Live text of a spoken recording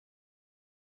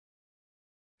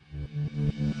Okay,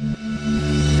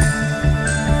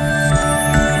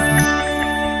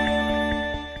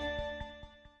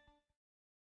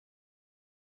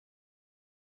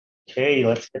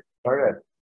 let's get started.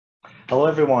 Hello,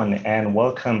 everyone, and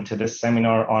welcome to this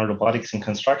seminar on robotics in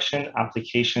construction,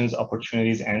 applications,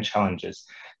 opportunities, and challenges.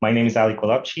 My name is Ali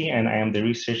Golabchi, and I am the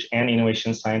Research and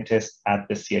Innovation Scientist at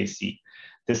the CIC.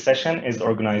 This session is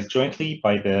organized jointly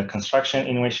by the Construction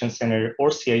Innovation Center,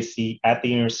 or CIC, at the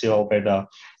University of Alberta,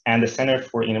 and the Center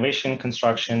for Innovation,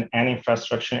 Construction, and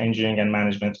Infrastructure Engineering and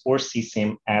Management, or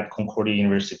CICIEM, at Concordia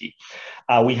University.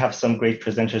 We have some great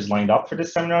presenters lined up for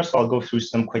this seminar, so I'll go through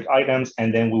some quick items,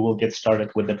 and then we will get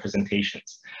started with the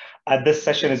presentations. This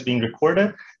session is being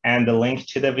recorded, and the link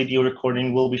to the video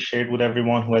recording will be shared with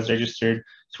everyone who has registered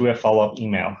through a follow-up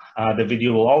email. The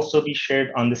video will also be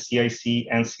shared on the CIC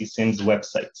and CICIEM's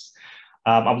websites.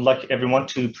 I would like everyone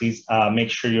to please make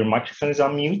sure your microphone is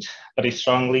on mute, but I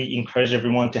strongly encourage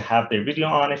everyone to have their video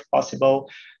on if possible,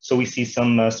 so we see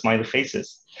some smiley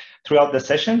faces. Throughout the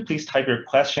session, please type your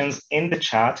questions in the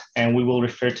chat, and we will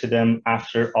refer to them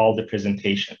after all the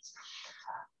presentations.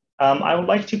 I would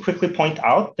like to quickly point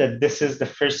out that this is the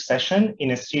first session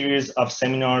in a series of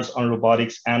seminars on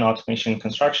robotics and automation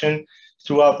construction.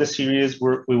 Throughout the series,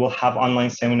 we will have online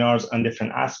seminars on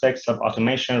different aspects of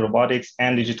automation, robotics,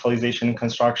 and digitalization in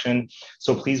construction.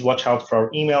 So please watch out for our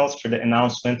emails for the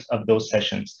announcement of those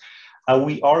sessions.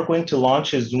 We are going to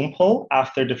launch a Zoom poll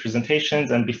after the presentations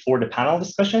and before the panel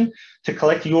discussion to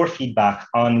collect your feedback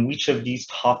on which of these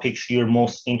topics you're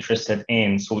most interested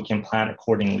in, so we can plan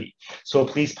accordingly. So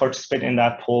please participate in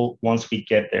that poll once we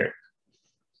get there.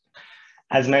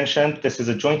 As mentioned, this is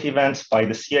a joint event by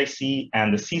the CIC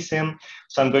and the CICIEM,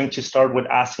 so I'm going to start with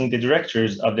asking the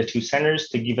directors of the two centers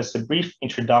to give us a brief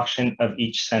introduction of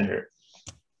each center.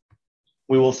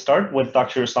 We will start with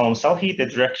Dr. Salam Salhi, the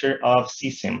director of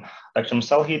CICIEM. Dr.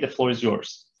 Salhi, the floor is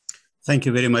yours. Thank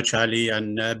you very much, Ali.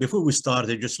 And before we start,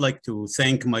 I'd just like to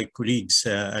thank my colleagues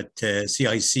at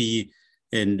CIC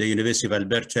in the University of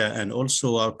Alberta, and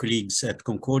also our colleagues at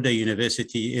Concordia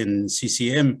University in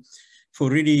CICIEM for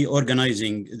really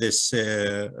organizing this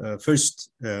first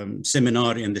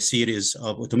seminar in the series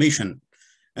of automation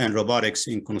and robotics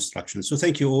in construction. So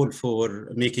thank you all for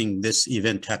making this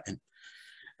event happen.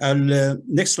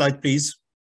 Next slide, please.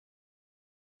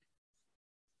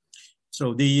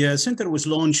 So the center was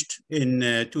launched in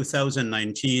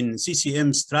 2019.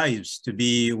 CICIEM strives to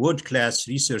be a world-class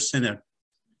research center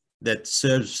that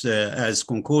serves as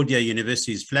Concordia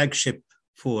University's flagship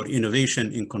for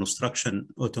innovation in construction,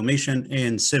 automation,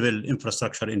 and civil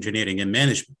infrastructure engineering and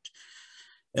management.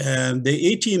 The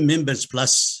 18 members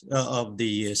plus of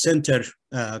the center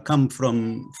come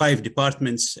from 5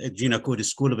 departments at Gina Cody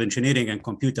School of Engineering and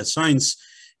Computer Science,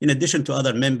 in addition to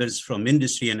other members from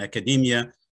industry and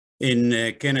academia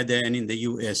in Canada and in the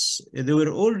US. They were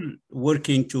all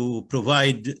working to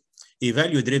provide a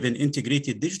value-driven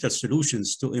integrated digital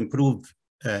solutions to improve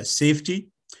safety,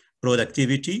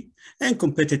 productivity, and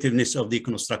competitiveness of the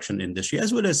construction industry,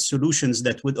 as well as solutions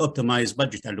that would optimize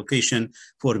budget allocation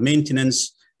for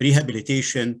maintenance,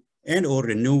 rehabilitation, and or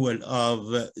renewal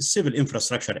of civil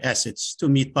infrastructure assets to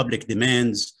meet public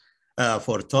demands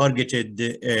for targeted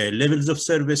levels of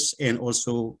service and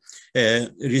also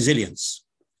resilience.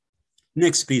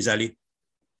 Next, please, Ali.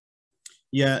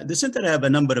 Yeah, the center have a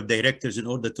number of directors in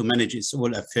order to manage its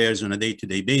all affairs on a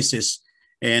day-to-day basis.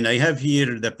 And I have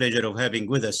here the pleasure of having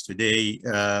with us today,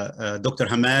 Dr.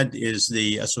 Hamad is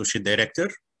the Associate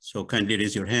Director, so kindly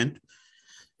raise your hand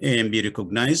and be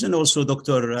recognized. And also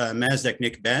Dr. Mazdak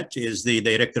Nikbat is the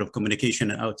Director of Communication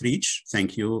and Outreach.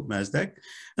 Thank you, Mazdak.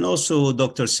 And also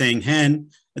Dr. Sang Han,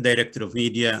 Director of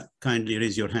Media. Kindly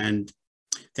raise your hand.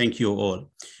 Thank you all.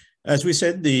 As we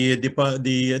said,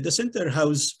 the center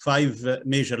houses 5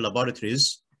 major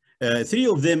laboratories. 3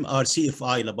 of them are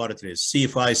CFI laboratories.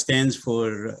 CFI stands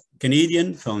for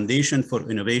Canadian Foundation for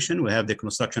Innovation. We have the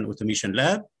Construction Automation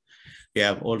Lab. We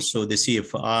have also the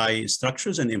CFI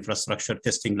Structures and Infrastructure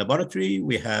Testing Laboratory.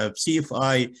 We have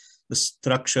CFI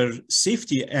Structure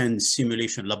Safety and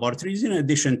Simulation Laboratories, in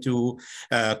addition to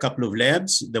a couple of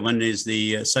labs. The one is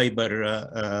the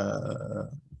Cyber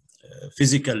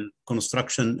Physical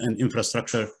Construction and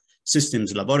Infrastructure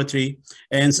Systems Laboratory,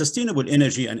 and Sustainable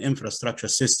Energy and Infrastructure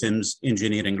Systems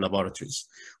Engineering Laboratories.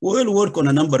 We will work on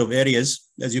a number of areas,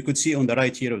 as you could see on the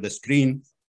right here of the screen: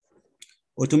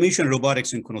 automation,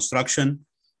 robotics in construction,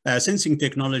 sensing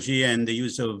technology, and the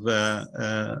use of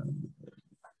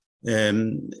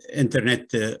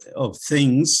Internet of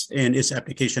Things and its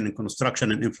application in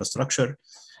construction and infrastructure,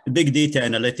 big data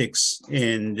analytics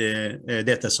and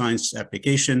data science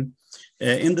application,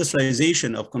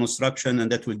 industrialization of construction,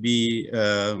 and that would be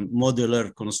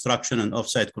modular construction and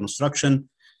offsite construction,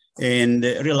 and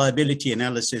reliability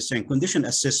analysis and condition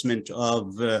assessment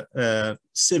of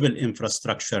civil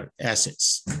infrastructure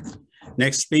assets.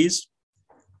 Next, please.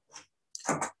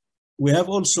 We have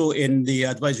also in the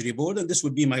advisory board, and this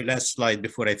would be my last slide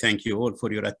before I thank you all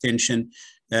for your attention.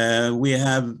 We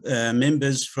have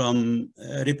members from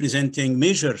representing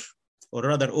major, or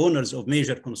rather owners of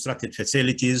major constructed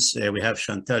facilities. We have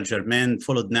Chantal Germain,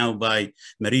 followed now by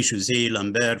Marie-Josée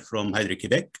Lambert from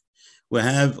Hydro-Québec. We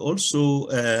have also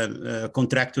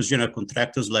contractors, general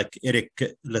contractors like Eric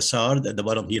Lessard at the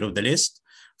bottom here of the list,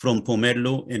 from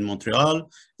Pomerleau in Montreal.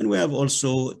 And we have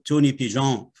also Tony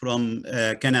Pigeon from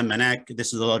Canamanac.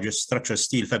 This is the largest structural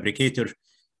steel fabricator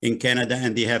in Canada,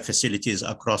 and they have facilities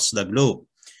across the globe.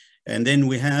 And then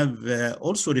we have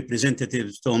also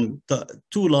representatives from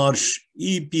two large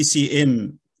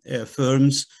EPCM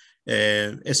firms,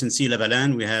 SNC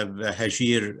Lavalin, we have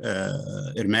Hajir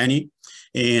Irmani.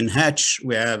 In Hatch,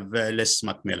 we have Les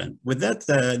Macmillan. With that,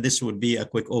 this would be a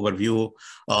quick overview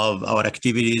of our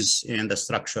activities and the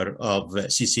structure of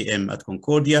CICIEM at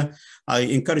Concordia. I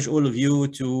encourage all of you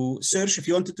to search, if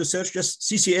you wanted to search, just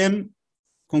CICIEM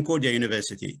Concordia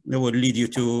University. That will lead you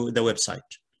to the website.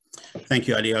 Thank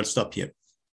you, Ali. I'll stop here.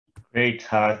 Great.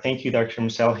 Thank you, Dr.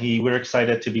 Mousselhi. We're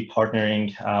excited to be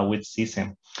partnering with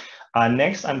CICIEM.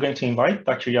 Next, I'm going to invite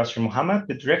Dr. Yasser Mohammed,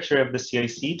 the director of the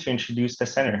CIC, to introduce the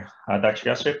center. Dr.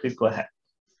 Yasser, please go ahead.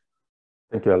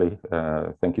 Thank you, Ali.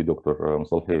 Thank you, Dr.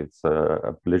 Mousselhi. It's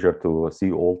a pleasure to see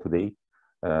you all today.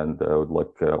 And I would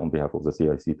like, on behalf of the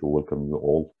CIC, to welcome you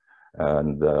all.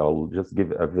 And I'll just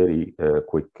give a very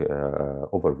quick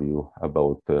overview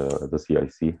about the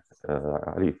CIC.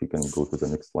 Ali, if you can go to the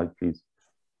next slide, please.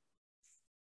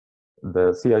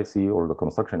 The CIC, or the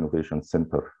Construction Innovation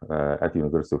Center at the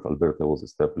University of Alberta, was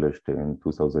established in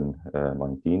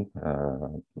 2019,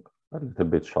 a little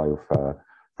bit shy of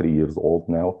 3 years old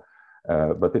now.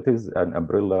 But it is an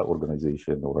umbrella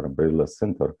organization or an umbrella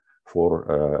center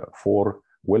for four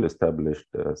well-established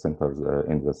centers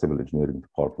in the civil engineering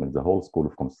department: the Hall School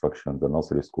of Construction, the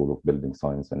Nasri School of Building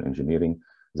Science and Engineering,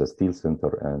 the Steel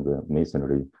Center, and the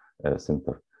Masonry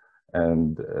Center.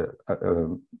 And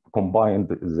combined,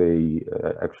 they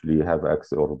actually have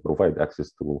access or provide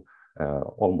access to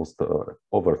almost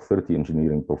over 30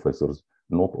 engineering professors,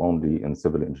 not only in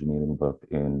civil engineering, but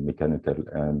in mechanical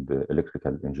and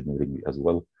electrical engineering as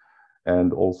well.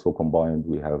 And also combined,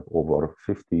 we have over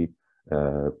 50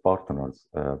 partners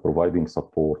providing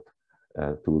support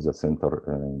to the center,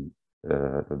 and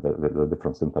the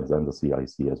different centers and the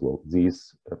CIC as well.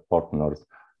 These partners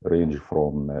range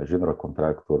from general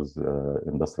contractors,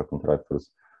 industrial contractors,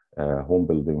 home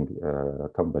building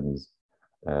companies,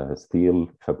 steel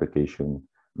fabrication,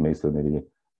 masonry,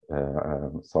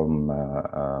 some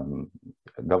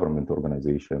government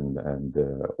organization, and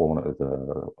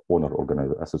owner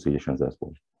associations as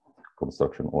well,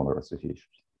 construction owner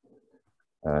associations.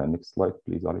 Next slide,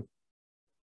 please, Ali.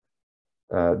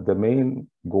 The main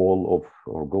goals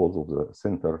of the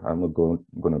center, I'm not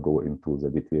going to go into the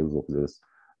details of this,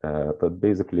 but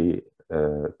basically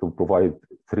to provide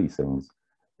three things: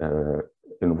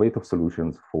 innovative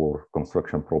solutions for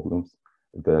construction problems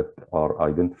that are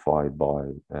identified by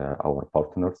our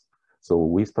partners. So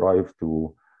we strive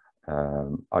to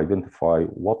identify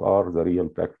what are the real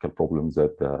practical problems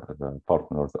that the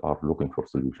partners are looking for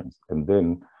solutions, and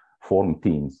then form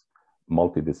teams,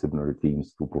 multidisciplinary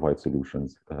teams, to provide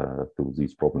solutions to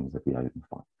these problems that we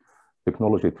identify.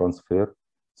 Technology transfer,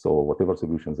 so whatever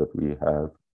solutions that we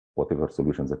have, whatever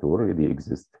solutions that already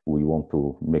exist, we want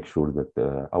to make sure that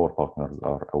our partners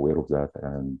are aware of that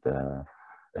and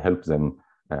help them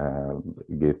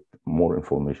get more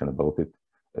information about it.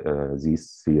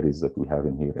 This series that we have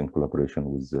in here in collaboration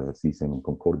with CICIEM and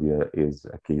Concordia is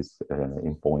a case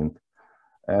in point.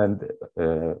 And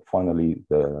finally,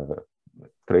 the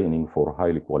training for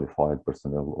highly qualified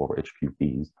personnel, or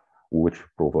HQPs, which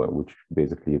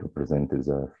basically represent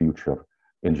the future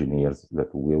engineers that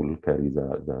will carry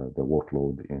the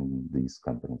workload in these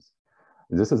companies.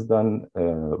 This is done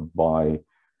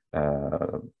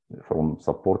from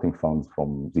supporting funds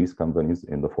from these companies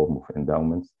in the form of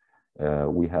endowments.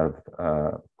 We have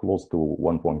close to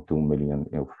 1.2 million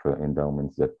of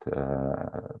endowments that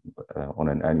on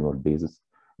an annual basis.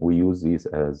 We use these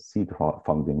as seed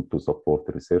funding to support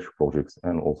research projects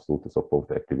and also to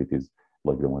support activities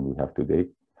like the one we have today.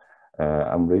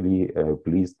 I'm really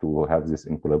pleased to have this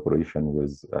in collaboration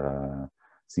with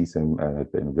CICIEM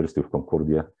at the University of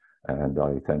Concordia, and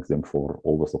I thank them for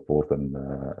all the support and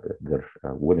their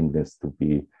willingness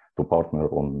to partner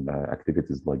on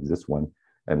activities like this one.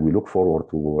 And we look forward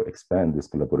to expand this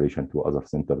collaboration to other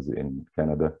centers in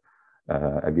Canada.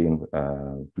 Again,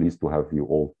 pleased to have you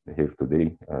all here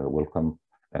today. Welcome,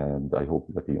 and I hope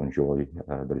that you enjoy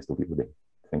the rest of your day.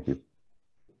 Thank you.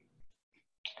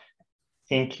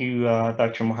 Thank you,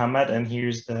 Dr. Mohammed. And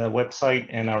here's the website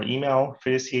and our email for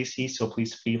the CIC. So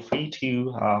please feel free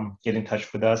to get in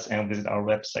touch with us and visit our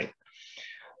website.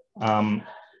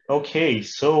 Okay,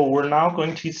 so we're now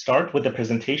going to start with the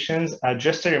presentations.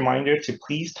 Just a reminder to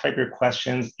please type your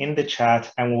questions in the chat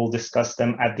and we'll discuss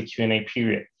them at the Q&A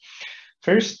period.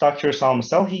 First, Dr. Salam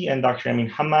Salhi and Dr. Amin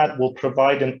Hamad will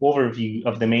provide an overview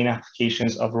of the main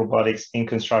applications of robotics in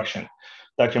construction.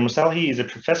 Dr. Musalhi is a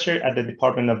professor at the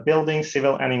Department of Building,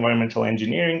 Civil and Environmental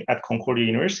Engineering at Concordia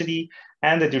University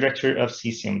and the director of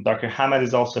CICIEM. Dr. Hamad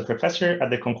is also a professor at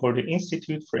the Concordia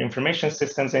Institute for Information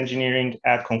Systems Engineering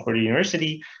at Concordia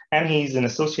University, and he's an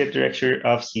associate director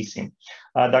of CICIEM.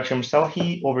 Dr.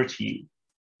 Musalhi, over to you.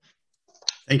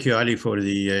 Thank you, Ali, for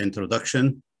the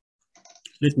introduction.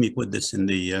 Let me put this in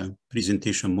the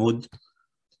presentation mode.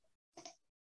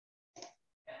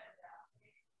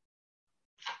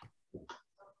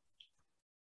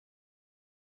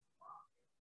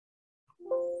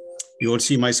 You all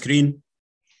see my screen?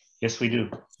 Yes, we do.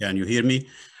 Can you hear me?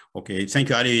 Okay, thank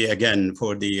you, Ali, again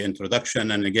for the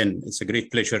introduction. And again, it's a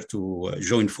great pleasure to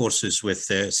join forces with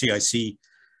CIC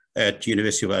at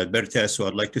University of Alberta. So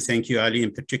I'd like to thank you, Ali,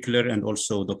 in particular, and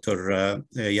also Dr.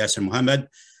 Yasser Mohammed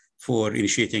for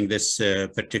initiating this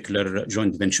particular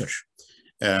joint venture.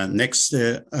 Next,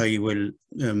 I will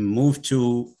move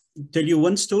to tell you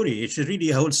one story. It's really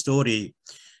a whole story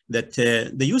that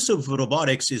the use of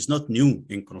robotics is not new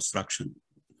in construction.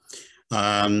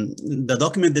 The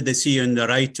document that they see on the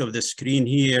right of the screen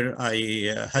here,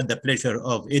 I had the pleasure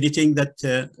of editing that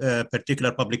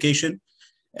particular publication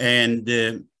and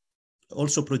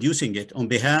also producing it on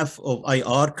behalf of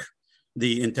IARC,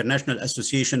 the International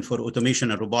Association for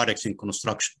Automation and Robotics in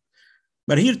Construction.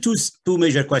 But here two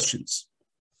major questions.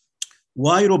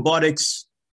 Why robotics?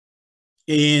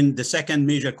 And the second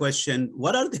major question,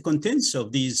 what are the contents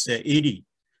of these 80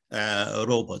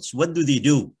 robots? What do they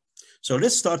do? So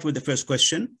let's start with the first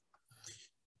question.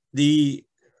 The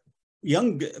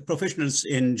young professionals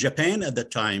in Japan at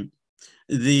that time,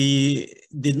 they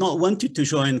did not want to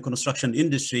join construction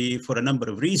industry for a number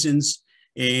of reasons,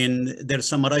 and they're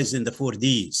summarized in the 4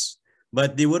 Ds.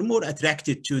 But they were more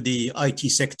attracted to the IT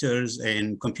sectors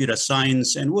and computer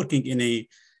science and working in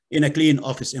a clean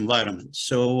office environment.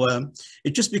 So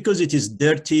it's just because it is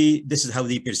dirty, this is how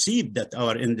they perceived that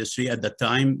our industry at that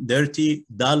time, dirty,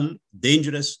 dull,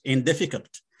 dangerous, and difficult.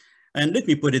 And let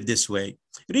me put it this way.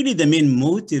 Really, the main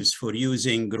motives for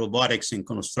using robotics in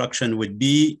construction would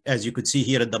be, as you could see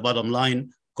here at the bottom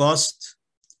line, cost,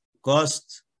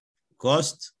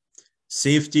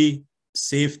 safety,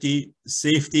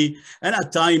 and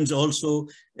at times also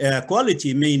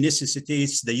quality may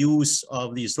necessitate the use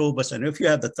of these robots. And if you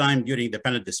have the time during the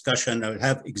panel discussion, I will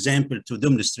have example to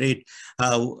demonstrate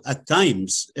how at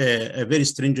times very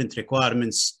stringent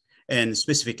requirements and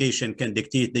specification can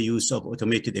dictate the use of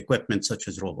automated equipment such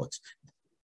as robots.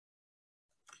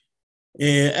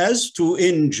 As to,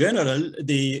 in general,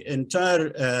 the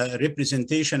entire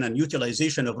representation and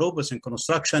utilization of robots in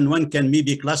construction, one can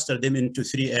maybe cluster them into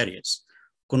 3 areas.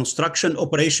 Construction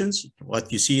operations,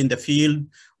 what you see in the field,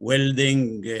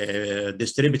 welding,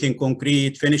 distributing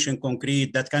concrete, finishing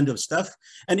concrete, that kind of stuff,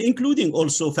 and including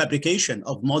also fabrication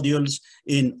of modules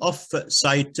in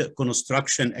off-site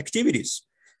construction activities.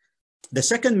 The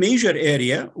second major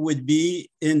area would be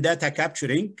in data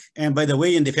capturing. And by the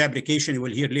way, in the fabrication, you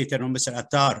will hear later on Mr.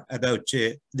 Attar about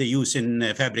the use in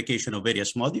fabrication of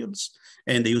various modules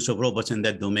and the use of robots in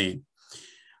that domain.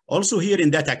 Also here in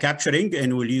data capturing,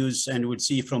 and we'll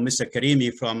see from Mr.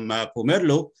 Karimi from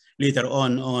Pomerlo later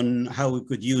on how we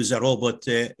could use a robot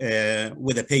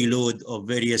with a payload of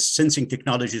various sensing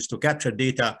technologies to capture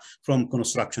data from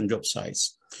construction job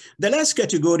sites. The last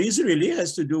category really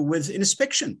has to do with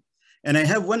inspection. And I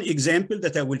have one example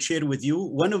that I will share with you.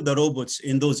 One of the robots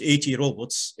in those 80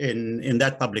 robots in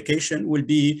that publication will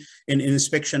be in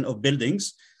inspection of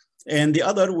buildings. And the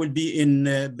other will be in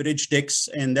bridge decks,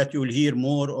 and that you will hear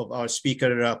more of our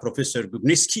speaker, Professor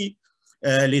Gubniski,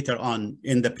 later on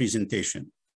in the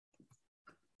presentation.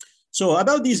 So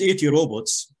about these 80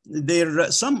 robots,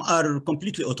 some are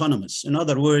completely autonomous. In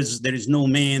other words, there is no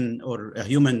man or a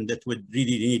human that would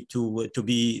really need to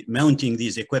be mounting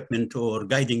these equipment or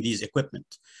guiding these equipment,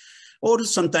 or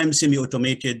sometimes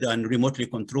semi-automated and remotely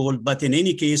controlled. But in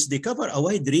any case, they cover a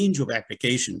wide range of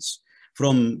applications,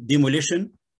 from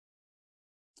demolition,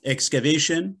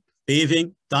 excavation,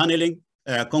 paving, tunneling,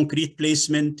 concrete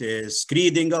placement,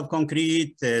 screeding of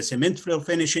concrete, cement floor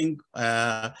finishing,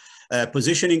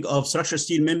 positioning of structural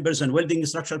steel members and welding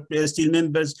structural steel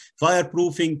members,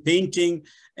 fireproofing, painting,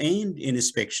 and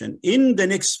inspection. In the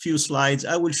next few slides,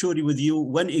 I will show you with you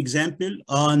one example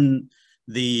on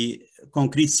the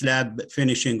concrete slab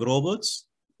finishing robots,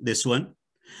 this one.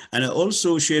 And I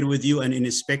also share with you an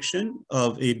inspection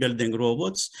of a building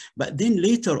robots. But then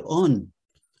later on,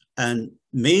 and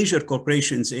major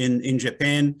corporations in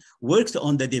Japan worked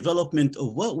on the development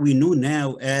of what we know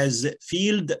now as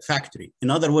field factory. In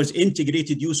other words,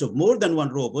 integrated use of more than one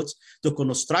robots to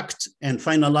construct and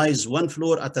finalize one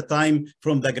floor at a time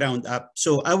from the ground up.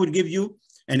 So I will give you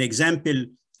an example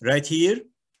right here,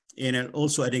 and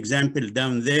also an example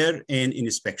down there in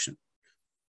inspection.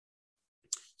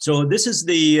 So this is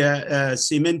the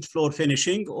cement floor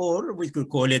finishing, or we could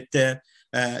call it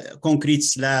concrete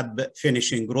slab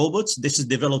finishing robots. This is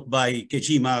developed by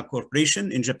Kejima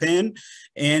Corporation in Japan.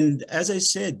 And as I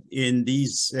said, in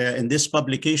this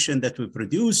publication that we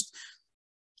produced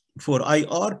for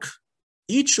IARC,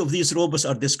 each of these robots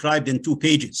are described in 2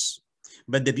 pages.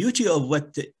 But the beauty of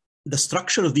what the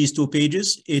structure of these 2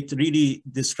 pages, it really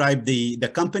described the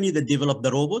company that developed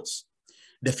the robots,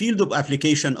 the field of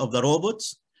application of the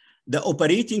robots, the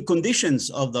operating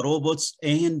conditions of the robots,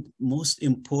 and most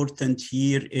important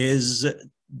here is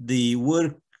the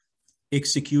work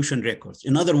execution records.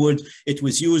 In other words, it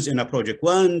was used in a project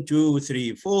 1, 2,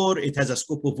 3, 4. It has a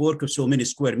scope of work of so many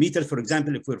square meters. For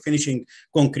example, if we're finishing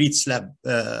concrete slab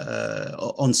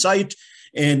on site,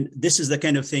 and this is the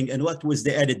kind of thing, and what was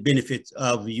the added benefit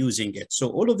of using it. So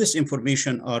all of this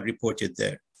information are reported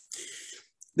there.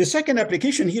 The second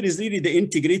application here is really the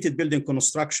integrated building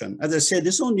construction. As I said,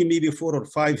 there's only maybe 4 or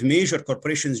 5 major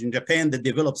corporations in Japan that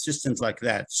develop systems like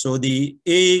that. So the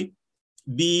A,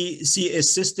 B, CS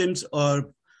systems are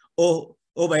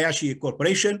Obayashi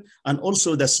Corporation, and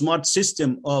also the smart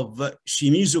system of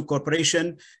Shimizu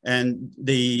Corporation. And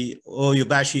the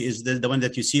Obayashi is the one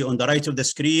that you see on the right of the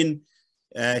screen.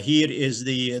 Here is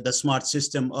the smart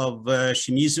system of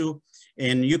Shimizu.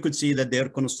 And you could see that they're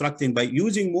constructing by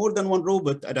using more than one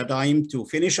robot at a time to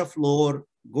finish a floor,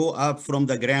 go up from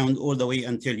the ground all the way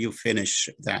until you finish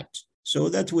that. So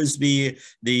that was the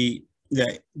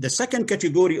second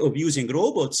category of using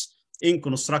robots in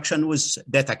construction was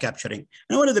data capturing.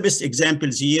 And one of the best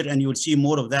examples here, and you'll see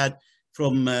more of that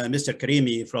from Mr.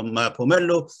 Karimi from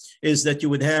Pomerlo, is that you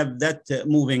would have that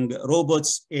moving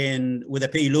robots with a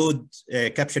payload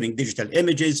capturing digital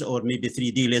images or maybe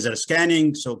 3D laser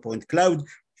scanning, so point cloud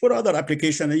for other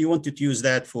application. And you wanted to use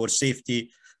that for safety,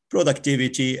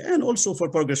 productivity, and also for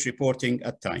progress reporting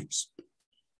at times.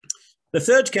 The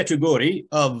third category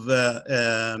of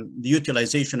the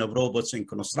utilization of robots in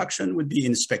construction would be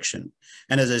inspection.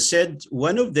 And as I said,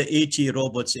 one of the 80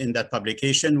 robots in that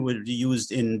publication will be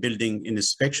used in building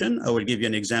inspection. I will give you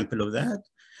an example of that.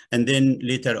 And then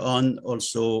later on,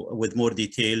 also with more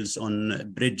details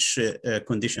on bridge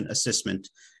condition assessment,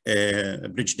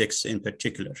 bridge decks in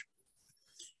particular.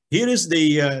 Here is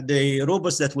the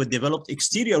robots that were developed,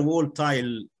 exterior wall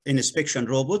tile inspection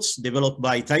robots developed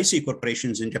by CICIEM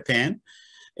corporations in Japan.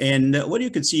 And what you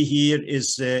can see here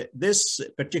is this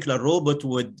particular robot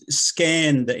would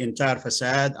scan the entire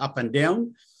facade up and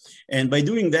down. And by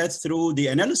doing that through the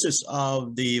analysis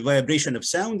of the vibration of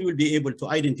sound, you will be able to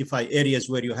identify areas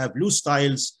where you have loose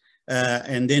tiles,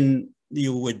 and then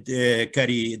you would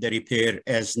carry the repair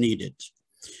as needed.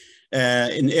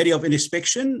 In area of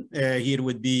inspection, here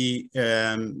would be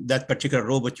that particular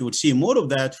robot. You would see more of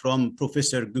that from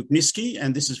Professor Gugniski,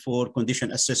 and this is for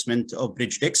condition assessment of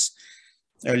bridge decks.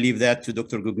 I'll leave that to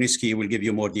Dr. Gugniski. He will give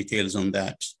you more details on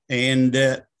that.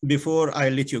 And before I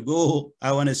let you go,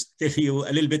 I want to tell you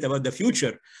a little bit about the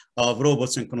future of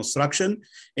robots in construction.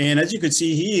 And as you can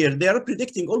see here, they are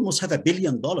predicting almost $500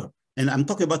 million. And I'm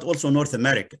talking about also North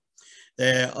America.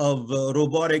 Of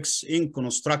robotics in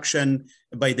construction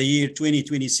by the year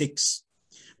 2026,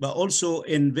 but also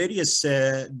in various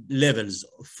levels,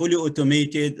 fully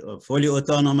automated, fully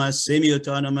autonomous,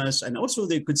 semi-autonomous, and also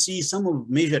they could see some of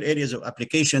major areas of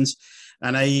applications.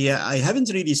 And I haven't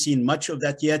really seen much of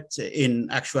that yet in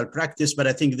actual practice, but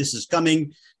I think this is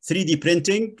coming. 3D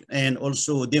printing and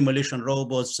also demolition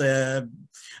robots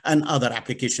and other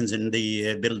applications in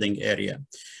the building area.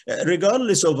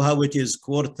 Regardless of how it is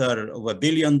 $250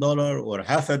 million or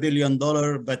 $500 million,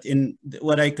 but in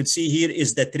what I could see here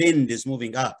is the trend is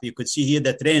moving up. You could see here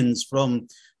the trends from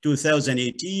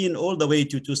 2018 all the way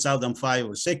to 2005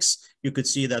 or 6. You could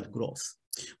see that growth.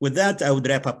 With that, I would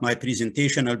wrap up my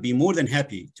presentation. I'll be more than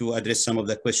happy to address some of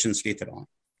the questions later on.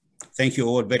 Thank you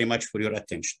all very much for your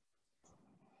attention.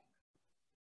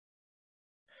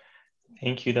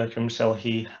 Thank you, Dr.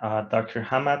 Mselhi. Dr.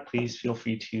 Hamad, please feel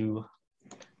free to.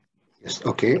 Yes,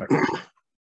 okay.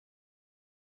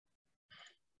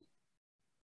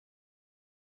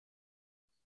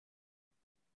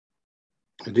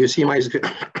 Do you see my screen?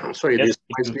 Sorry, Yes, do you see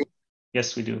my screen?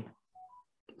 Yes, we do.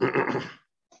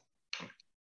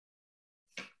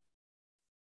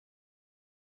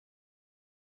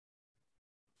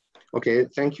 Okay,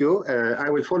 thank you. I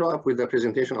will follow up with the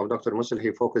presentation of Dr.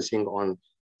 Mselhi, focusing on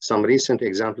some recent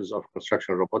examples of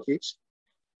construction robotics.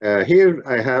 Here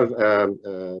I have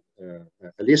a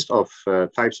list of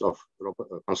types of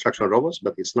construction robots,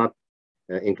 but it's not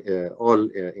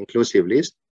all-inclusive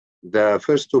list. The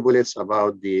first two bullets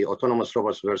about the autonomous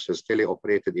robots versus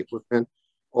teleoperated equipment,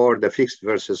 or the fixed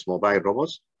versus mobile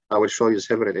robots. I will show you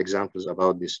several examples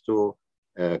about these two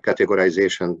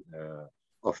categorization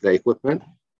of the equipment.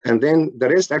 And then the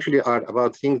rest actually are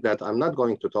about things that I'm not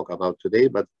going to talk about today,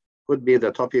 but could be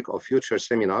the topic of future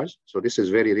seminars. So this is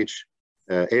very rich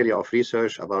area of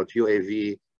research about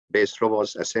UAV-based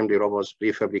robots, assembly robots,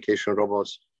 prefabrication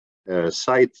robots,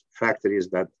 site factories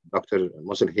that Dr.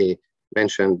 Mselhi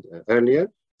mentioned earlier,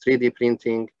 3D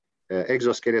printing,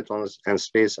 exoskeletons, and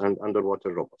space and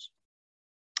underwater robots.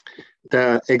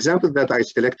 The examples that I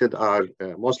selected are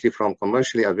mostly from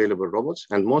commercially available robots,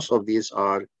 and most of these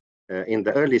are in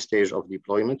the early stage of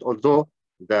deployment, although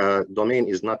the domain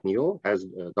is not new. As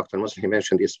Dr. Mselhi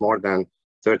mentioned, it's more than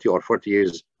 30 or 40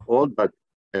 years old, but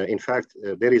in fact,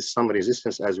 there is some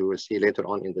resistance, as we will see later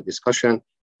on in the discussion,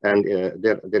 and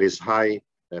there is high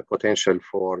potential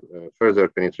for further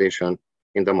penetration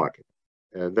in the market.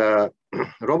 The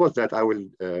robots that I will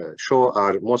show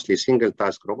are mostly single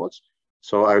task robots.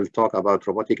 So I will talk about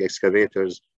robotic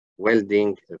excavators,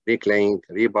 welding, bricklaying,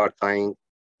 rebar tying,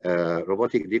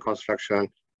 robotic deconstruction,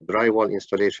 drywall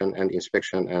installation, and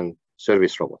inspection and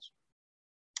service robots.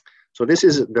 So this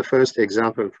is the first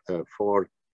example for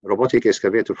robotic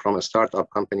excavator from a startup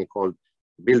company called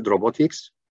Build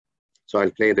Robotics. So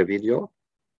I'll play the video.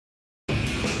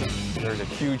 There's a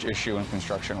huge issue in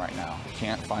construction right now.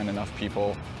 Can't find enough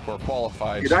people who are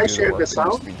qualified to do the work that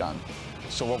needs to be done.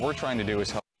 So what we're trying to do is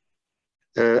help.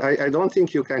 I don't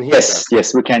think you can hear that.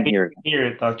 Yes, we can hear. We hear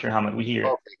it, Dr. Hamad, we hear it.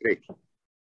 Okay, great.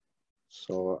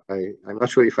 So I'm not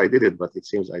sure if I did it, but it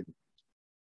seems I did.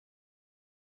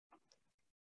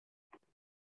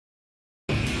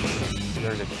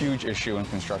 There's a huge issue in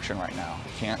construction right now.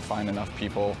 Can't find enough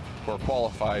people who are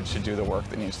qualified to do the work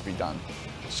that needs to be done.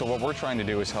 So what we're trying to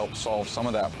do is help solve some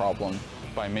of that problem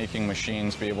by making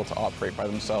machines be able to operate by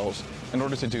themselves in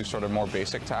order to do sort of more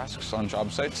basic tasks on job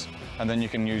sites. And then you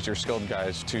can use your skilled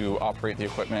guys to operate the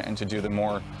equipment and to do the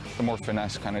more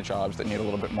finesse kind of jobs that need a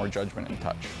little bit more judgment and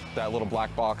touch. That little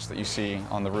black box that you see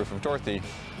on the roof of Dorothy,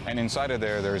 and inside of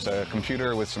there's a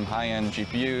computer with some high-end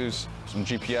GPUs, some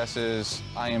GPSs,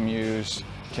 IMUs,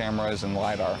 cameras, and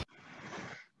LiDAR.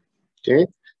 Okay.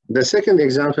 The second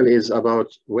example is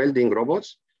about welding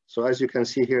robots. So as you can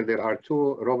see here, there are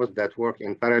two robots that work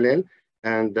in parallel,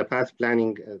 and the path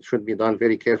planning should be done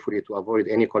very carefully to avoid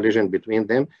any collision between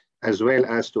them, as well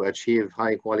as to achieve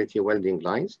high quality welding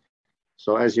lines.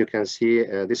 So as you can see,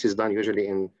 this is done usually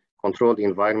in controlled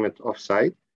environment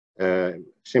offsite,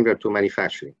 similar to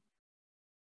manufacturing.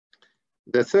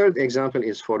 The third example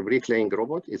is for bricklaying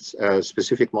robot. It's a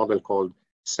specific model called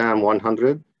SAM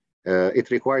 100.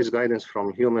 It requires guidance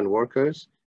from human workers,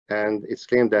 and it's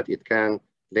claimed that it can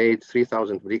lay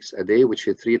 3,000 bricks a day, which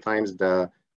is 3 times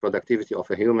the productivity of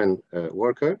a human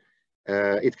worker.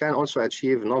 It can also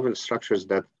achieve novel structures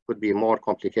that could be more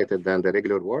complicated than the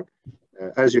regular work.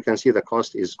 As you can see, the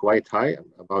cost is quite high,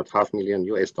 about $500,000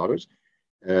 US.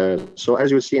 So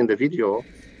as you see in the video,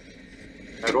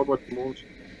 a robot moves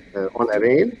on a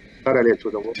rail parallel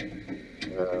to the wall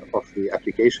of the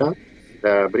application.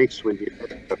 The bricks will be fed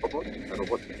to the robot. The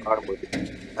robotic arm will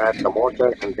add the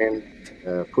mortar and then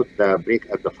put the brick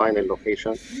at the final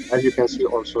location. As you can see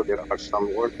also, there are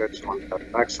some workers on the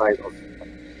back side of the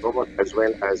robot, as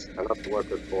well as another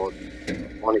worker for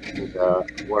monitoring the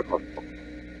work of the robot.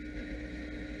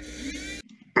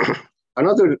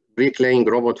 Another bricklaying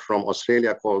robot from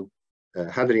Australia called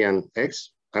Hadrian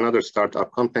X, another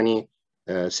startup company,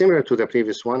 similar to the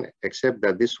previous one, except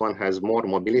that this one has more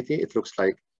mobility. It looks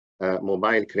like a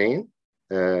mobile crane,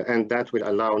 and that will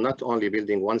allow not only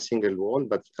building one single wall,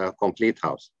 but a complete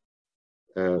house.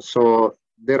 So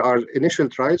there are initial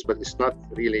trials, but it's not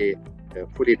really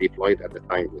fully deployed at the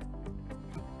time.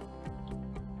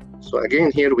 So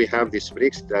again, here we have these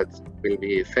bricks that will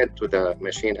be fed to the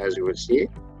machine, as you will see,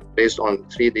 based on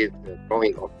 3D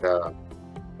drawing of the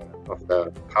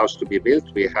house to be built.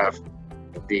 We have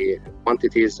the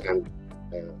quantities, and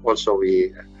also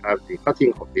we have the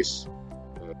cutting of this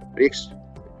bricks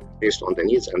based on the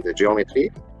needs and the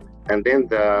geometry. And then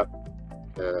the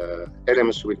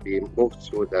elements will be moved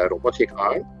through the robotic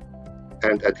arm,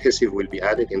 and adhesive will be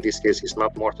added. In this case, it's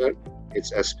not mortar.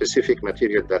 It's a specific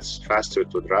material that's faster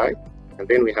to dry. And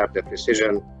then we have the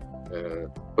precision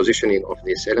positioning of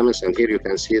these elements. And here you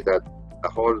can see that a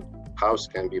whole house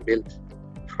can be built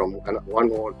from one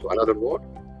wall to another wall.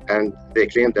 And they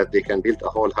claim that they can build a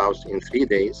whole house in 3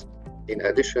 days, in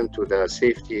addition to the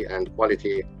safety and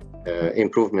quality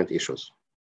improvement issues.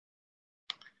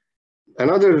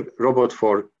 Another robot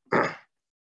for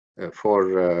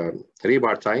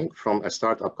rebar tying from a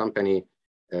startup company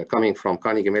coming from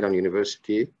Carnegie Mellon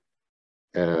University.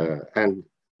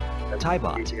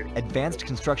 TieBot, Advanced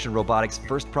Construction Robotics'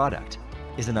 first product,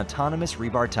 is an autonomous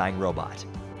rebar tying robot.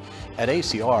 At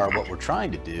ACR, what we're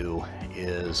trying to do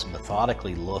is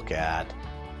methodically look at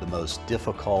the most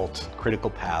difficult critical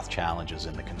path challenges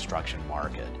in the construction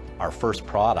market. Our first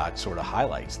product sort of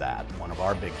highlights that. One of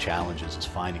our big challenges is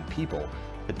finding people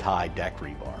to tie deck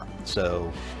rebar.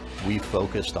 So we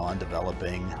focused on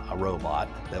developing a robot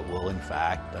that will in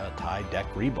fact tie deck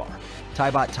rebar.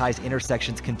 TieBot ties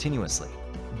intersections continuously,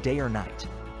 day or night,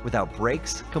 without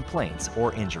breaks, complaints,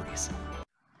 or injuries.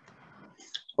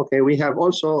 Okay, we have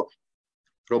also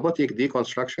robotic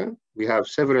deconstruction. We have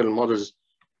several models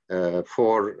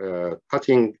for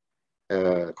cutting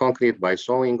concrete by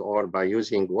sawing or by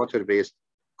using water-based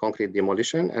concrete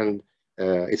demolition. And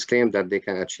it's claimed that they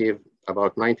can achieve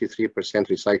about 93%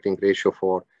 recycling ratio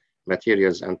for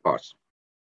materials and parts.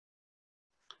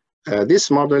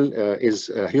 This model is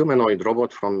a humanoid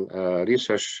robot from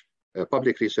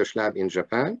public research lab in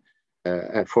Japan.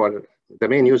 And for the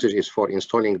main usage is for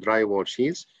installing drywall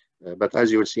sheets. But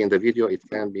as you will see in the video, it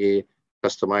can be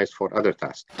customized for other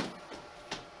tasks.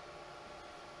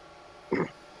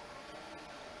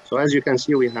 So as you can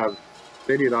see, we have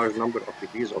very large number of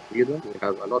degrees of freedom. We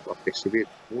have a lot of flexibility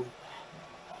to move.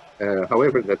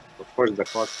 However, of course, the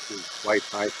cost is quite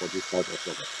high for this type of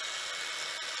robot.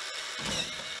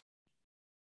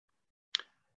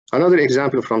 Another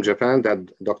example from Japan that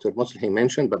Dr. Mosley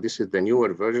mentioned, but this is the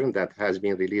newer version that has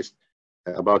been released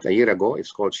about a year ago.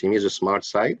 It's called Shimizu Smart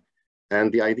Side. And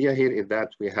the idea here is that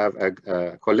we have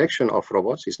a collection of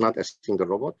robots. It's not a single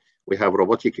robot. We have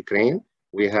robotic crane.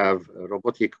 We have a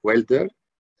robotic welder.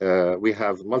 We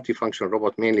have multifunction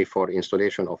robot mainly for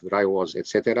installation of drywalls,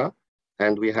 etc.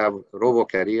 And we have robo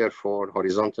carrier for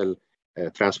horizontal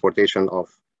transportation of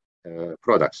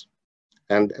products.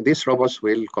 And these robots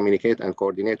will communicate and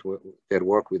coordinate their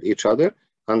work with each other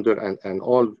under an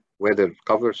all-weather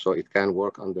cover, so it can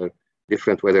work under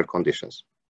different weather conditions.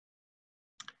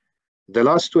 The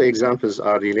last two examples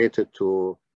are related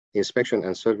to inspection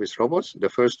and service robots. The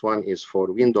first one is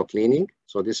for window cleaning.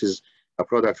 So this is a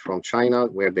product from China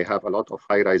where they have a lot of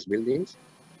high-rise buildings.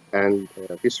 And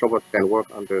this robot can work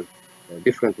under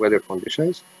different weather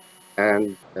conditions.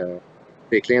 And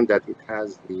they claim that it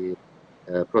has the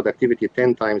productivity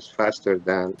 10 times faster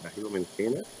than a human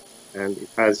cleaner. And it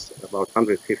has about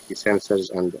 150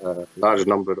 sensors and a large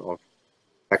number of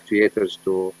actuators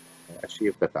to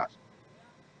achieve the task.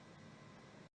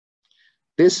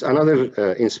 This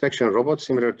another inspection robot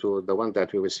similar to the one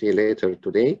that we will see later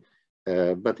today,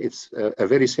 but it's a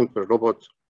very simple robot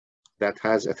that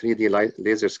has a 3D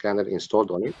laser scanner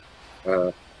installed on it,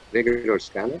 regular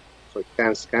scanner, so it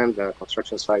can scan the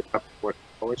construction site up to 4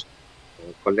 hours,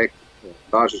 collect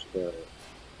large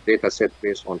data set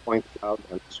based on point cloud,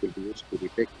 and this will be used to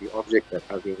detect the object that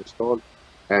has been installed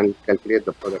and calculate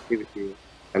the productivity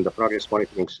and the progress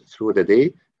monitoring through the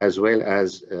day, as well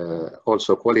as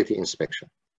also quality inspection.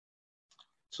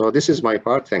 So this is my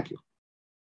part. Thank you.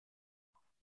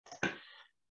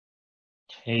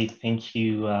 Okay, thank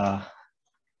you.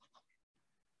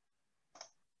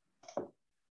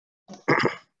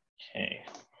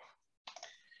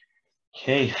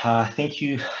 Thank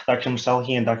you, Dr.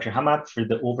 Mousalhi and Dr. Hamad, for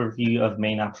the overview of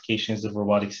main applications of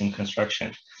robotics in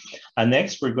construction.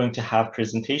 Next, we're going to have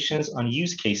presentations on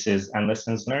use cases and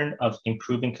lessons learned of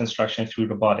improving construction through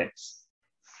robotics.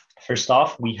 First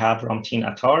off, we have Ramtin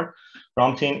Attar.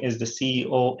 Ramtin is the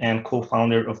CEO and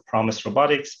co-founder of Promise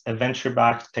Robotics, a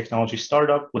venture-backed technology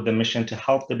startup with the mission to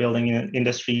help the building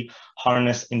industry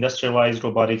harness industrialized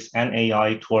robotics and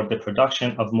AI toward the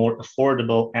production of more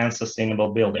affordable and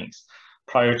sustainable buildings.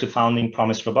 Prior to founding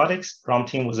Promise Robotics,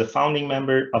 Ramtin was a founding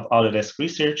member of Autodesk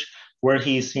Research, where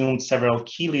he assumed several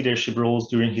key leadership roles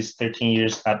during his 13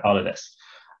 years at Autodesk.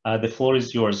 The floor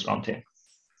is yours, Ramtin.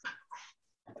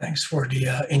 Thanks for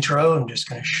the intro. I'm just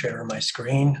going to share my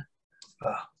screen.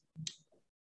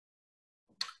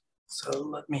 So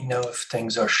let me know if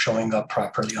things are showing up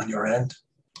properly on your end.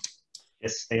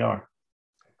 Yes, they are.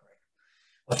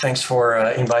 Well, thanks for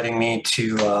inviting me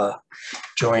to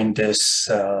join this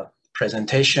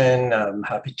presentation. I'm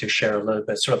happy to share a little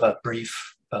bit, sort of a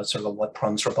brief about sort of what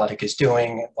Promise Robotics is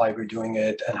doing, why we're doing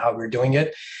it, and how we're doing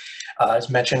it. As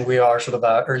mentioned, we are sort of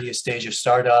an earliest stage of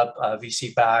startup,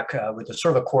 VC back, with a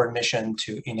sort of a core mission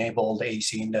to enable the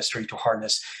AEC industry to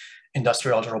harness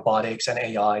industrial robotics and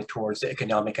AI towards the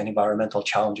economic and environmental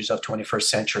challenges of 21st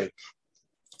century.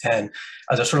 And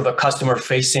as a sort of a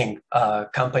customer-facing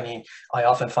company, I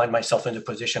often find myself in the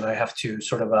position I have to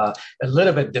sort of a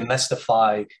little bit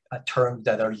demystify terms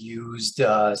that are used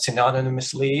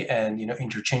synonymously and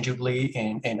interchangeably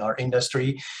in our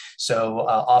industry. So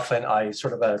often I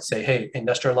sort of say, hey,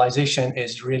 industrialization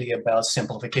is really about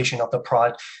simplification of the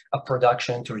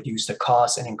production to reduce the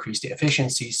cost and increase the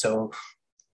efficiency. So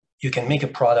you can make a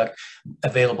product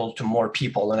available to more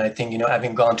people. And I think,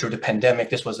 having gone through the pandemic,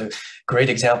 this was a great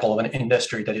example of an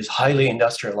industry that is highly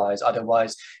industrialized.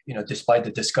 Otherwise, despite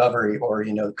the discovery or,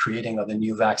 creating of the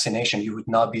new vaccination, you would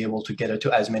not be able to get it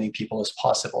to as many people as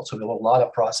possible. So there were a lot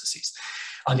of processes.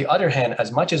 On the other hand,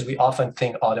 as much as we often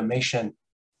think automation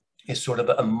is sort of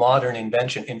a modern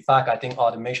invention. In fact, I think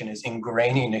automation is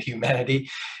ingrained in humanity.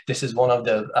 This is one of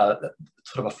the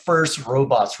sort of first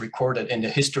robots recorded in the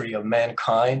history of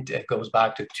mankind. It goes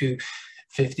back to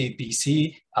 250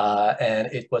 BC,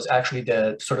 and it was actually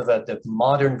the sort of the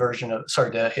modern version of,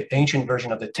 the ancient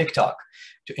version of the tick-tock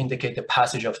to indicate the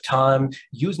passage of time,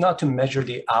 used not to measure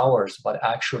the hours, but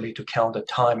actually to count the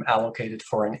time allocated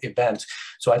for an event.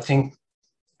 So I think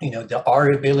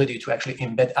our ability to actually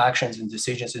embed actions and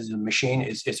decisions in the machine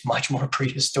is much more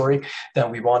prehistoric than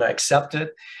we want to accept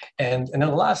it. And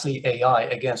then lastly, AI,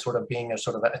 again, sort of being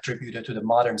attributed to the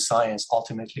modern science,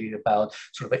 ultimately about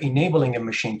sort of enabling a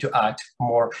machine to act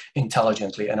more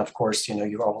intelligently. And of course,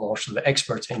 you're also the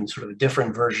experts in sort of the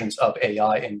different versions of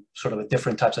AI and sort of the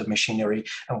different types of machinery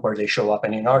and where they show up.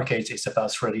 And in our case, it's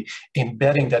about really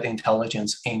embedding that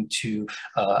intelligence into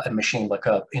a machine like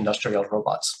industrial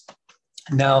robots.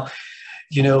 Now,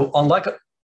 unlike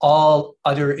all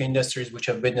other industries which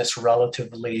have witnessed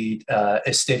relatively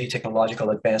steady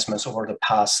technological advancements over the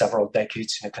past several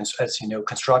decades, as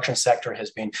construction sector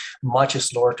has been much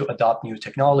slower to adopt new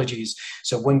technologies.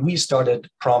 So when we started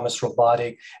Promise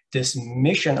Robotics, this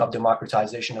mission of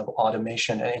democratization of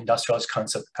automation and industrial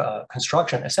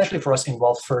construction, essentially for us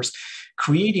involved first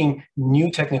creating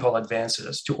new technical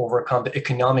advances to overcome the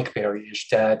economic barriers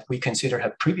that we consider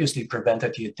have previously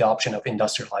prevented the adoption of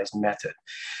industrialized method.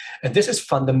 And this is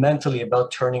fundamentally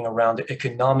about turning around the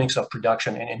economics of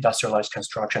production and industrialized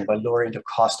construction by lowering the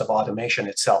cost of automation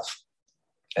itself.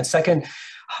 And second,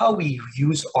 how we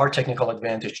use our technical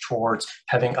advantage towards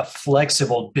having a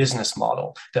flexible business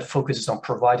model that focuses on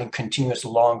providing continuous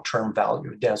long-term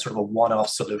value than sort of a one-off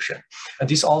solution. And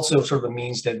this also sort of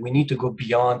means that we need to go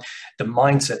beyond the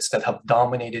mindsets that have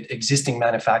dominated existing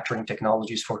manufacturing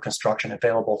technologies for construction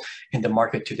available in the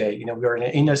market today. We are in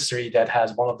an industry that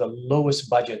has one of the lowest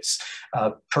budgets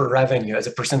per revenue as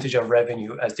a percentage of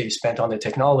revenue as they spent on the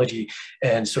technology,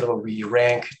 and sort of we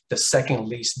rank the second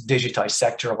least digitized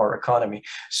sector of our economy.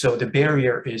 So the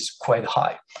barrier is quite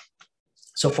high.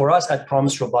 So for us at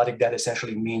Promise Robotics, that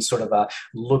essentially means sort of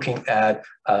looking at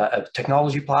a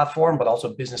technology platform, but also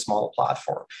a business model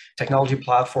platform. Technology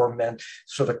platform meant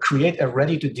sort of create a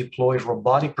ready-to-deploy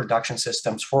robotic production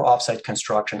systems for offsite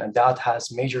construction, and that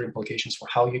has major implications for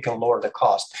how you can lower the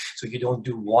cost, so you don't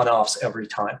do one-offs every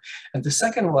time. And the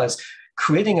second was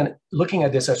looking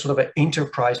at this as sort of an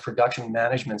enterprise production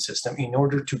management system in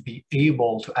order to be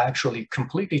able to actually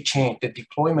completely change the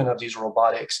deployment of these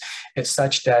robotics. It's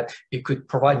such that it could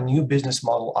provide new business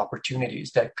model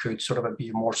opportunities that could sort of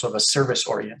be more sort of a service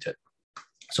oriented.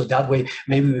 So that way,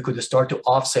 maybe we could start to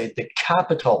offset the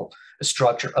capital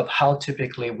structure of how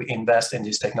typically we invest in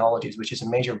these technologies, which is a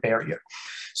major barrier.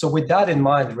 So with that in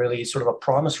mind, really sort of a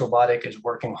Promise Robotics is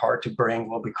working hard to bring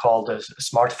what we call the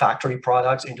smart factory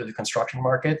products into the construction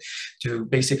market, to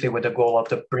basically with the goal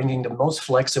of bringing the most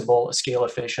flexible, scale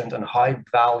efficient, and high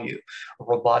value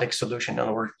robotic solution,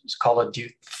 and we call it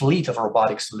the fleet of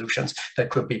robotic solutions that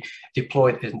could be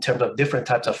deployed in terms of different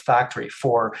types of factory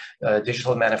for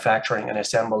digital manufacturing and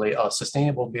assembly of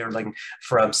sustainable building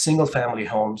from single family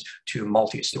homes to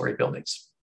multi-story buildings.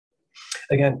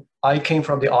 Again, I came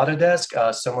from the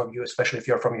Autodesk. Some of you, especially if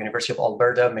you're from University of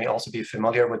Alberta, may also be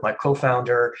familiar with my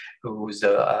co-founder, who's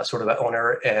the sort of the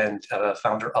owner and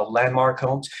founder of Landmark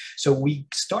Homes. So we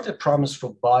started Promise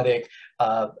Robotic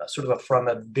from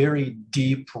a very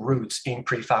deep roots in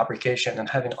prefabrication and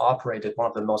having operated one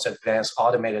of the most advanced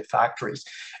automated factories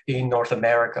in North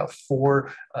America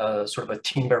for sort of a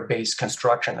timber-based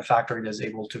construction, a factory that is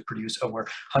able to produce over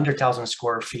 100,000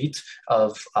 square feet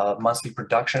of monthly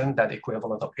production. That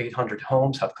equivalent of 800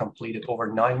 homes have completed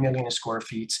over 9 million square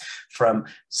feet from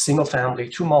single family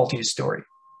to multi-story.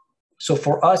 So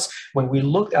for us, when we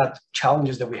looked at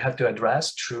challenges that we had to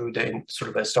address through the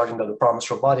sort of starting of the Promise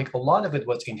Robotic, a lot of it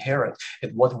was inherent in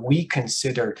what we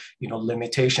considered,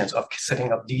 limitations of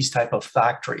setting up these type of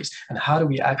factories and how do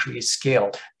we actually scale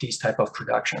these type of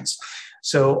productions.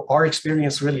 So our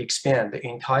experience really expand the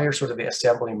entire sort of the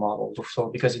assembly model. So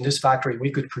because in this factory,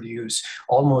 we could produce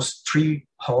almost 3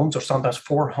 homes or sometimes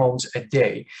 4 homes a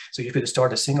day. So you could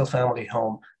start a single family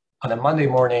home on a Monday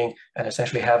morning and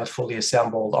essentially have it fully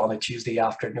assembled on a Tuesday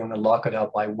afternoon and lock it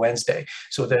up by Wednesday.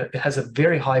 So that it has a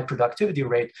very high productivity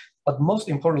rate, but most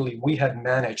importantly, we had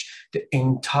managed the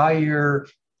entire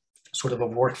sort of a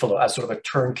workflow as sort of a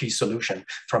turnkey solution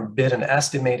from bid and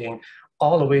estimating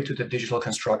all the way to the digital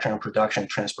construction and production,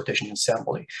 transportation, and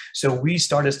assembly. So we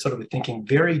started sort of thinking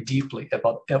very deeply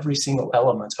about every single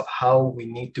element of how we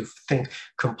need to think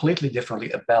completely differently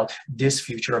about this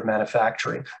future of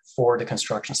manufacturing for the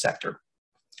construction sector.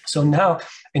 So now,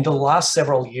 in the last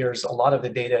several years, a lot of the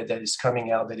data that is coming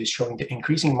out that is showing the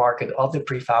increasing market of the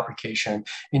prefabrication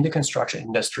in the construction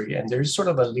industry, and there's sort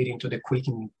of a leading to the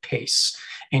quickening pace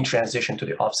in transition to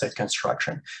the offsite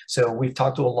construction. So we've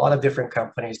talked to a lot of different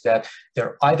companies that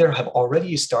they're either have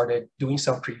already started doing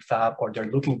some prefab, or they're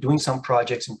doing some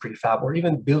projects in prefab, or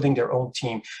even building their own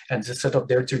team and to set up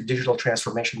their digital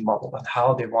transformation model and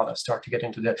how they want to start to get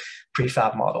into the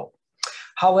prefab model.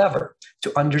 However,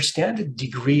 to understand the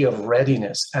degree of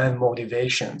readiness and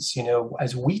motivations,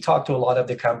 as we talk to a lot of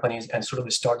the companies and sort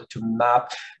of started to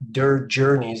map their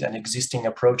journeys and existing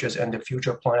approaches and the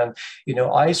future plan,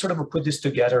 I sort of put this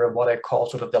together in what I call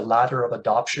sort of the ladder of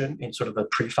adoption in sort of the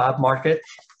prefab market,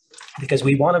 because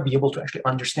we want to be able to actually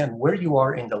understand where you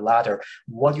are in the ladder,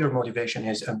 what your motivation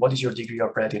is, and what is your degree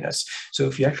of readiness. So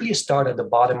if you actually start at the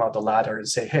bottom of the ladder and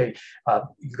say, hey,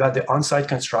 you got the on-site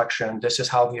construction, this is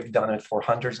how we've done it for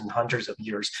hundreds and hundreds of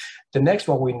years. The next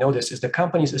one we notice is the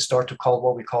companies start to call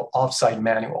what we call off-site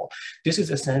manual. This is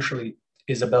essentially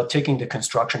about taking the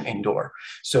construction indoor.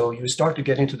 So you start to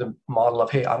get into the model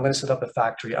of, hey, I'm going to set up a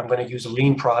factory, I'm going to use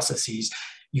lean processes.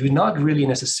 You're not really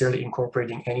necessarily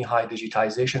incorporating any high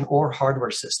digitization or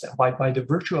hardware system. By the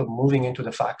virtue of moving into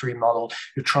the factory model,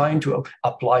 you're trying to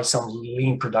apply some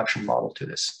lean production model to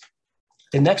this.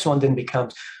 The next one then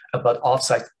becomes about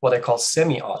offsite, what I call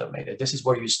semi-automated. This is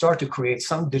where you start to create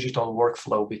some digital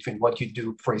workflow between what you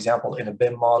do, for example, in a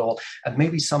BIM model, and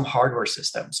maybe some hardware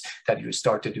systems that you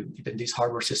start to do. Then these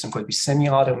hardware systems could be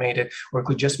semi-automated, or it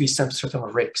could just be some certain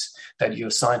rigs that you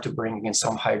assign to bringing in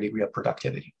some high degree of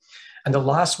productivity. And the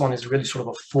last one is really sort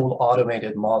of a full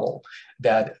automated model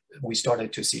that we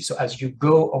started to see. So as you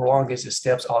go along these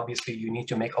steps, obviously you need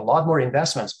to make a lot more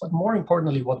investments, but more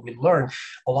importantly, what we learned,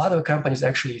 a lot of companies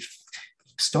actually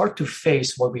start to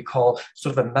face what we call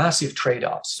sort of a massive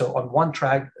trade-offs. So on one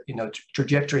track,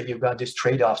 trajectory, you've got these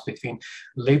trade-offs between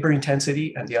labor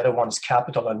intensity, and the other one is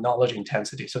capital and knowledge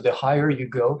intensity. So the higher you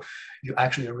go, you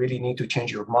actually really need to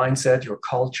change your mindset, your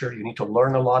culture. You need to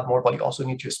learn a lot more, but you also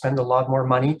need to spend a lot more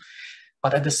money.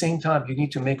 But at the same time, you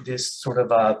need to make this sort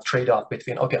of a trade-off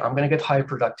between, okay, I'm going to get high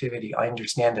productivity, I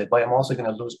understand it, but I'm also going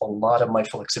to lose a lot of my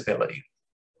flexibility.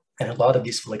 And a lot of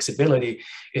this flexibility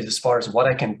is as far as what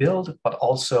I can build, but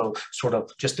also sort of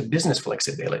just the business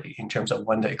flexibility in terms of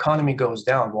when the economy goes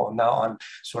down. Well, now I'm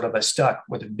sort of stuck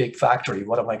with a big factory.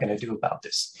 What am I going to do about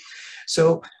this?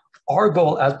 So our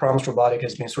goal as Promise Robotic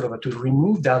has been sort of to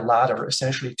remove that ladder,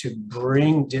 essentially to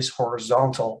bring this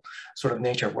horizontal sort of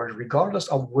nature where regardless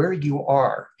of where you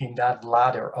are in that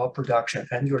ladder of production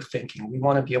and your thinking, we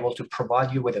want to be able to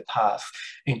provide you with a path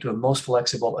into a most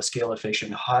flexible, a scale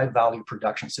efficient, high value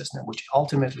production system, which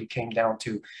ultimately came down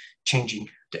to changing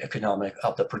the economic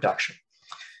of the production.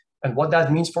 And what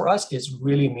that means for us is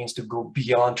really means to go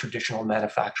beyond traditional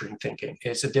manufacturing thinking.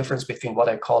 It's a difference between what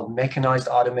I call mechanized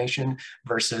automation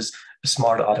versus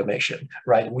smart automation,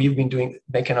 right? We've been doing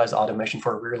mechanized automation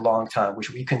for a very long time,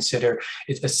 which we consider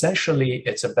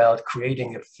it's about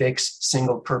creating a fixed,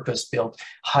 single purpose built,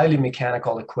 highly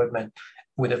mechanical equipment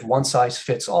with a one size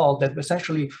fits all that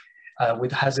essentially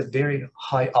has a very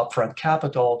high upfront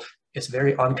capital. It's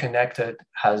very unconnected,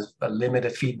 has a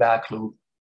limited feedback loop,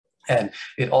 And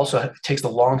it also takes a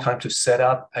long time to set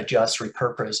up, adjust,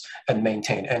 repurpose, and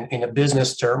maintain. And in a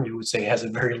business term, you would say it has a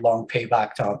very long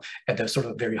payback time at a sort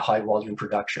of very high volume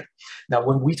production. Now,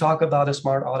 when we talk about a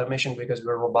smart automation, because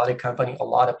we're a robotic company, a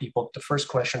lot of people, the first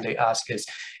question they ask is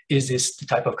this the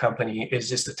type of company? Is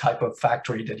this the type of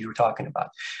factory that you're talking about?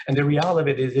 And the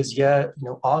reality of it is, yeah,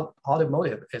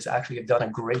 automotive has actually done a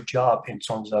great job in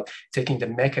terms of taking the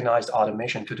mechanized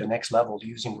automation to the next level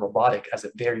using robotic as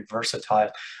a very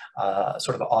versatile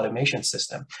sort of automation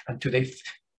system. And today,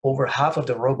 over half of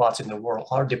the robots in the world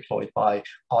are deployed by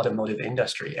automotive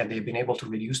industry, and they've been able to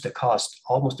reduce the cost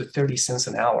almost to 30 cents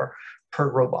an hour per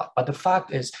robot. But the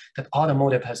fact is that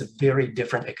automotive has a very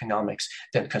different economics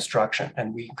than construction.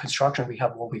 And construction, we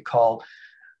have what we call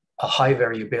a high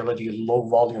variability, low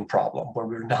volume problem, where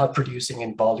we're not producing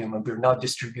in volume and we're not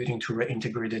distributing through an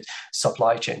integrated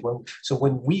supply chain. So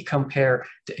when we compare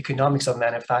the economics of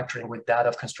manufacturing with that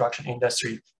of construction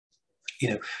industry,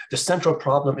 the central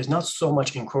problem is not so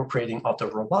much incorporating of the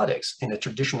robotics in a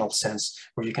traditional sense,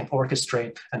 where you can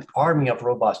orchestrate an army of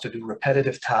robots to do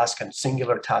repetitive tasks and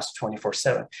singular tasks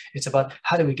 24/7. It's about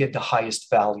how do we get the highest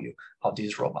value of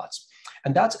these robots.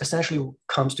 And that's essentially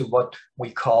comes to what we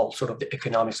call sort of the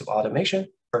economics of automation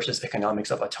versus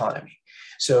economics of autonomy.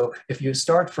 So if you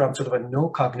start from sort of a no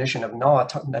cognition of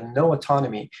no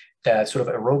autonomy, that sort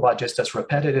of a robot just does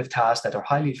repetitive tasks that are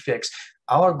highly fixed,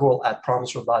 our goal at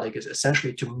Promise Robotic is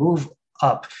essentially to move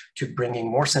up to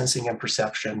bringing more sensing and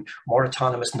perception, more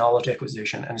autonomous knowledge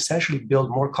acquisition, and essentially build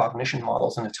more cognition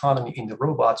models and autonomy in the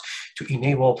robots to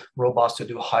enable robots to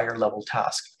do higher level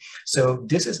tasks. So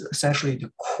this is essentially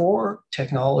the core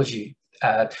technology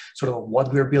at sort of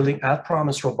what we're building at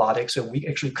Promise Robotics. So we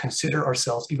actually consider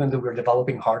ourselves, even though we're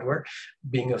developing hardware,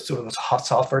 being a sort of a hot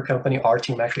software company, our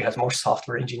team actually has more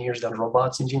software engineers than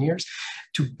robots engineers,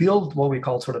 to build what we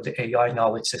call sort of the AI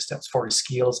knowledge systems for the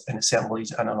skills and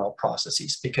assemblies and on all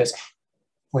processes. Because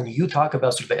when you talk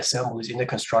about sort of the assemblies in the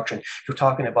construction, you're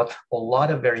talking about a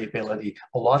lot of variability,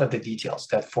 a lot of the details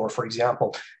that for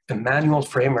example, the manual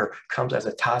framer comes as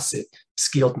a tacit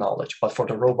skilled knowledge, but for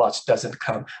the robots doesn't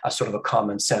come as sort of a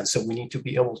common sense. So we need to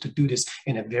be able to do this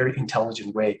in a very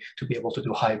intelligent way to be able to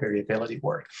do high variability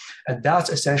work. And that's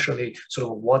essentially sort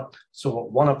of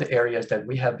one of the areas that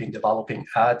we have been developing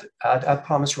at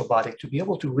Promise Robotic, to be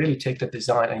able to really take the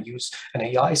design and use an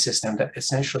AI system that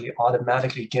essentially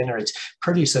automatically generates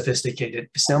pretty sophisticated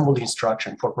assembly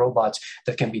instruction for robots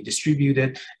that can be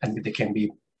distributed and they can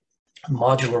be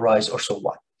modularized or so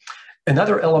what.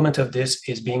 Another element of this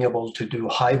is being able to do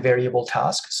high variable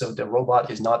tasks. So the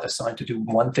robot is not assigned to do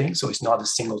one thing, so it's not a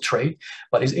single trade,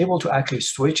 but is able to actually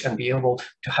switch and be able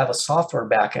to have a software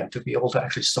backend to be able to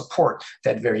actually support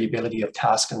that variability of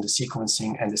tasks and the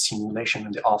sequencing and the simulation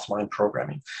and the offline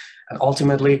programming. And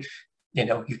ultimately,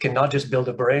 you cannot just build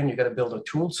a brain, you got to build a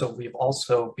tool. So we've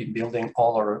also been building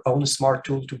all our own smart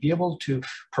tool to be able to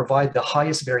provide the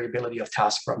highest variability of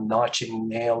tasks, from notching,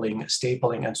 nailing,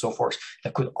 stapling, and so forth,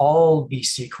 that could all be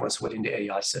sequenced within the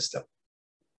AI system.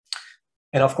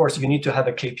 And of course, you need to have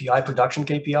a KPI, production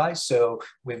KPI. So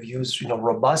we've used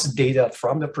robust data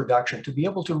from the production to be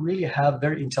able to really have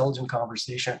very intelligent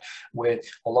conversation with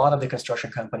a lot of the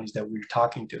construction companies that we're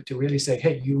talking to really say,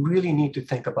 hey, you really need to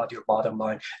think about your bottom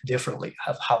line differently,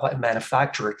 how a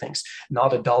manufacturer thinks,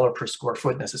 not $1 per square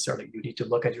foot necessarily. You need to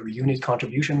look at your unit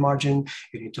contribution margin.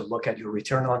 You need to look at your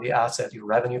return on the asset, your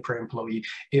revenue per employee,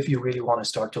 if you really want to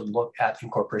start to look at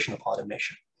incorporation of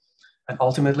automation. And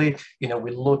ultimately,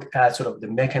 we look at sort of the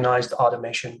mechanized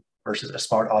automation versus a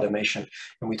smart automation.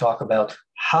 And we talk about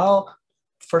how,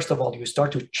 first of all, you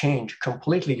start to change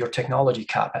completely your technology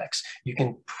CapEx. You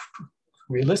can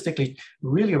realistically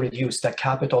really reduce that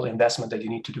capital investment that you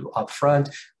need to do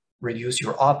upfront, reduce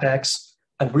your OpEx,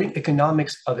 and bring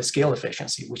economics of a scale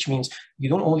efficiency, which means you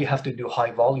don't only have to do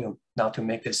high volume now to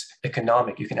make this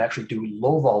economic, you can actually do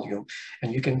low volume,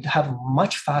 and you can have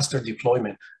much faster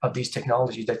deployment of these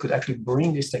technologies that could actually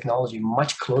bring this technology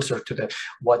much closer to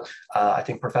what I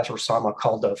think Professor Sama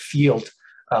called the field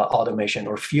automation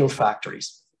or field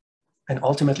factories. And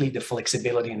ultimately the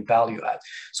flexibility and value add.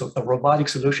 So a robotic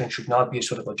solution should not be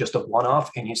sort of just a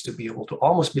one-off. It needs to be able to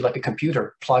almost be like a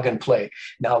computer, plug and play.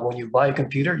 Now, when you buy a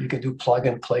computer, you can do plug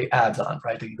and play add-on,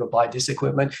 right? You go buy this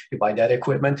equipment, you buy that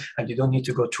equipment, and you don't need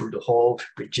to go through the whole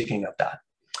rejigging of that.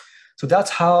 So that's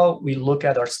how we look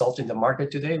at ourselves in the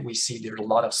market today. We see there's a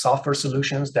lot of software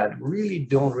solutions that really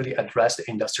don't address the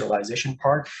industrialization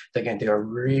part. Again, they are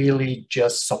really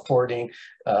just supporting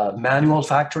manual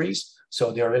factories. So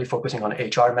they're really focusing on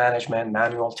HR management,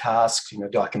 manual tasks,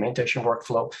 documentation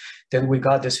workflow. Then we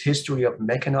got this history of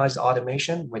mechanized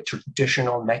automation with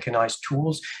traditional mechanized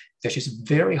tools This is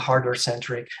very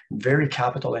hardware-centric, very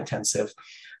capital-intensive.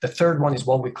 The third one is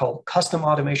what we call custom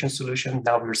automation solution.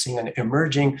 Now we're seeing an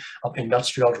emerging of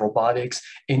industrial robotics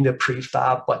in the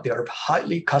prefab, but they are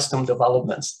highly custom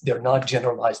developments. They're not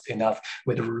generalized enough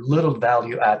with little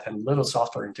value add and little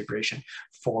software integration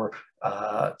for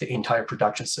the entire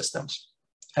production systems.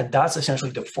 And that's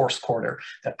essentially the fourth quarter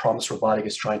that Promise Robotics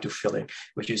is trying to fill in,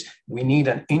 which is we need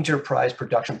an enterprise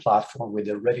production platform with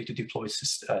a ready-to-deploy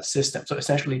system. So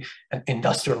essentially an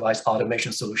industrialized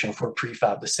automation solution for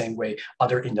prefab, the same way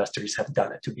other industries have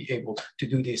done it, to be able to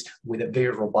do this with a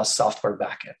very robust software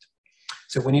backend.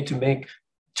 So we need to make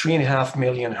 3.5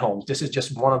 million homes. This is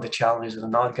just one of the challenges, and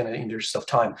I'm not going to, in the interest of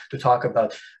time, to talk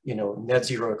about, net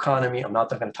zero economy. I'm not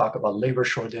going to talk about labor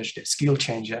shortage, the skill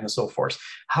change, and so forth.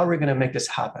 How are we going to make this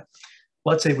happen?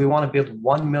 Let's say we want to build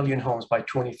 1 million homes by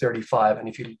 2035, and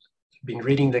if you've been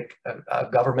reading the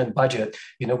government budget,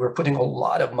 we're putting a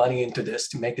lot of money into this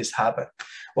to make this happen.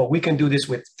 Well, we can do this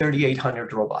with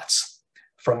 3,800 robots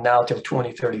from now till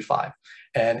 2035.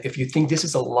 And if you think this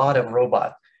is a lot of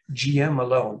robots, GM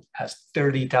alone has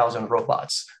 30,000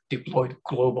 robots deployed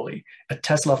globally. A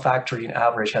Tesla factory in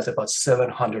average has about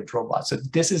 700 robots. So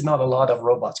this is not a lot of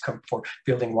robots for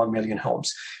building 1 million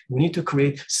homes. We need to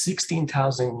create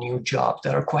 16,000 new jobs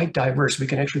that are quite diverse. We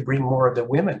can actually bring more of the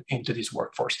women into this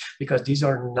workforce because these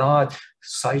are not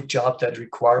site jobs that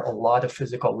require a lot of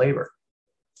physical labor.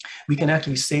 We can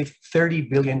actually save $30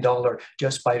 billion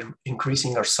just by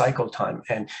increasing our cycle time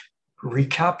and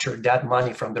recapture that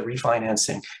money from the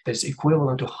refinancing that is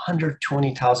equivalent to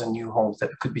 120,000 new homes that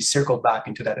could be circled back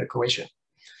into that equation.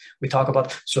 We talk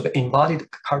about sort of embodied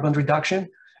carbon reduction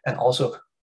and also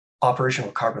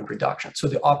operational carbon reduction. So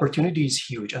the opportunity is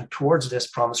huge. And towards this,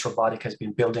 Promise Robotics has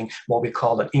been building what we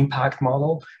call an impact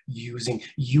model using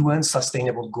UN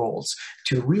sustainable goals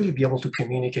to really be able to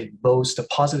communicate both the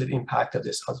positive impact of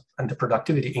this and the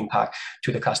productivity impact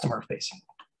to the customer facing.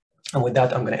 And with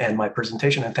that, I'm going to end my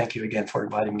presentation, and thank you again for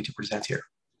inviting me to present here.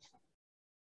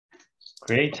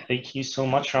 Great, thank you so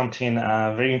much, Ramtin.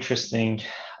 Very interesting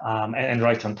and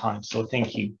right on time, so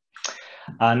thank you.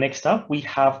 Next up, we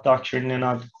have Dr.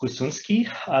 Nenad Gusunsky.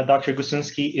 Dr.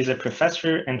 Gusunsky is a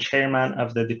professor and chairman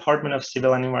of the Department of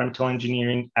Civil and Environmental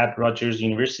Engineering at Rutgers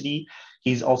University.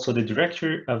 He's also the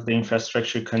director of the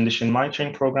Infrastructure Condition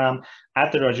Monitoring Program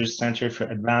at the Rutgers Center for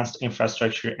Advanced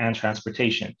Infrastructure and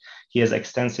Transportation. He has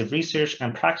extensive research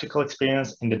and practical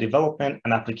experience in the development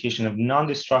and application of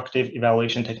non-destructive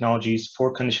evaluation technologies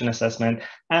for condition assessment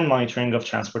and monitoring of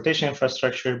transportation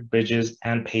infrastructure, bridges,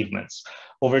 and pavements.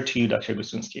 Over to you, Dr.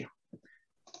 Gusunsky.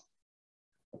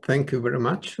 Thank you very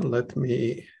much. Let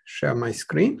me share my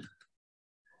screen.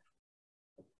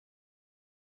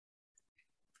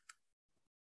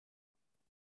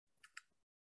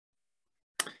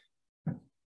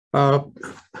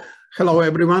 Hello,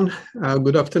 everyone.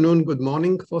 Good afternoon, good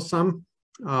morning for some.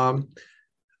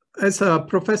 As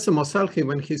Professor Moselhi,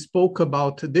 when he spoke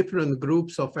about different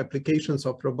groups of applications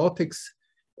of robotics,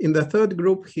 in the third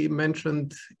group, he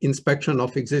mentioned inspection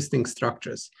of existing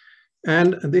structures.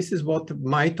 And this is what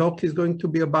my talk is going to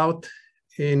be about.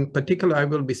 In particular, I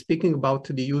will be speaking about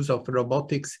the use of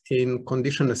robotics in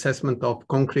condition assessment of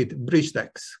concrete bridge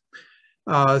decks.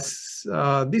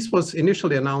 This was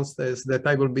initially announced as that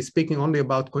I will be speaking only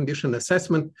about condition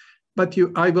assessment, but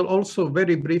I will also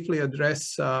very briefly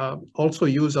address also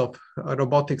use of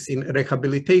robotics in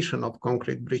rehabilitation of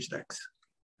concrete bridge decks.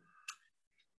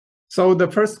 So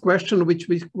the first question which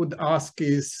we could ask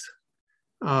is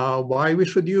why we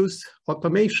should use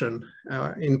automation,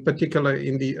 in particular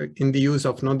in the use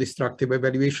of non-destructive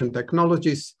evaluation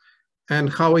technologies, and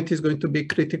how it is going to be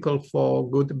critical for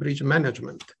good bridge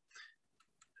management.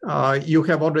 You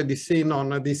have already seen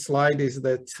on this slide is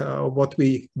that what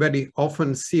we very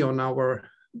often see on our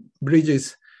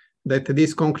bridges, that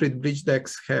these concrete bridge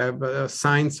decks have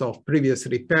signs of previous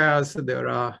repairs.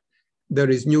 There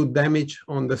is new damage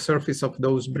on the surface of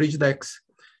those bridge decks.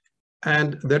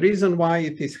 And the reason why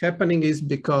it is happening is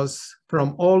because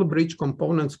from all bridge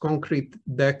components, concrete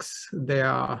decks, they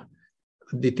are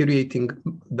deteriorating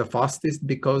the fastest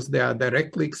because they are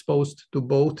directly exposed to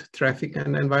both traffic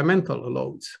and environmental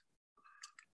loads.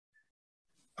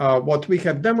 What we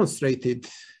have demonstrated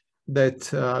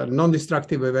that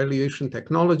non-destructive evaluation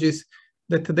technologies,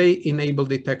 that they enable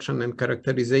detection and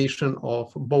characterization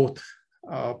of both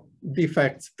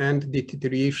defects and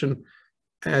deterioration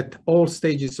at all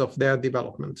stages of their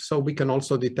development. So we can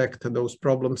also detect those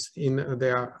problems in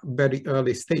their very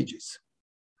early stages.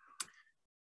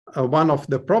 One of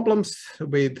the problems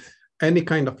with any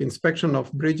kind of inspection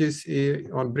of bridges,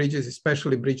 on bridges,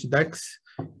 especially bridge decks,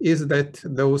 is that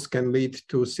those can lead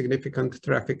to significant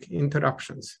traffic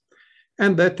interruptions.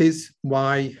 And that is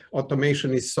why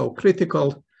automation is so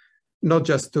critical, not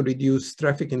just to reduce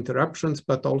traffic interruptions,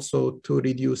 but also to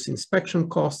reduce inspection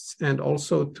costs and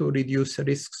also to reduce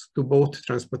risks to both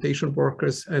transportation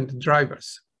workers and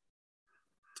drivers.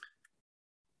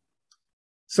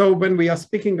 So when we are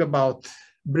speaking about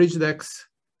bridge decks,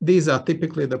 these are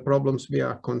typically the problems we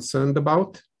are concerned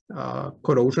about.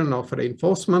 Corrosion of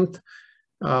reinforcement,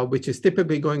 which is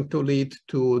typically going to lead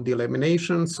to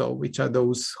delamination, so which are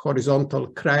those horizontal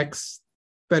cracks,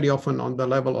 very often on the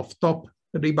level of top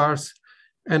rebars,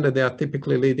 and they are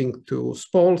typically leading to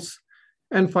spalls.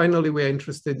 And finally, we are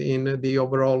interested in the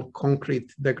overall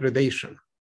concrete degradation.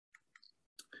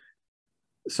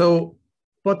 So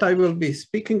what I will be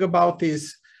speaking about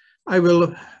is, I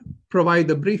will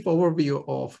provide a brief overview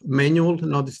of manual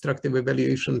non-destructive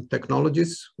evaluation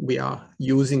technologies we are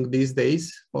using these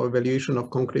days for evaluation of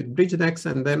concrete bridge decks,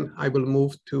 and then I will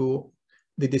move to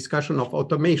the discussion of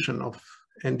automation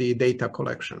and the data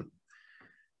collection.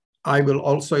 I will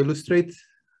also illustrate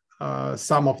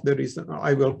some of the reasons.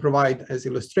 I will provide as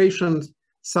illustrations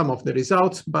some of the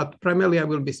results, but primarily I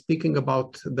will be speaking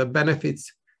about the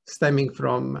benefits stemming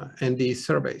from NDE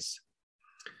surveys.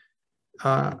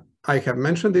 I have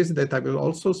mentioned this, that I will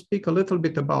also speak a little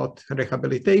bit about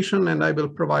rehabilitation, and I will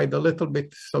provide a little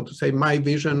bit, so to say, my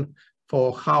vision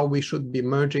for how we should be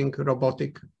merging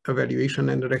robotic evaluation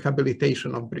and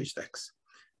rehabilitation of bridge decks.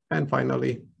 And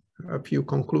finally, a few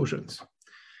conclusions.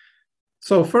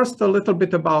 So first, a little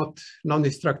bit about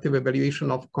non-destructive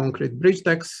evaluation of concrete bridge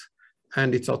decks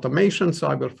and its automation. So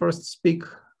I will first speak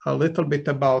a little bit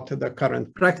about the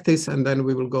current practice, and then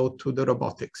we will go to the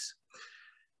robotics.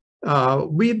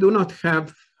 We do not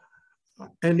have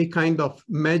any kind of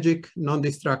magic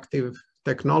non-destructive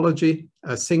technology,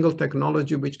 a single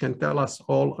technology which can tell us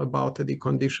all about the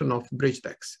condition of bridge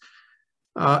decks.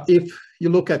 If you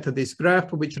look at this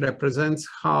graph, which represents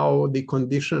how the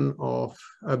condition of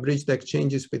a bridge deck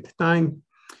changes with time,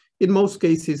 in most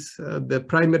cases, the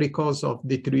primary cause of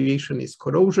deterioration is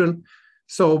corrosion.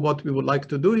 So what we would like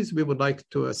to do is we would like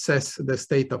to assess the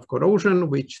state of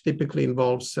corrosion, which typically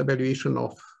involves evaluation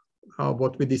of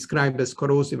what we describe as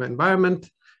corrosive environment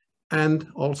and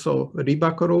also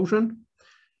rebar corrosion.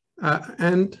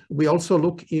 And we also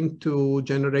look into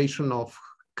generation of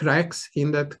cracks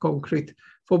in that concrete,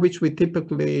 for which we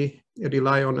typically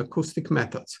rely on acoustic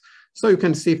methods. So you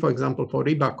can see, for example, for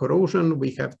rebar corrosion,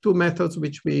 we have two methods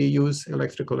which we use: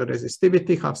 electrical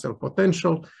resistivity, half-cell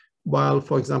potential, while,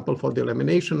 for example, for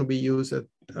delamination, we use a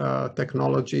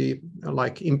technology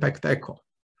like impact echo.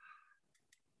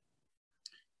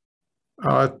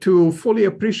 To fully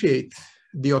appreciate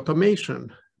the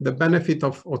automation, the benefit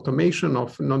of automation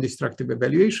of non-destructive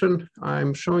evaluation,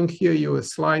 I'm showing here you a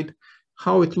slide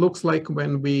how it looks like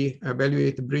when we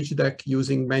evaluate a bridge deck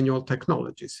using manual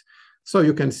technologies. So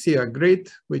you can see a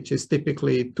grid, which is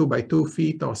typically 2 by 2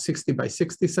 feet or 60 by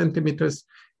 60 centimeters.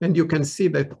 And you can see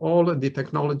that all the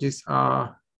technologies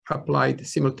are applied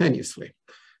simultaneously.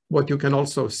 What you can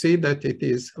also see that it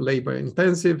is labor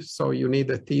intensive, so you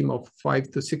need a team of 5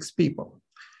 to 6 people.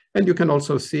 And you can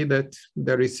also see that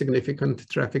there is significant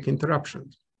traffic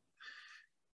interruption.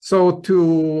 So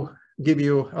to give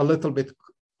you a little bit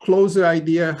closer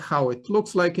idea how it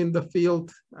looks like in the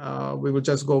field, we will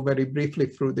just go very briefly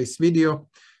through this video,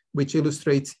 which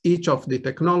illustrates each of the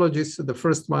technologies. The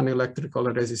first one, electrical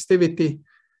resistivity,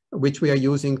 which we are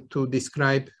using to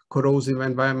describe corrosive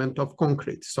environment of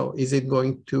concrete. So is it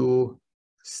going to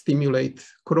stimulate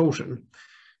corrosion?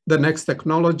 The next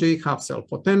technology, half-cell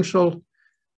potential,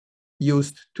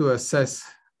 used to assess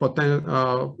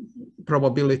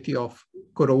probability of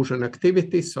corrosion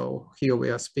activity. So here we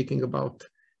are speaking about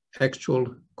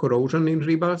actual corrosion in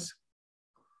rebars.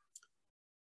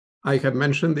 I have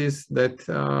mentioned this, that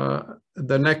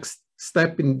the next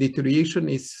step in deterioration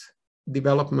is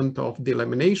development of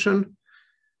delamination.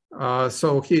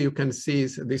 So here you can see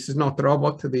this is not a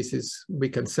robot, this is, we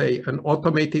can say, an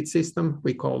automated system.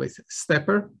 We call it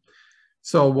stepper.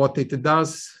 So what it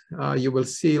does, you will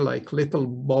see like little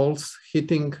balls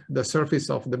hitting the surface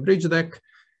of the bridge deck.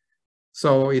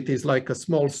 So it is like a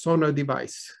small sonar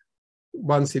device.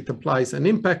 Once it applies an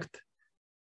impact,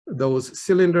 those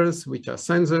cylinders, which are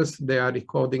sensors, they are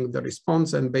recording the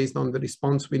response, and based on the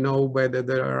response, we know whether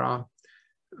there are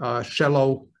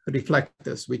shallow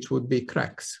reflectors, which would be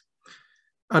cracks.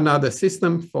 Another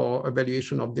system for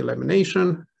evaluation of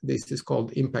delamination, this is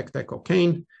called impact echo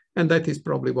cane, and that is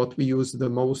probably what we use the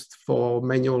most for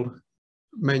manual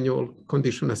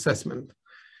condition assessment.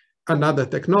 Another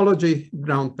technology,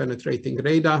 ground penetrating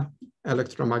radar,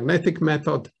 electromagnetic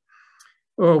method.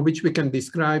 which we can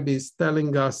describe, is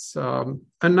telling us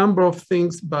a number of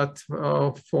things, but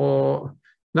for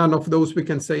none of those we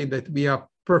can say that we are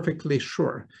perfectly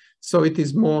sure. So it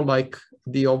is more like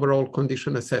the overall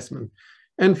condition assessment.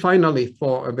 And finally,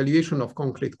 for evaluation of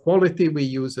concrete quality, we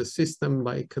use a system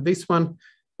like this one.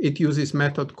 It uses a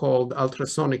method called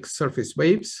ultrasonic surface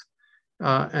waves.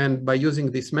 And by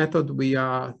using this method, we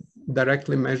are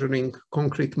directly measuring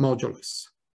concrete modulus.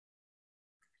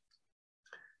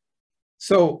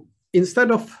 So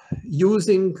instead of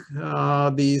using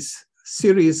these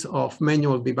series of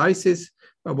manual devices,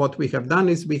 what we have done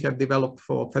is we have developed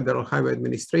for Federal Highway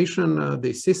Administration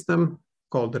this system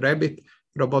called RABBIT,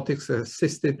 Robotics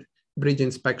Assisted Bridge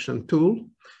Inspection Tool,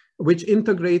 which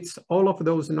integrates all of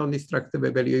those non-destructive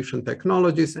evaluation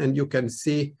technologies. And you can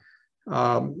see,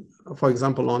 for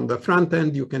example, on the front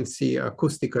end, you can see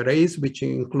acoustic arrays, which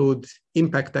include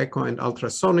impact echo and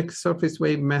ultrasonic surface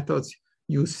wave methods.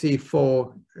 You see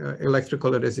 4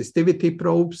 electrical resistivity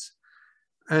probes.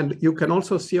 And you can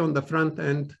also see on the front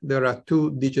end, there are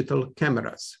 2 digital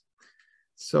cameras.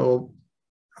 So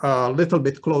a little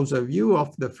bit closer view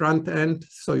of the front end.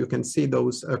 So you can see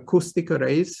those acoustic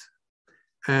arrays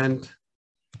and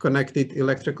connected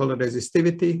electrical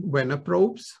resistivity Venner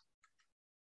probes.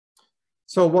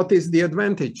 So what is the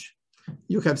advantage?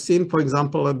 You have seen, for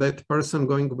example, that person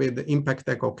going with the impact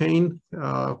echo cane,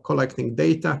 collecting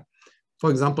data. For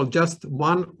example, just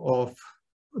one of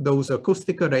those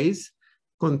acoustic arrays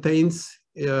contains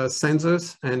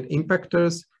sensors and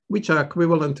impactors, which are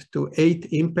equivalent to 8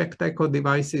 impact echo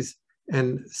devices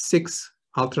and 6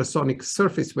 ultrasonic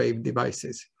surface wave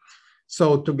devices.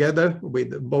 So together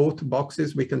with both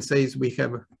boxes, we can say we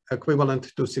have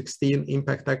equivalent to 16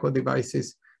 impact echo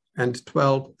devices and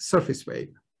 12 surface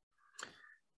wave.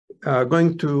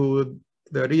 Going to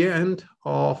the rear end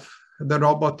of the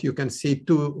robot, you can see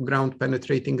 2 ground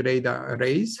penetrating radar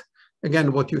arrays.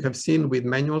 Again, what you have seen with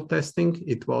manual testing,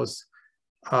 it was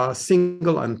a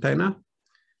single antenna.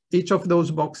 Each of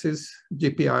those boxes,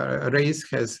 GPR arrays,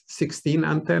 has 16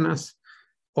 antennas,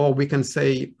 or we can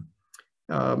say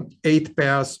 8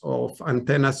 pairs of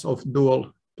antennas of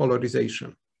dual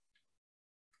polarization.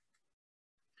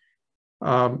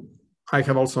 I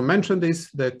have also mentioned this,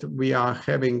 that we are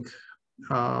having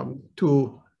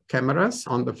 2 cameras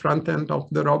on the front end of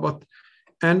the robot,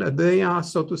 and they are,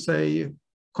 so to say,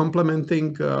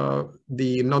 complementing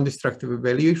the non-destructive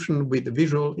evaluation with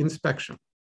visual inspection.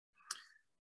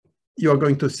 You are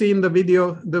going to see in the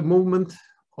video the movement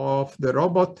of the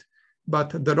robot, but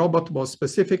the robot was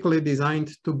specifically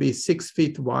designed to be 6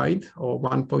 feet wide or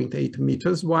 1.8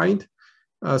 meters wide,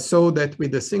 so that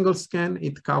with a single scan,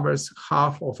 it covers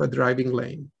half of a driving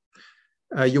lane.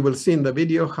 You will see in the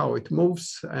video how it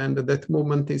moves, and that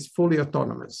movement is fully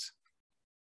autonomous.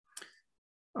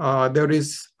 There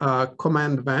is a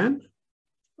command van,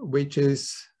 which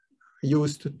is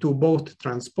used to both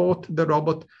transport the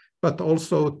robot, but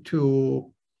also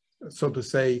to, so to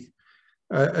say,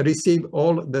 receive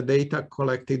all the data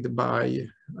collected by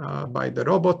the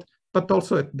robot, but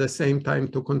also at the same time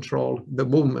to control the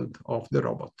movement of the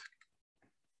robot.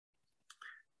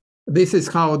 This is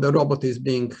how the robot is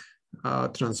being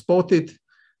transported.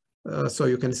 So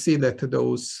you can see that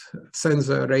those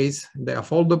sensor arrays, they are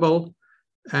foldable,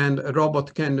 and a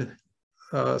robot can,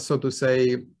 so to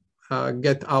say,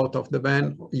 get out of the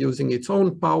van using its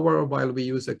own power, while we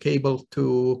use a cable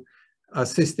to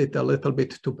assist it a little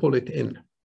bit to pull it in.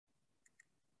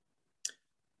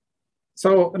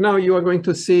 So now you are going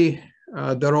to see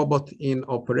the robot in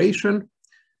operation.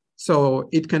 So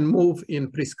it can move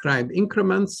in prescribed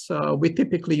increments. We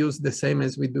typically use the same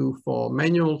as we do for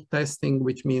manual testing,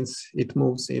 which means it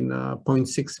moves in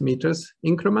 0.6 meters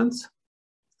increments.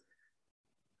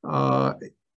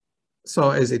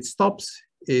 So as it stops,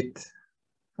 it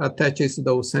attaches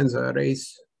those sensor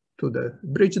arrays to the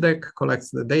bridge deck,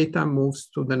 collects the data, moves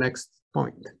to the next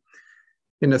point.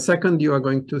 In a second, you are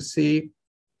going to see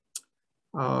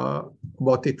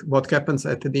what happens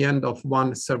at the end of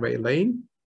one survey lane.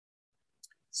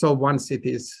 So once it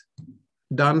is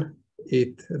done,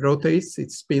 it rotates,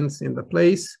 it spins in the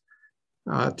place,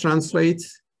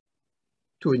 translates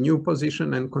to a new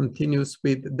position, and continues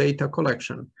with data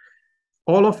collection.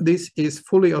 All of this is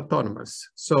fully autonomous.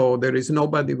 So there is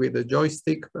nobody with a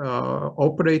joystick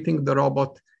operating the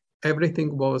robot.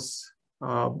 Everything was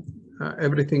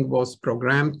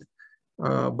programmed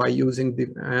by using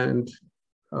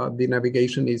the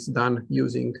navigation is done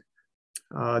using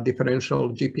differential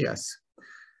GPS.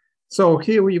 So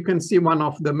here you can see one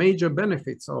of the major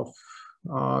benefits of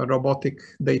robotic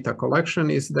data collection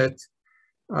is that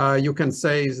you can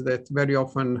say is that very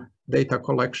often data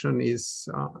collection is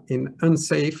in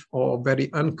unsafe or very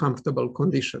uncomfortable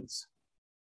conditions.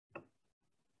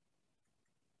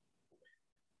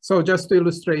 So just to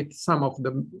illustrate some of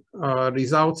the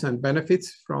results and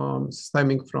benefits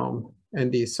stemming from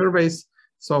NDE surveys.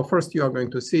 So first you are going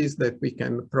to see is that we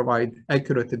can provide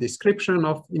accurate description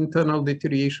of internal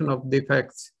deterioration of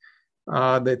defects,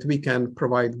 that we can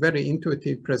provide very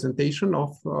intuitive presentation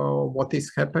of what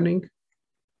is happening.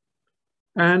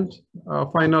 And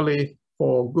finally,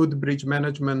 for good bridge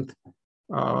management,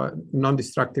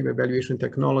 non-destructive evaluation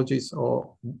technologies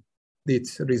or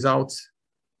its results,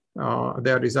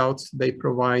 they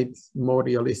provide more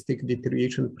realistic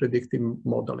deterioration predictive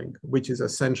modeling, which is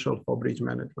essential for bridge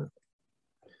management.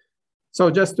 So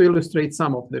just to illustrate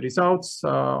some of the results,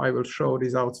 I will show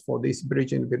results for this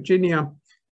bridge in Virginia,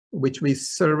 which we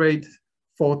surveyed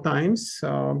 4 times.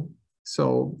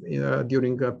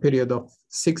 During a period of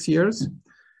 6 years.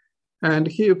 And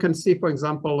here you can see, for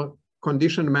example,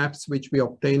 condition maps, which we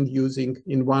obtained using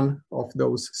in one of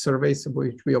those surveys,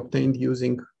 which we obtained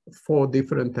using 4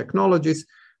 different technologies.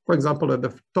 For example, at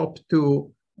the top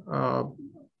 2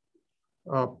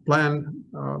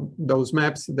 those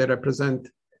maps, they represent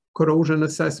corrosion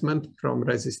assessment from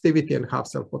resistivity and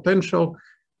half-cell potential.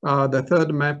 The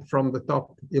third map from the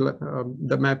top,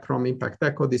 the map from Impact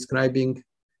Echo describing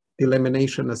the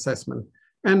lamination assessment.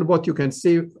 And what you can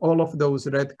see, all of those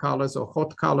red colors or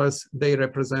hot colors, they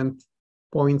represent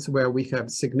points where we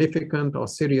have significant or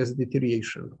serious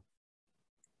deterioration.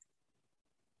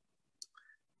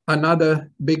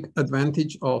 Another big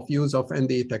advantage of use of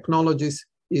NDE technologies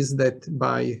is that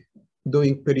by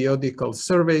doing periodical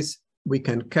surveys, we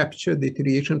can capture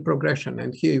deterioration progression.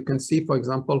 And here you can see, for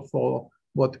example, for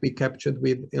what we captured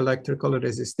with electrical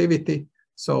resistivity.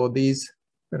 So these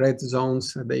red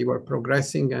zones, they were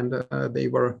progressing and they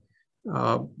were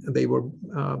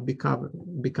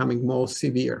becoming more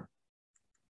severe.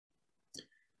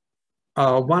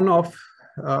 One of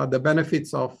the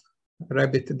benefits of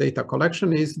Rabbit data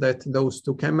collection is that those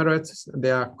 2 cameras,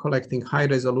 they are collecting high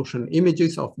resolution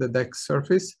images of the deck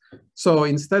surface. So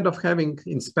instead of having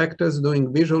inspectors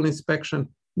doing visual inspection,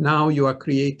 now you are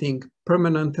creating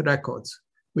permanent records,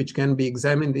 which can be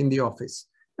examined in the office.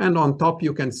 And on top,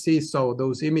 you can see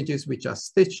those images which are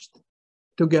stitched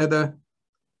together.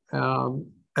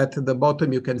 At the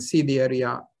bottom, you can see the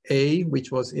area A,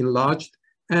 which was enlarged.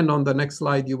 And on the next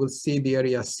slide, you will see the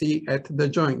area C at the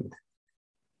joint.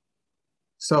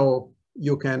 So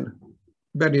you can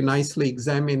very nicely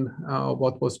examine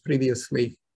what was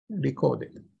previously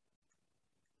recorded.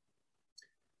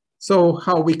 So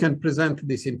how we can present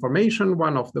this information?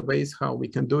 One of the ways how we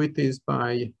can do it is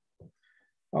by,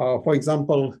 for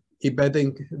example,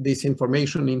 embedding this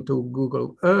information into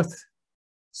Google Earth.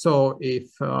 So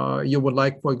if you would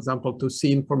like, for example, to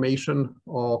see information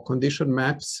or condition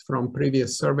maps from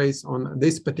previous surveys on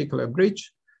this particular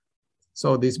bridge,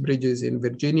 so this bridge is in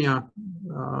Virginia,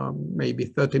 maybe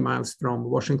 30 miles from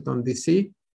Washington,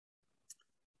 DC.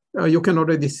 You can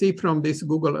already see from this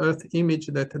Google Earth image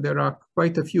that there are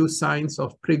quite a few signs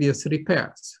of previous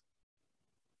repairs.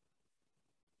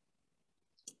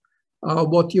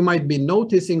 What you might be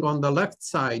noticing on the left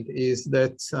side is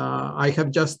that I have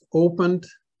just opened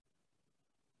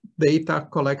data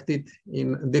collected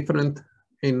in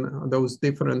those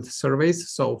different surveys,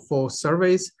 so 4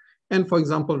 surveys. And for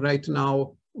example, right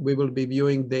now, we will be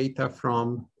viewing data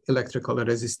from electrical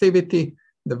resistivity,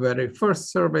 the very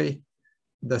first survey,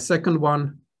 the second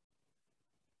one,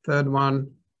 third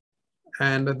one,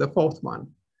 and the 4th one.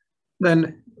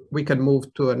 Then we can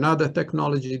move to another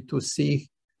technology to see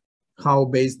how,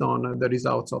 based on the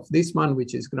results of this one,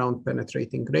 which is ground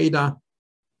penetrating radar.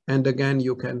 And again,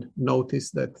 you can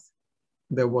notice that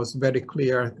there was very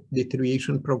clear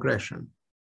deterioration progression.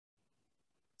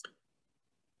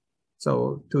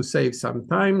 So to save some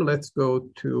time, let's go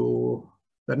to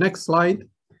the next slide.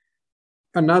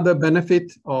 Another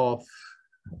benefit of,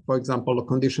 for example, a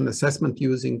condition assessment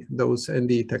using those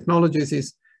NDE technologies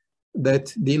is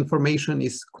that the information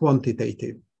is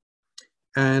quantitative.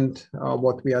 And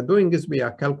what we are doing is we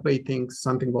are calculating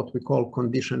something what we call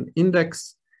condition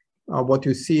index. What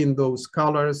you see in those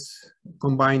colors,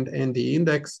 combined NDE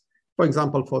index. For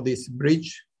example, for this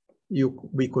bridge,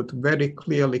 we could very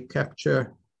clearly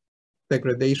capture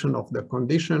degradation of the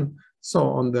condition. So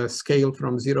on the scale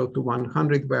from 0 to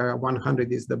 100, where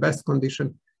 100 is the best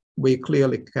condition, we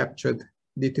clearly captured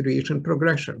deterioration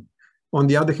progression. On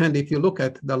the other hand, if you look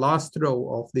at the last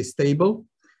row of this table,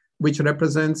 which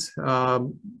represents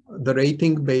the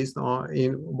rating based on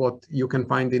what you can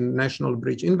find in National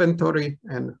Bridge Inventory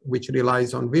and which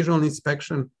relies on visual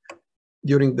inspection,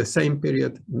 During the same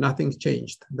period, nothing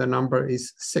changed. The number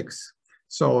is 6.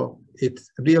 So it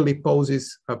really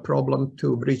poses a problem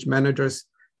to bridge managers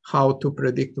how to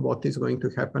predict what is going to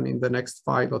happen in the next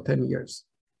 5 or 10 years.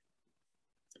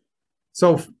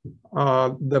 So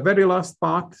the very last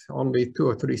part, only 2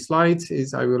 or 3 slides,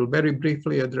 is I will very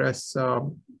briefly address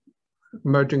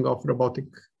merging of robotic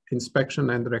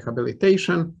inspection and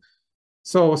rehabilitation.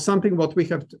 So something what we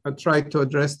have tried to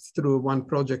address through one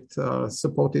project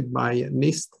supported by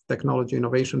NIST, Technology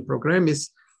Innovation Program, is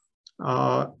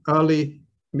early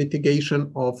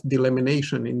mitigation of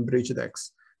delamination in bridge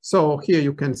decks. So here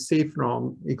you can see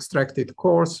from extracted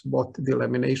cores what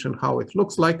delamination, how it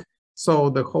looks like. So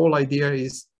the whole idea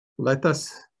is, let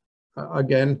us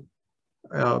again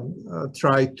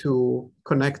try to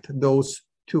connect those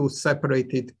 2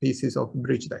 separated pieces of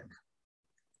bridge deck.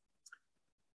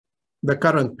 The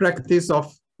current practice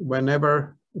of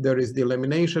whenever there is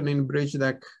delamination in bridge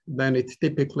deck, then it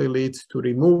typically leads to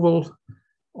removal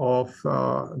of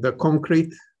the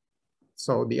concrete.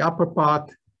 So the upper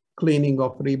part, cleaning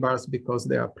of rebars because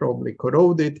they are probably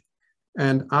corroded.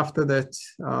 And after that,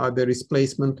 the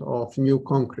replacement of new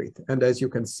concrete. And as you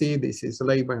can see, this is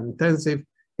labor intensive.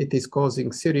 It is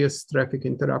causing serious traffic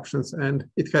interruptions and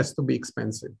it has to be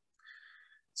expensive.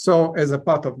 So as a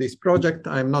part of this project,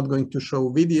 I'm not going to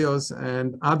show videos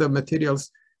and other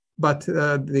materials, but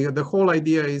the whole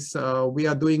idea is we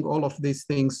are doing all of these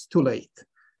things too late.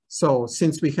 So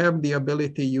since we have the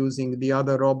ability using the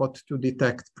other robot to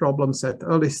detect problems at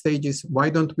early stages, why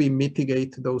don't we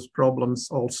mitigate those problems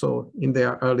also in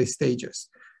their early stages?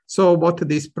 So what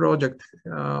this project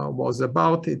was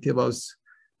about, it was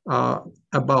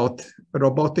about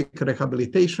robotic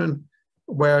rehabilitation,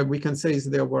 where we can say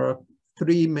there were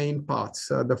 3 main parts.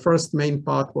 The first main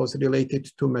part was related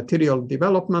to material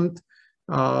development.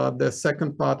 The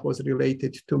second part was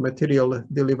related to material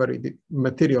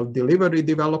delivery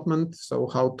development. So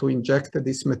how to inject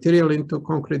this material into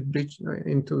concrete bridge,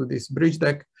 into this bridge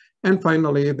deck. And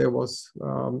finally, there was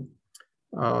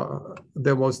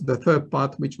the third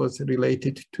part, which was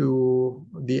related to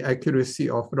the accuracy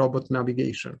of robot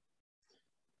navigation.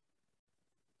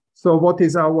 So what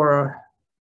is our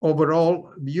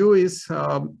overall view is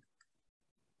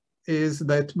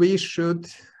that we should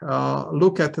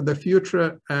look at the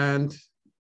future and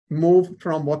move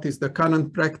from what is the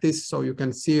current practice. So you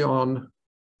can see on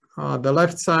the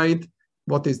left side,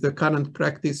 what is the current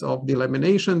practice of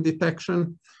delamination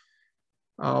detection,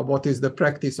 what is the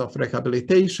practice of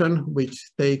rehabilitation,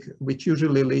 which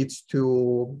usually leads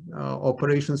to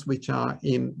operations which are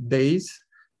in days,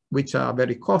 which are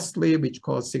very costly, which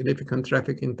cause significant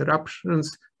traffic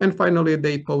interruptions, and finally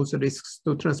they pose risks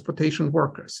to transportation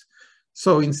workers.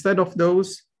 So instead of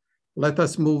those, let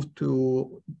us move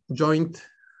to joint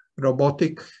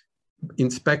robotic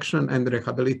inspection and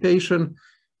rehabilitation,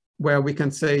 where we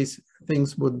can say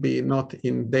things would be not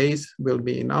in days, will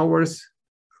be in hours,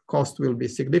 cost will be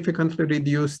significantly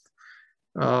reduced.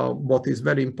 What is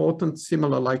very important,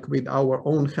 similar like with our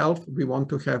own health, we want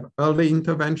to have early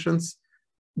interventions.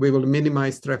 We will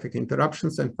minimize traffic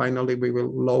interruptions, and finally, we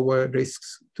will lower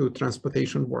risks to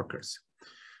transportation workers.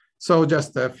 So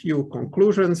just a few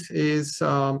conclusions is,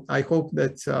 I hope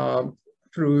that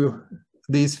through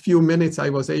these few minutes, I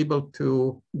was able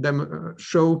to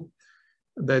show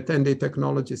that ND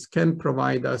technologies can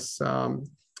provide us,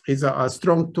 are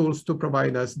strong tools to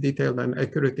provide us detailed and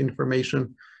accurate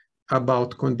information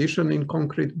about condition in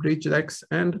concrete bridge decks,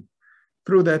 and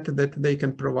through that they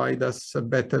can provide us a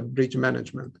better bridge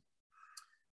management.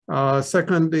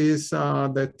 Second is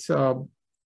that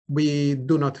we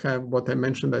do not have what I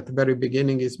mentioned at the very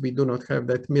beginning is we do not have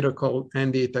that miracle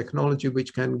ND technology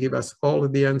which can give us all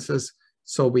of the answers.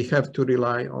 So we have to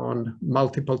rely on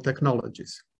multiple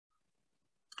technologies.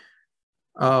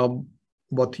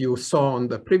 What you saw on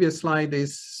the previous slide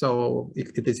is, so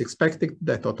it is expected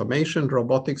that automation,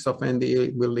 robotics of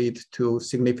ND will lead to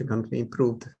significantly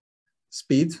improved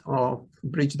speeds of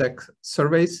bridge deck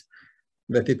surveys,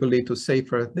 that it will lead to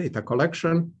safer data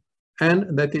collection,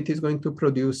 and that it is going to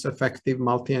produce effective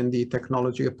multi-ND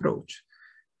technology approach.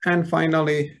 And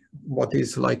finally, what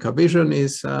is like a vision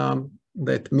is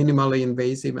that minimally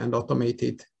invasive and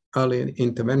automated early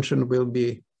intervention will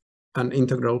be an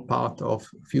integral part of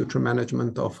future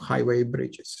management of highway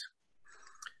bridges.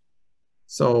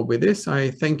 So with this,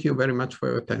 I thank you very much for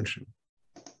your attention.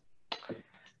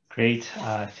 Great.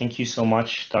 Thank you so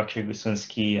much, Dr.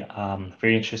 Gusinski.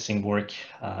 Very interesting work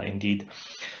indeed.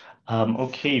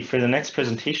 Okay, for the next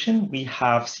presentation, we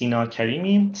have Sina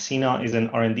Karimi. Sina is an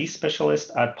R&D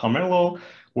specialist at Pomerleau,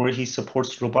 where he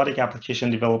supports robotic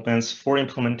application developments for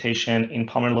implementation in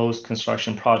Pomerleau's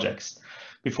construction projects.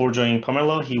 Before joining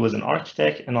Pomelo, he was an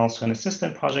architect and also an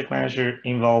assistant project manager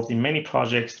involved in many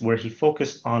projects where he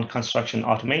focused on construction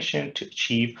automation to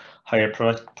achieve higher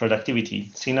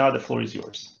productivity. Sina, the floor is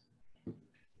yours.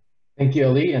 Thank you,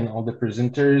 Ali, and all the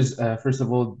presenters. First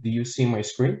of all, do you see my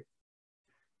screen?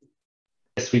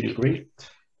 Yes, we do. Great.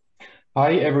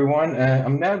 Hi, everyone.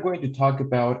 I'm now going to talk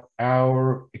about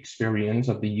our experience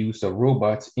of the use of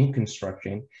robots in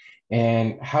construction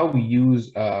and how we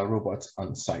use robots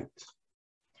on site.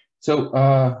 So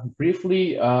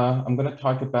briefly, I'm going to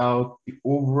talk about the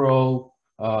overall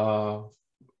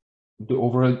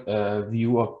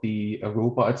view of the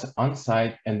robots on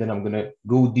site, and then I'm going to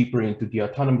go deeper into the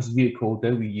autonomous vehicle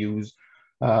that we use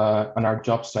on our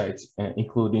job sites,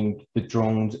 including the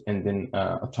drones and then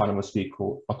autonomous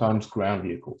ground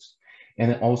vehicles.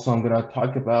 And also I'm going to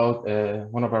talk about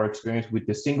one of our experience with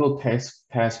the single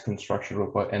task construction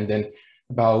robot, and then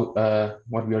about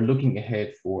what we are looking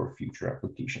ahead for future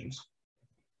applications.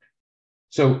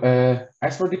 So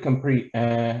as for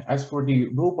the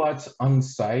robots on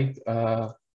site,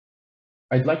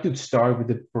 I'd like to start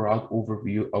with a broad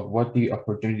overview of what the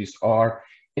opportunities are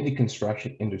in the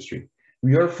construction industry.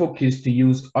 We are focused to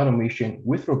use automation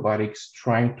with robotics,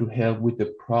 trying to help with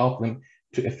the problem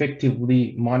to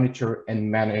effectively monitor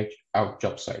and manage our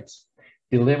job sites.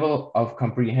 The level of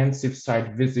comprehensive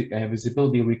site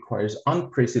visibility requires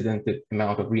unprecedented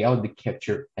amount of reality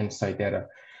capture and site data.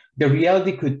 The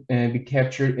reality could be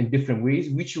captured in different ways,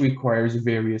 which requires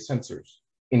various sensors.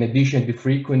 In addition, the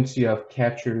frequency of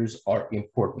captures are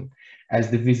important,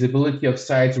 as the visibility of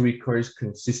sites requires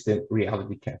consistent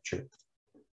reality capture.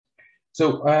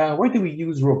 So why do we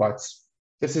use robots?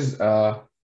 This is a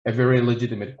very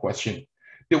legitimate question.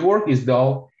 The work is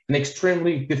dull and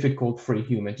extremely difficult for a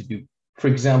human to do. For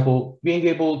example, being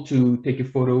able to take a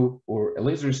photo or a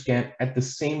laser scan at the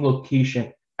same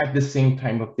location at the same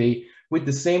time of day with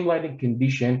the same lighting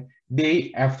condition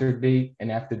day after day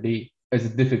and after day is a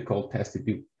difficult task to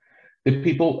do. The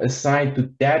people assigned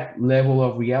to that level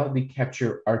of reality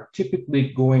capture are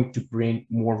typically going to bring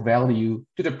more value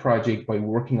to the project by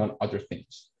working on other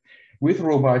things. With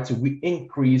robots, we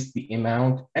increase the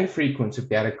amount and frequency of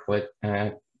data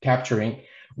capturing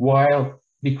while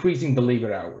decreasing the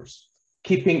labor hours,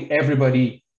 keeping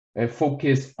everybody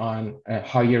focused on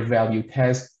higher value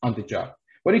tasks on the job.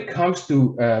 When it comes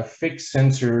to fixed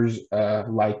sensors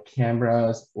like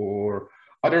cameras or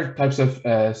other types of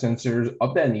sensors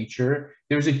of that nature,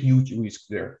 there's a huge risk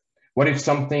there. What if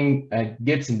something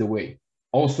gets in the way?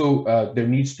 Also, there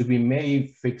needs to be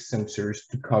many fixed sensors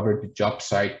to cover the job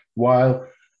site, while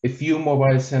a few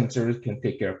mobile sensors can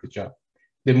take care of the job.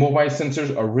 The mobile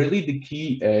sensors are really the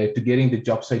key to getting the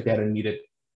job site data needed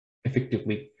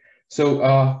effectively.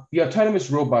 So the autonomous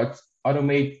robots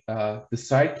automate the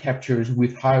site captures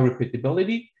with high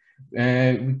repeatability.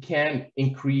 We can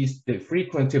increase the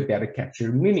frequency of data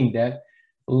capture, meaning that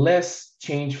less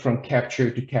change from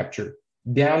capture to capture.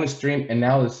 Downstream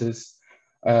analysis,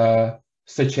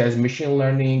 such as machine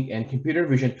learning and computer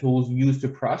vision tools used to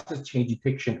process change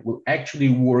detection, will actually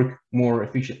work more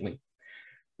efficiently.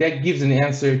 That gives an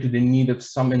answer to the need of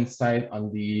some insight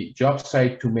on the job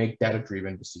site to make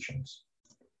data-driven decisions.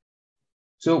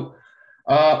 So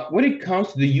when it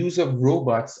comes to the use of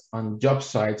robots on job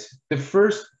sites, the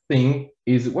first thing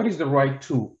is what is the right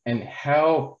tool and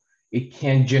how it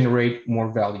can generate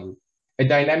more value. A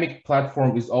dynamic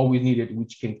platform is always needed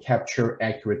which can capture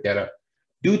accurate data.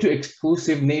 Due to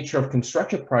exclusive nature of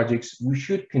construction projects, we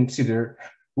should consider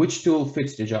which tool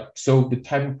fits the job. So the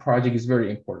type of project is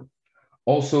very important.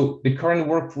 Also, the current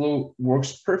workflow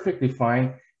works perfectly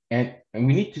fine, and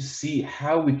we need to see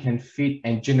how we can fit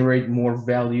and generate more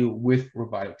value with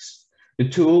robotics. The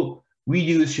tool we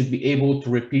use should be able to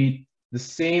repeat the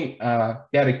same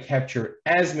data capture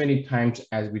as many times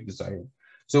as we desire.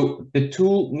 So the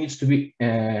tool needs to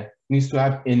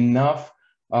have enough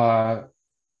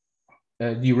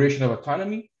duration of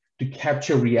autonomy to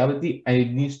capture reality, and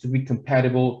it needs to be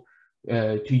compatible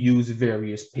to use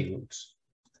various payloads.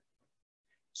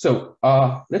 So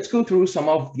let's go through some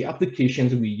of the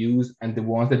applications we use and the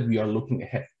ones that we are looking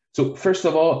ahead. So first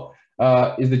of all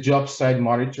is the job site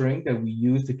monitoring that we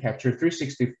use to capture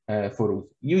 360 photos,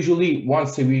 usually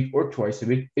once a week or twice a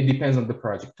week. It depends on the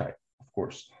project type, of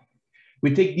course.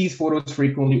 We take these photos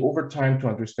frequently over time to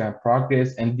understand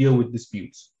progress and deal with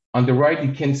disputes. On the right,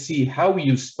 you can see how we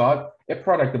use Spot, a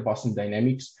product of Boston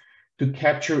Dynamics, to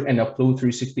capture and upload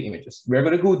 360 images. We're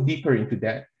going to go deeper into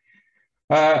that.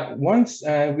 Once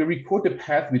we record the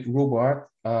path with robot,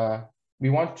 we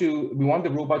want the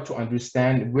robot to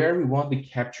understand where we want the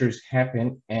captures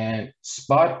happen, and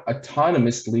Spot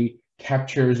autonomously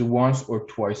captures once or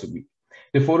twice a week.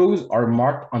 The photos are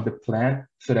marked on the plan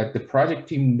so that the project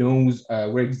team knows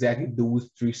where exactly those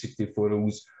 360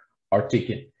 photos are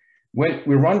taken. When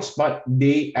we run Spot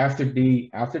day after day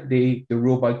after day, the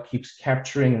robot keeps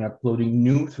capturing and uploading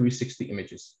new 360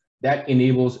 images. That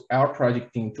enables our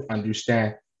project team to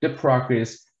understand the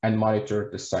progress and monitor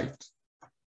the site.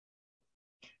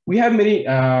 We have many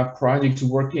projects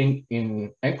working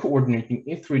in and coordinating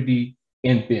in 3D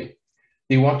and BIM.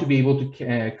 They want to be able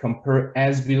to compare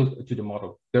as built to the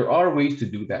model. There are ways to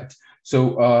do that.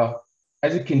 So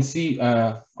as you can see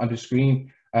on the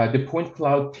screen, the point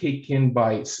cloud taken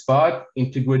by Spot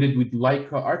integrated with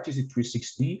Leica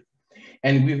RTC360.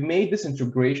 And we've made this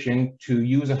integration to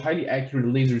use a highly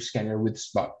accurate laser scanner with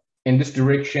Spot. In this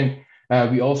direction,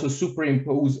 we also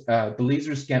superimpose the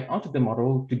laser scan onto the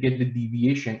model to get the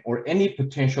deviation or any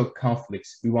potential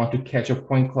conflicts we want to catch a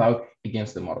point cloud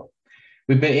against the model.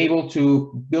 We've been able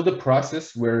to build a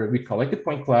process where we collect the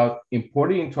point cloud,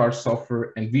 import it into our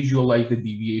software, and visualize the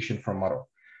deviation from model.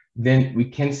 Then we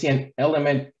can see an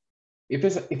element, if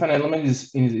an element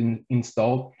is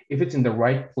installed, if it's in the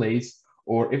right place,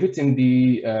 or if it's in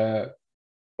the,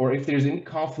 or if there's any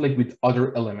conflict with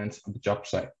other elements of the job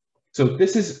site. So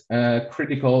this is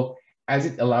critical as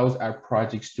it allows our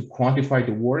projects to quantify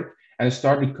the work and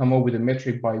start to come up with a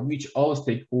metric by which all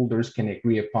stakeholders can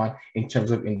agree upon in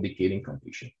terms of indicating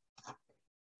completion.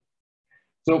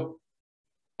 So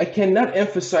I cannot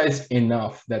emphasize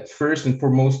enough that first and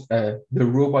foremost, the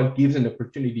robot gives an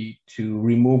opportunity to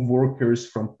remove workers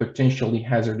from potentially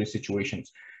hazardous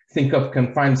situations. Think of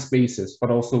confined spaces, but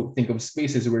also think of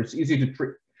spaces where it's easy to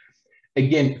trip.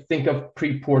 Again, think of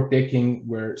pre-port decking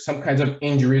where some kinds of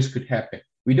injuries could happen.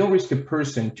 We don't risk a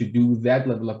person to do that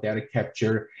level of data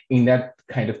capture in that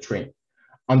kind of terrain.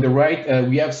 On the right,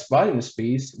 we have Spot in the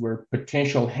space where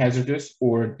potential hazardous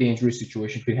or dangerous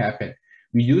situation could happen.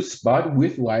 We use Spot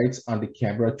with lights on the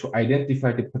camera to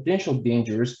identify the potential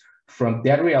dangers from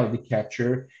that reality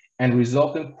capture and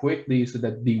resolve them quickly so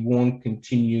that they won't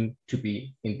continue to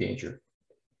be in danger.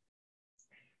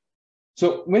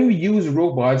 So when we use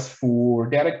robots for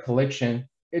data collection,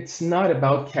 it's not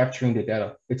about capturing the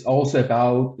data. It's also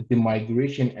about the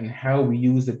migration and how we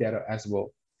use the data as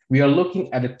well. We are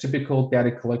looking at a typical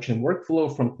data collection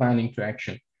workflow from planning to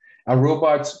action. Our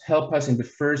robots help us in the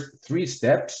first 3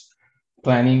 steps: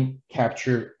 planning,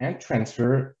 capture, and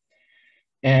transfer.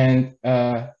 And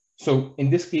so in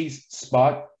this case,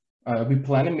 Spot, we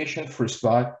plan a mission for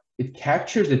Spot. It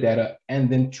captures the data and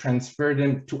then transfer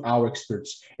them to our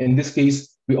experts. In this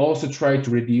case, we also try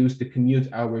to reduce the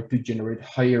commute hour to generate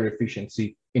higher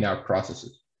efficiency in our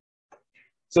processes.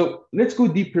 So let's go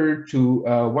deeper to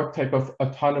what type of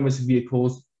autonomous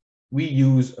vehicles we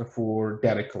use for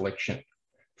data collection.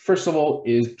 First of all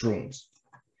is drones.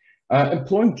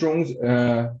 Employing drones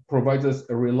provides us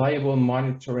a reliable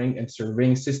monitoring and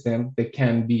surveying system that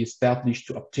can be established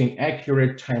to obtain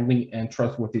accurate, timely, and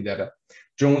trustworthy data.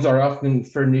 Drones are often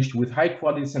furnished with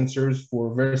high-quality sensors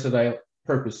for versatile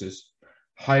purposes,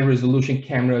 high-resolution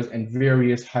cameras, and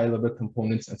various high-level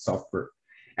components and software.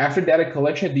 After data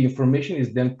collection, the information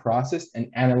is then processed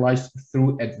and analyzed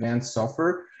through advanced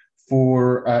software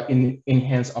for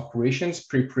enhanced operations,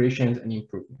 preparations, and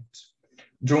improvements.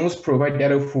 Drones provide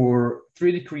data for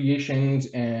 3D creations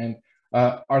and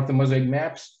orthomosaic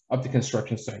maps of the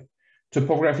construction site.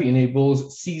 Topography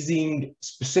enables seizing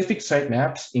specific site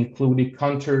maps, including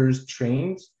contours,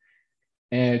 terrains,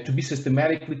 to be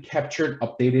systematically captured,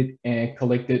 updated, and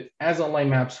collected as online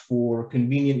maps for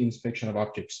convenient inspection of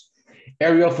objects.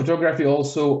 Aerial photography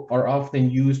also are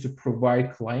often used to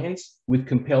provide clients with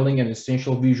compelling and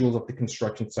essential visuals of the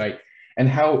construction site and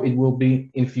how it will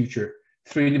be in future.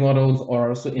 3D models are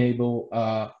also enable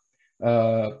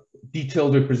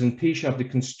detailed representation of the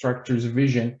constructor's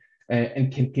vision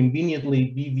and can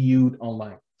conveniently be viewed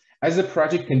online. As the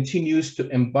project continues to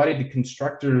embody the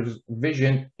constructor's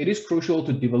vision, it is crucial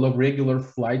to develop regular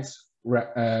flights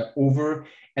over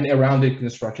and around the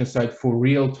construction site for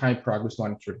real-time progress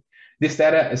monitoring. This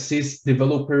data assists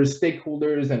developers,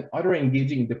 stakeholders, and others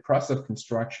engaging in the process of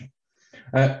construction.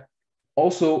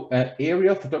 Also,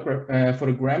 aerial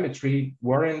photogrammetry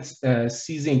warrants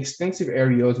seizing extensive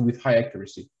areas with high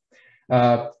accuracy.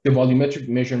 The volumetric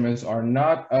measurements are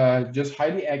not just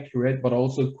highly accurate, but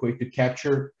also quick to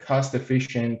capture, cost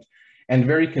efficient, and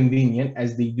very convenient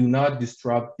as they do not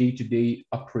disrupt day-to-day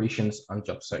operations on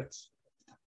job sites.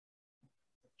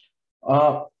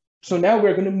 So now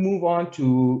we're going to move on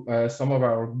to some of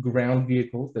our ground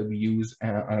vehicles that we use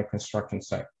on a construction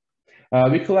site.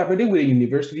 We collaborated with a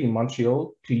university in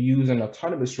Montreal to use an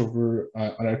autonomous rover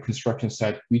on our construction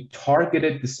site. We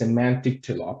targeted the semantic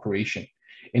teleoperation.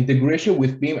 integration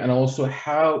with BEAM, and also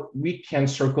how we can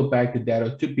circle back the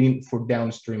data to BEAM for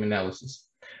downstream analysis.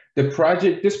 This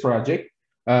project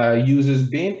uses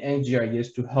BEAM and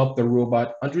GIS to help the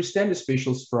robot understand the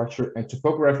spatial structure and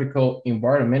topographical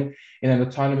environment in an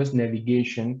autonomous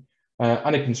navigation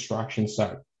on a construction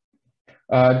site.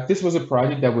 This was a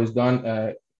project that was done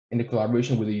in the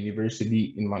collaboration with the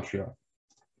university in Montreal.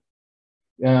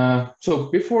 So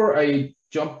before I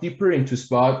jump deeper into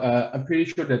Spot, I'm pretty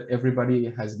sure that everybody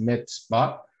has met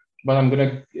Spot, but I'm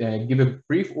going to give a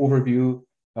brief overview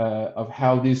of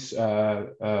how this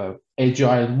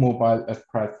agile mobile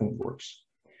platform works.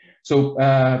 So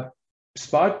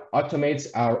Spot automates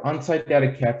our on-site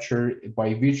data capture.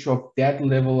 By virtue of that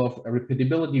level of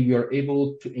repeatability, we are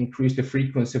able to increase the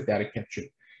frequency of data capture.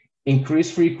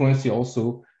 Increased frequency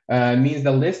also means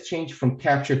that less change from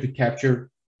capture to capture.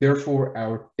 Therefore,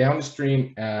 our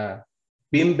downstream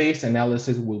BIM-based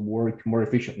analysis will work more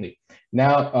efficiently.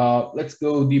 Now, let's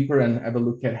go deeper and have a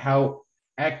look at how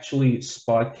actually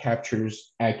Spot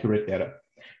captures accurate data.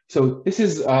 So this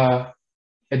is a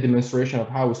demonstration of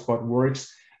how Spot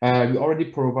works. We already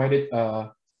provided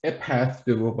a path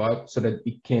to the robot so that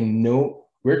it can know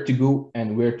where to go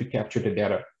and where to capture the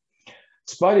data.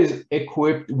 Spot is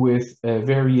equipped with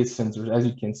various sensors, as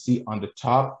you can see on the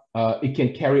top. It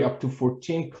can carry up to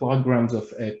 14 kilograms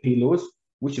of payloads,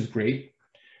 which is great.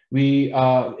 We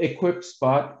equipped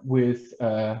Spot with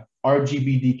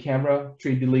RGBD camera,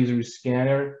 3D laser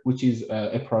scanner, which is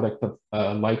a product of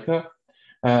Leica,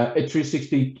 a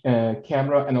 360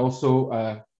 camera, and also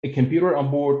a computer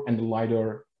on board, and the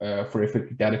LiDAR for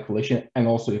effective data collection and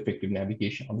also effective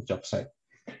navigation on the job site.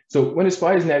 So when the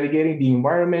Spot is navigating the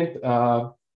environment,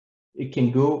 it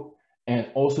can go and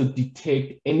also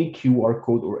detect any QR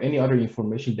code or any other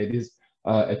information that is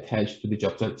attached to the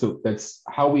job site. So that's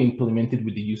how we implemented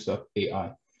with the use of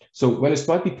AI. So when a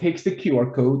Spot detects the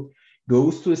QR code,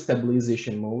 goes to a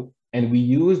stabilization mode, and we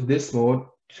use this mode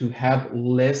to have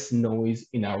less noise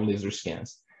in our laser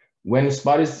scans. When a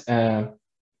Spot is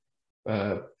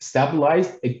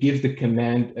stabilized, it gives the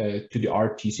command to the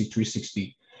RTC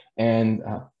 360. And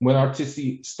when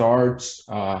RTC starts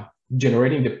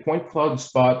generating the point cloud,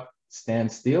 Spot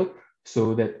stands still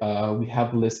so that we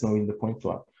have less noise in the point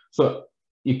cloud. So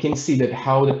you can see that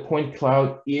how the point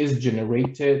cloud is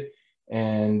generated,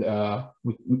 and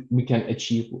we can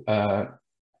achieve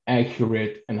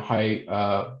accurate and high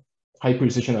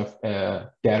precision of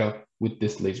data with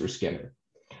this laser scanner.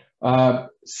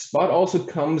 Spot also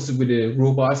comes with a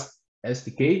robust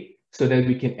SDK so that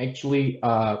we can actually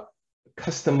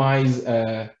customize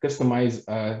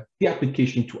the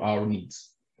application to our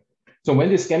needs. So when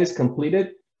the scan is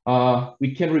completed,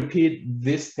 we can repeat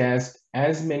this task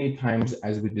as many times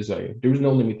as we desire. There is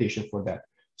no limitation for that.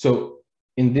 So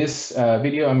in this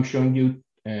video, I'm showing you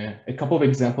a couple of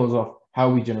examples of how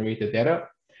we generate the data.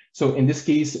 So in this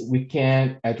case, we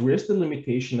can address the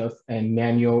limitation of a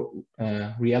manual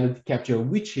reality capture,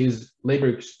 which is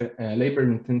labor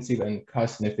intensive and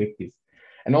cost ineffective.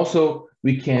 And also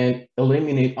we can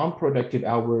eliminate unproductive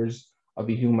hours of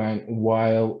the human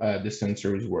while the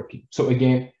sensor is working. So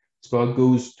again, Spot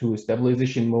goes to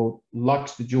stabilization mode,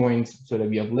 locks the joints so that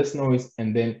we have less noise,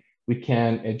 and then we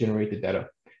can generate the data.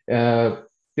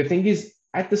 The thing is,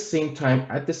 at the same time,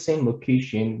 at the same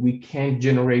location, we can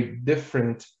generate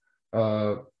different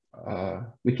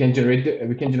we can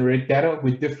generate data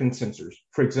with different sensors.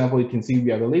 For example, you can see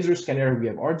we have a laser scanner, we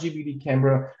have RGBD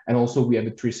camera, and also we have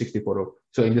a 360 photo.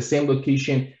 So in the same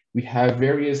location, we have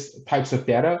various types of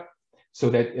data so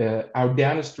that our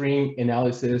downstream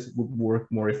analysis would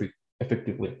work more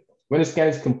effectively. When the scan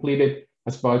is completed,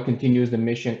 Spot continues the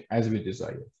mission as we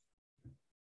desire.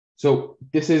 So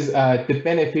this is the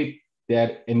benefit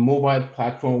that a mobile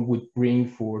platform would bring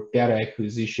for data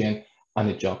acquisition on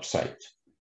a job site.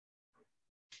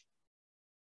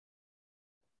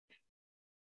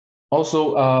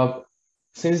 Also,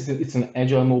 since it's an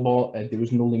agile mobile, there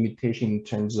is no limitation in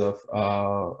terms of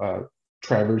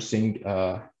traversing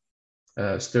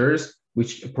stairs,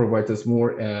 which provides us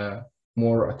more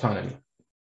autonomy.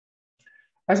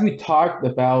 As we talked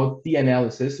about the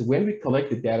analysis, when we collect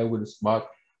the data with a Spot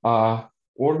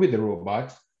or with the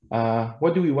robot,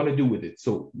 what do we want to do with it?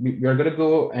 So we are going to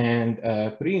go and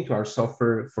put it into our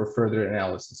software for further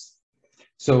analysis.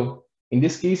 So in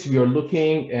this case, we are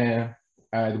looking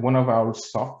at one of our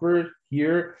software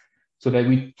here so that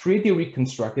we 3D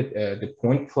reconstructed the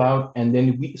point cloud, and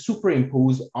then we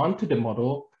superimpose onto the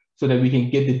model so that we can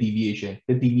get the deviation.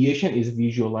 The deviation is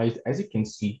visualized, as you can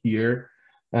see here.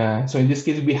 So in this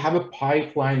case, we have a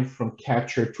pipeline from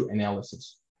capture to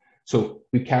analysis. So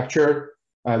we capture,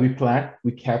 we plan,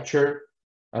 we capture,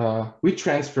 we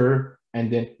transfer,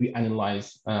 and then we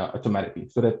analyze automatically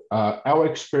so that our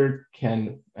expert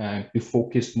can be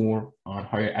focused more on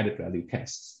higher added value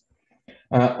tasks.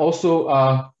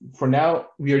 Also, for now,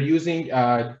 we are using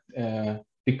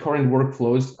the current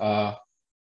workflows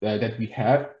that we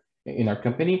have in our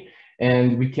company,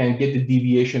 and we can get the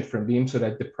deviation from them so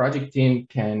that the project team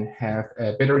can have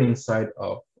a better insight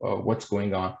of what's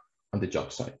going on the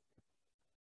job site.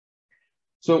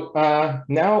 So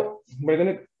now we're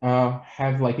gonna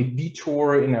have like a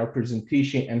detour in our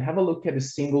presentation and have a look at a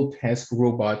single task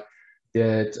robot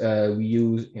that we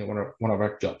use in one of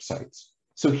our job sites.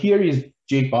 So here is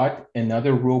JBot,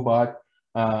 another robot,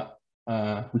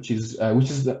 which is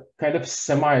the kind of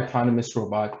semi-autonomous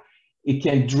robot. It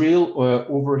can drill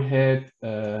overhead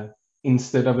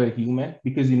instead of a human,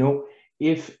 because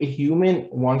if a human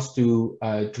wants to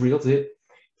drill it,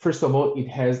 first of all, it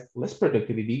has less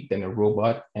productivity than a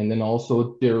robot, and then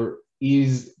also there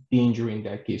is danger in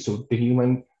that case. So the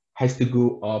human has to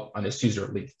go up on a scissor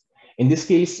lift. In this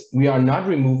case, we are not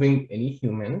removing any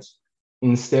humans.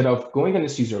 Instead of going on a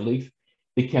scissor lift,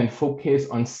 they can focus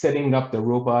on setting up the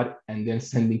robot and then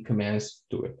sending commands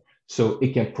to it. So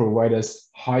it can provide us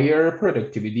higher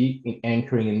productivity in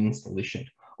anchoring and installation.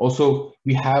 Also,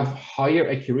 we have higher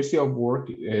accuracy of work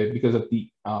because of the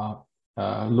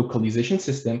localization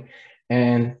system.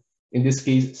 And in this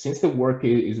case, since the work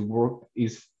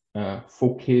is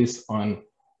focused on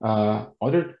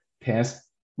other tasks,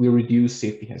 we reduce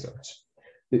safety hazards.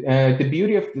 The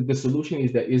beauty of the solution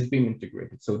is that it's beam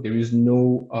integrated. So there is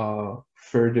no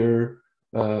further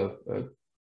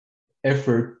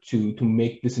effort to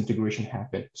make this integration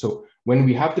happen. So when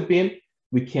we have the beam,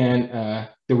 we can,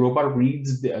 the robot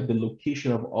reads the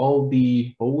location of all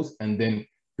the holes and then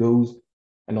goes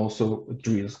and also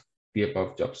drills the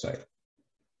above job site.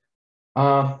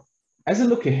 As I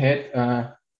look ahead,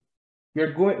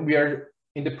 we are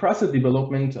in the process of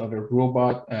development of a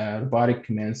robotic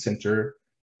command center,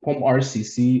 home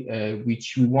RCC,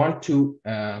 which we want to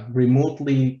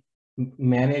remotely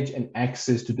manage and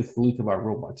access to the fleet of our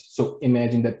robots. So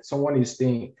imagine that someone is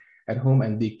staying at home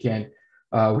and they can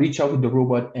reach out to the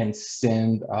robot and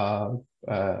send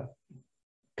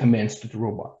commands to the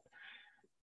robot.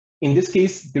 In this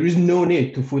case, there is no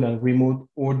need to put on remote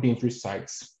or dangerous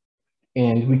sites.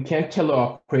 And we can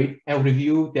teleoperate and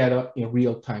review data in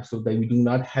real time so that we do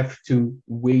not have to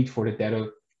wait for the data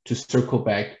to circle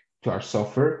back to our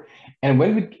software. And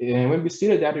when we see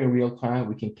the data in real time,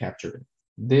 we can capture it.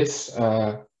 This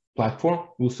platform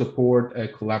will support a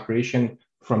collaboration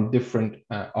from different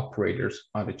operators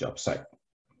on the job site.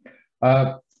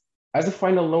 As a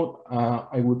final note,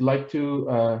 I would like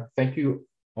to thank you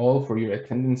all for your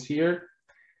attendance here,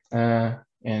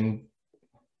 and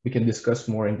we can discuss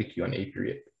more in the Q&A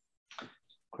period.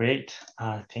 Great.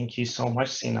 Thank you so much,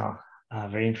 Sina.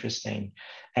 Very interesting.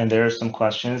 And there are some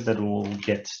questions that we'll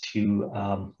get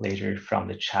to later from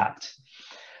the chat.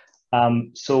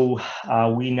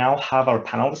 We now have our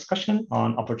panel discussion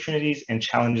on opportunities and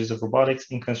challenges of robotics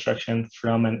in construction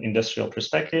from an industrial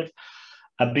perspective.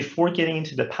 Before getting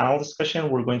into the panel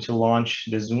discussion, we're going to launch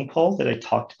the Zoom poll that I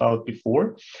talked about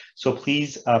before. So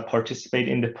please participate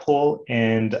in the poll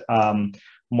and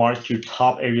mark your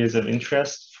top areas of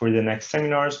interest for the next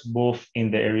seminars, both in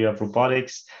the area of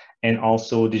robotics and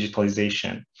also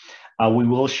digitalization. We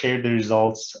will share the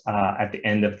results at the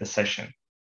end of the session.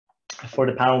 For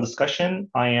the panel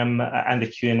discussion, and the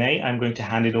Q&A, I'm going to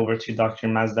hand it over to Dr.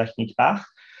 Mazdak Nikbakht.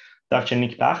 Dr.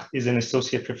 Nikbakht is an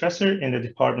associate professor in the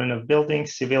Department of Building,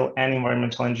 Civil and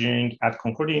Environmental Engineering at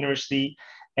Concordia University,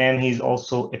 and he's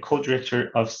also a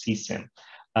co-director of CICIEM.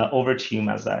 Over to you,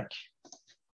 Mazdak.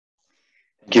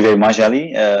 Thank you very much,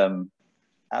 Ali.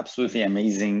 Absolutely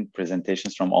amazing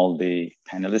presentations from all the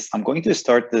panelists. I'm going to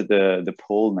start the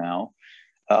poll now.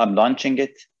 I'm launching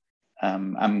it.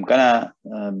 I'm gonna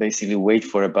basically wait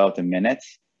for about a minute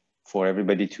for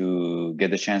everybody to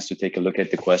get the chance to take a look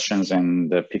at the questions and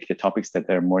pick the topics that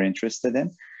they're more interested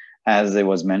in. As it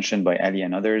was mentioned by Ali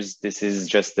and others, this is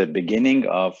just the beginning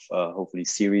of hopefully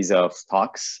series of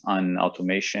talks on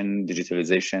automation,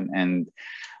 digitalization, and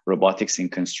robotics in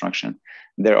construction.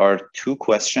 There are two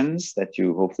questions that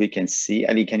you hopefully can see.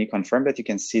 Ali, can you confirm that you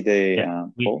can see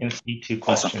the we can see two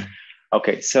questions. Awesome.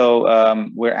 Okay, so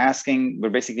we're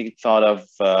basically thought of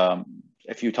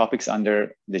a few topics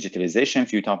under digitalization, a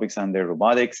few topics under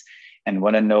robotics, and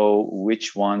want to know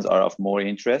which ones are of more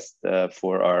interest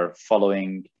for our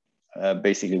following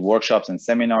basically workshops and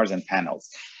seminars and panels.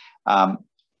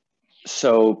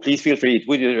 So please feel free, it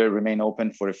will remain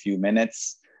open for a few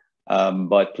minutes,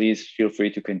 but please feel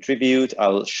free to contribute.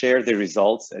 I'll share the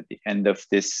results at the end of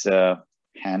this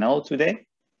panel today.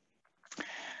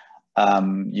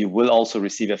 You will also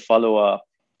receive a follow-up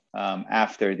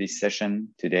after this session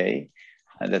today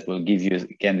that will give you,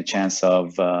 again, the chance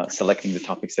of selecting the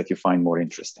topics that you find more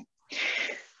interesting.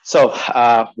 So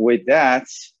with that,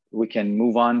 we can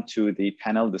move on to the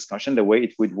panel discussion. The way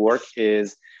it would work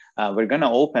is we're going to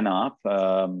open up,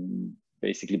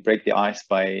 basically break the ice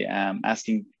by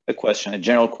asking a question, a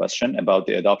general question about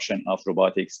the adoption of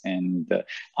robotics and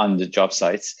on the job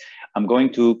sites. I'm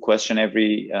going to question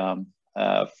every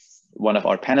one of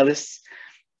our panelists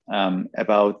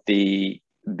about the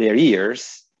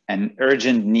barriers and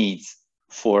urgent needs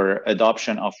for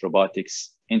adoption of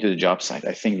robotics into the job site.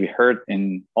 I think we heard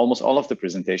in almost all of the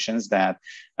presentations that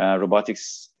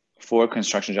robotics for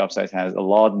construction job sites has a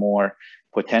lot more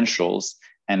potentials,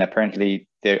 and apparently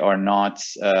they are not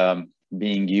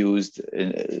being used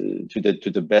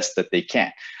to the best that they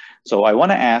can. So I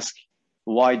want to ask,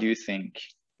 why do you think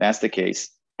that's the case?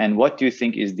 And what do you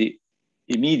think is the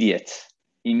immediate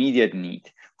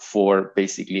need for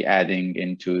basically adding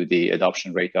into the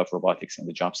adoption rate of robotics in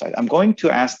the job site? I'm going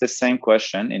to ask the same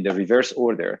question in the reverse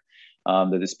order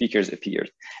that the speakers appeared.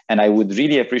 And I would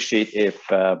really appreciate if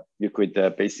you could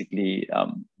basically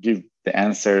give the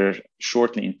answer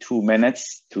shortly in 2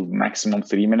 minutes to maximum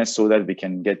 3 minutes so that we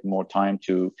can get more time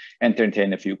to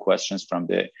entertain a few questions from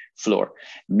the floor.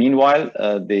 Meanwhile,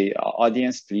 the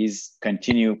audience, please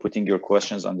continue putting your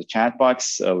questions on the chat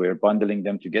box. We're bundling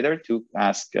them together to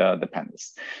ask the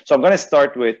panelists. So I'm going to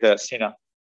start with Sina.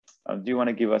 Do you want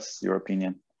to give us your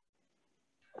opinion?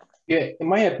 Yeah, in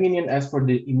my opinion, as for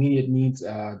the immediate needs,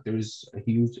 there's a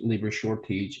huge labor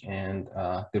shortage, and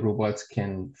the robots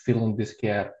can fill in this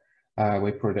gap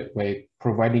by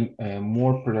providing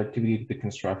more productivity to the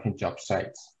construction job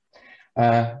sites.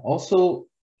 Also,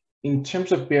 in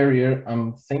terms of barrier,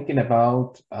 I'm thinking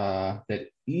about that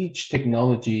each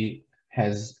technology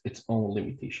has its own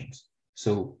limitations.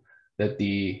 So that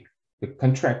the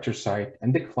contractor side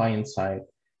and the client side,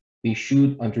 they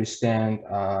should understand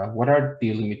what are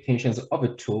the limitations of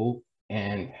a tool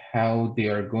and how they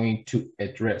are going to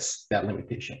address that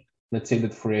limitation. Let's say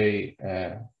that for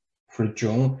a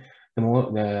drone,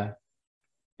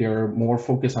 they're more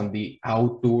focused on the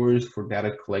outdoors for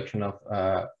data collection of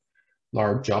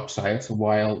large job sites,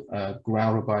 while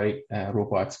ground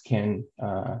robots can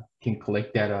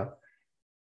collect data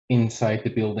inside the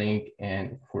building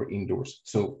and for indoors.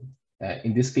 So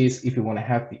in this case, if you want to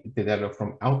have the data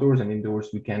from outdoors and indoors,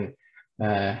 we can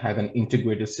have an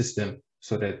integrated system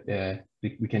so that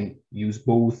we can use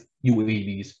both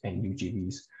UAVs and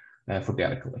UGVs for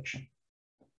data collection.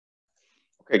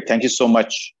 Okay, thank you so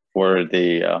much for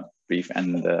the brief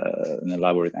and an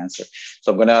elaborate answer.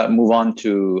 So I'm going to move on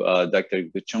to Dr.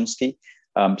 Guchomsky.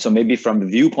 So maybe from the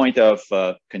viewpoint of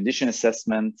condition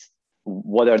assessment,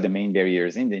 what are the main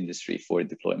barriers in the industry for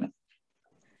deployment?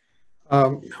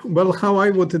 Well, how I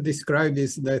would describe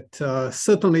is that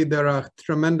certainly there are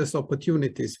tremendous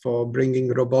opportunities for bringing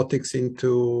robotics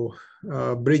into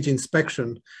bridge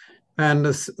inspection.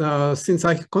 And since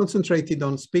I concentrated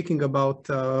on speaking about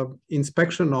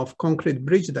inspection of concrete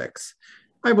bridge decks,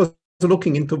 I was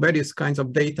looking into various kinds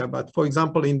of data. But for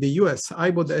example, in the US, I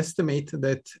would estimate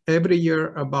that every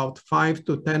year about $5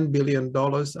 to $10 billion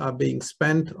are being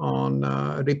spent on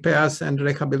repairs and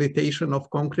rehabilitation of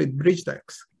concrete bridge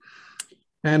decks.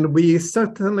 And we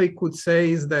certainly could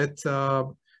say is that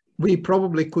we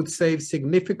probably could save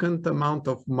significant amount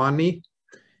of money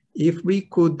if we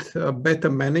could better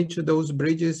manage those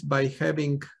bridges by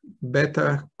having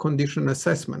better condition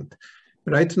assessment.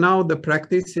 Right now, the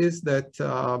practice is that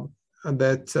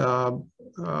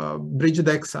bridge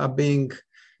decks are being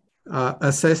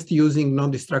assessed using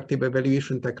non-destructive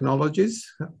evaluation technologies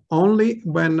only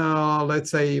when,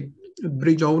 let's say,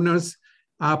 bridge owners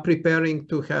are preparing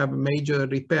to have major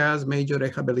repairs, major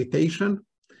rehabilitation.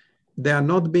 They are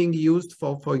not being used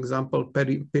for example,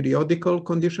 periodical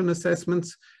condition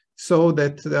assessments, so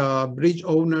that bridge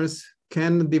owners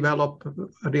can develop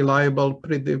reliable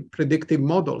predictive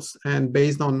models. And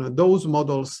based on those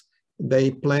models,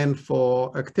 they plan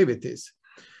for activities.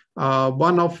 So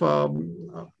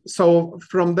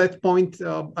from that point,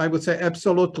 I would say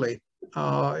absolutely.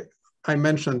 I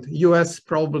mentioned US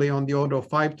probably on the order of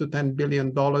 $5 to $10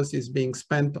 billion is being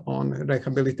spent on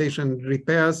rehabilitation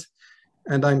repairs.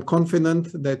 And I'm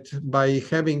confident that by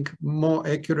having more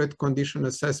accurate condition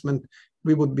assessment,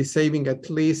 we would be saving at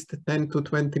least 10 to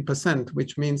 20%,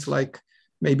 which means like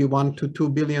maybe $1 to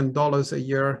 $2 billion a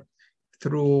year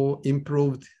through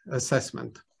improved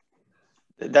assessment.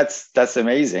 That's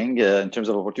amazing in terms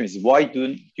of opportunities. Why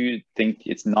do you think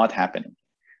it's not happening?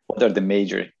 What are the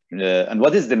major, and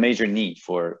what is the major need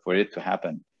for it to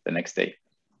happen the next day?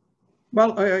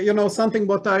 Well, you know, something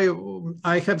what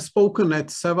I have spoken at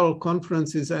several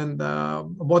conferences, and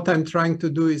what I'm trying to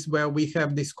do is where we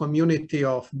have this community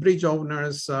of bridge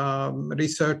owners,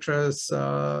 researchers,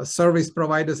 service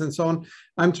providers, and so on.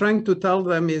 I'm trying to tell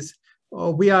them is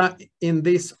we are in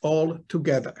this all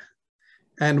together,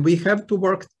 and we have to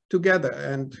work together.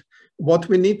 And what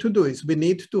we need to do is we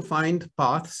need to find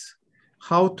paths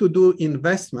how to do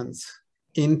investments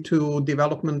into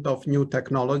development of new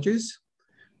technologies.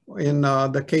 In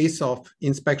the case of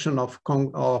inspection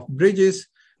of bridges,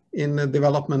 in the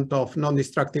development of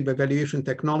non-destructive evaluation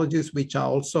technologies, which are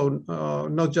also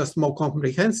not just more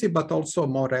comprehensive, but also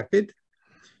more rapid.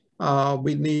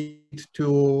 We need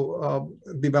to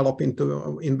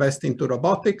invest into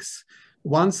robotics.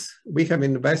 Once we have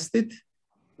invested,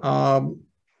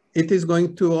 it is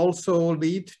going to also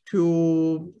lead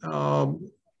to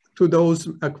those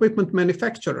equipment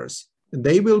manufacturers.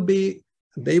 They will be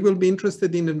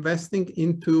interested in investing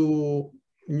into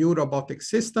new robotic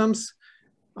systems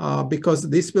because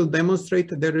this will demonstrate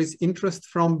that there is interest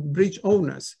from bridge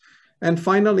owners. And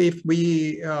finally, if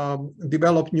we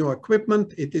develop new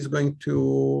equipment, it is going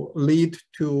to lead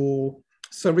to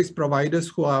service providers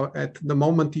who are at the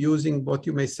moment using what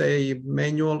you may say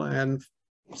manual and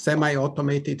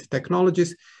semi-automated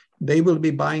technologies. They will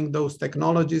be buying those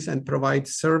technologies and provide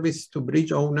service to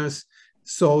bridge owners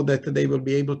so that they will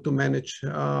be able to manage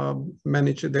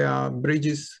their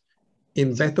bridges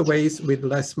in better ways with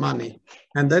less money.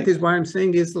 And that is why I'm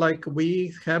saying is like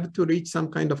we have to reach some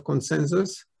kind of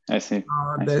consensus. I see.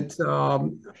 That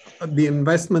the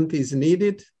investment is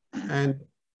needed, and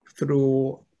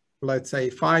through, let's say,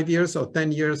 5 years or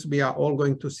 10 years, we are all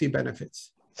going to see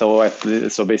benefits.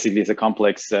 So basically, it's a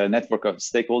complex network of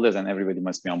stakeholders, and everybody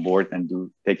must be on board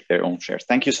and take their own shares.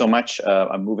 Thank you so much.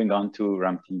 I'm moving on to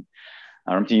Ramti.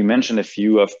 Ramti, you mentioned a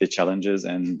few of the challenges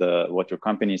and what your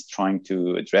company is trying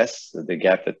to address, the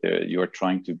gap that you're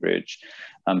trying to bridge.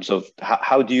 So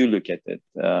how do you look at it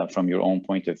from your own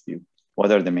point of view?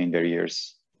 What are the main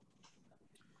barriers?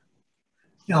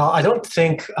 No, I don't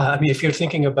think, I mean, if you're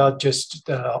thinking about just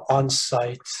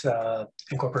on-site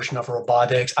incorporation of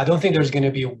robotics, I don't think there's going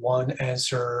to be one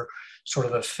answer sort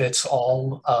of a fits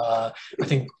all. I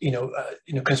think,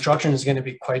 construction is going to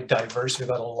be quite diverse. We've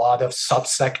got a lot of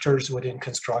subsectors within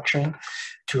construction.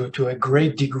 To a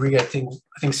great degree, I think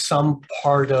some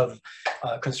part of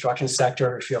construction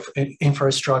sector, if you have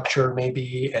infrastructure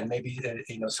maybe, and maybe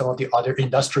some of the other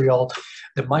industrial,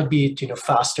 that might be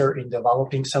faster in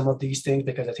developing some of these things,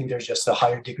 because I think there's just a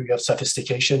higher degree of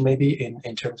sophistication maybe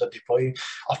in terms of deploying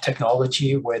of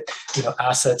technology with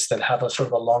assets that have a sort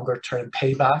of a longer term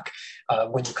payback.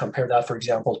 When you compare that, for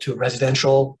example, to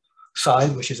residential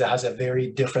side, which has a very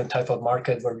different type of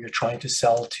market where you're trying to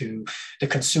sell to the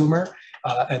consumer.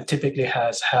 And typically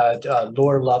has had a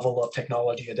lower level of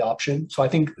technology adoption. So I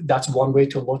think that's one way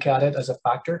to look at it as a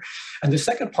factor. And the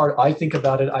second part, I think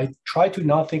about it, I try to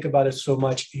not think about it so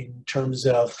much in terms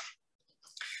of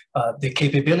the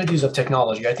capabilities of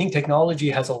technology. I think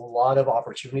technology has a lot of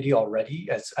opportunity already,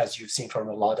 as you've seen from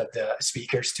a lot of the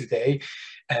speakers today.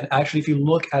 And actually, if you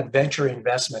look at venture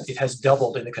investment, it has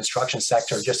doubled in the construction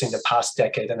sector just in the past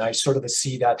decade. And I sort of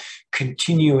see that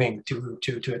continuing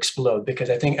to explode, because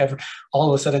I think all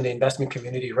of a sudden the investment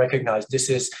community recognized this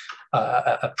is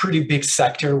a pretty big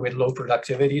sector with low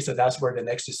productivity. So that's where the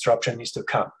next disruption needs to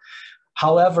come.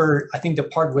 However, I think the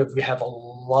part where we have a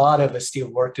lot of still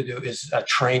work to do is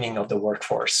training of the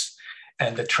workforce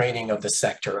and the training of the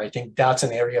sector. I think that's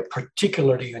an area,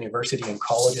 particularly university and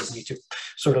colleges need to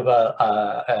sort of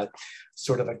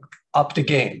up the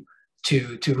game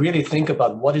to really think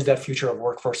about what is that future of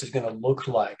workforce is going to look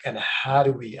like, and how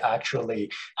do we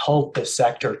actually help the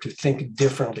sector to think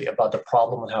differently about the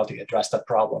problem and how to address that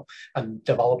problem, and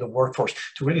develop the workforce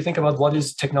to really think about what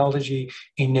is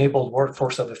technology-enabled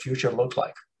workforce of the future look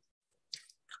like.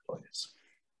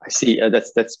 I see.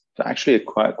 That's actually a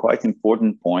quite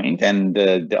important point, and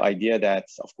the idea that,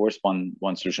 of course,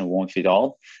 one solution won't fit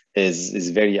all is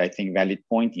very, I think, valid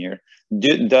point here.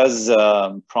 Does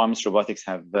Promise Robotics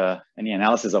have any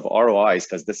analysis of ROIs?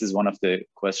 Because this is one of the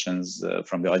questions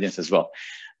from the audience as well,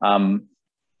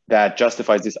 that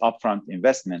justifies this upfront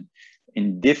investment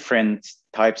in different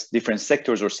types, different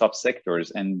sectors or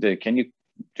subsectors. And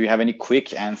do you have any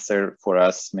quick answer for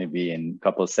us, maybe in a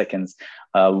couple of seconds?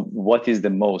 What is the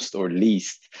most or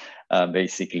least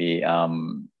basically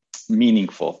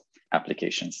meaningful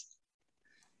applications?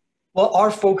 Well,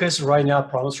 our focus right now,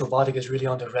 Promise Robotics, is really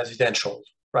on the residential,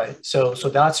 right? So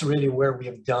that's really where we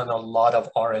have done a lot of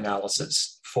our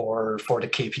analysis for the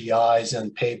KPIs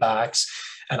and paybacks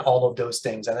and all of those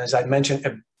things. And as I mentioned,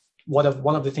 one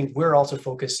of the things we're also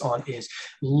focused on is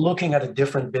looking at a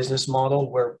different business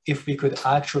model where if we could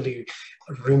actually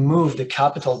remove the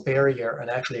capital barrier and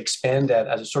actually expand that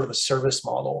as a sort of a service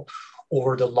model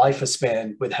over the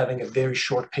lifespan with having a very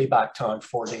short payback time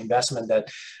for the investment that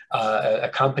a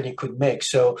company could make.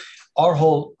 So our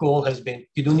whole goal has been,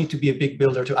 you don't need to be a big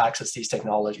builder to access these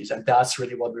technologies. And that's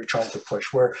really what we're trying to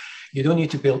push, where you don't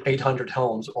need to build 800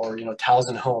 homes or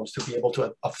 1,000 homes to be able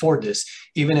to afford this.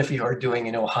 Even if you are doing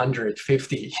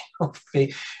 150,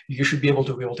 you should be able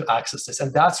to access this.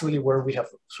 And that's really where we have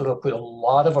sort of put a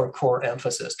lot of our core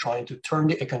emphasis, trying to turn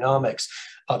the economics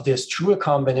of this through a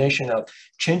combination of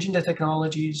changing the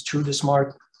technologies through the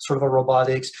smart sort of a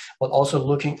robotics, but also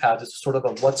looking at sort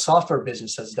of what software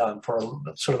business has done for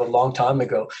sort of a long time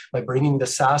ago by bringing the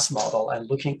SaaS model and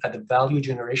looking at the value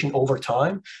generation over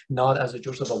time, not as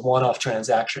just a one-off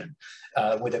transaction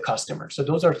with a customer. So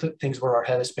those are things where our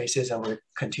headspace is, and we're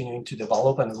continuing to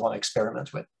develop and want to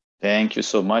experiment with. Thank you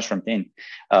so much, Ramtin.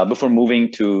 Before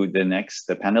moving to the next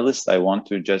panelist, I want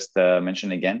to just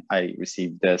mention again, I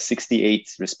received 68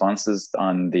 responses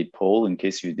on the poll. In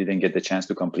case you didn't get the chance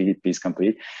to complete it, please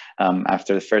complete.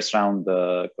 After the first round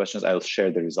questions, I'll share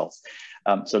the results.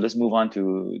 So let's move on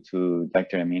to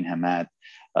Dr. Amin Hamad.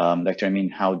 Dr.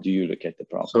 Amin, how do you look at the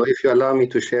problem? So if you allow me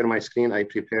to share my screen, I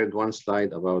prepared one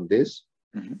slide about this.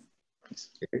 Mm-hmm.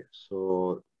 Okay,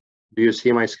 so do you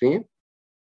see my screen?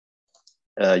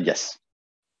 Yes.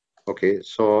 Okay,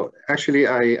 so actually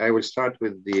I will start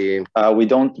with the... we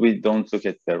don't look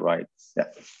at the right. Yeah,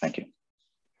 thank you.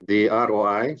 The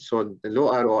ROI. So the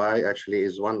low ROI actually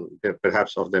is one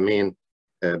perhaps of the main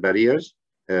barriers.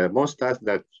 Most tasks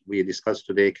that we discussed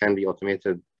today can be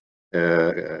automated,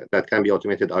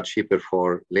 are cheaper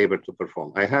for labor to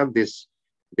perform. I have this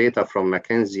data from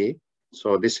McKinsey.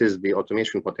 So this is the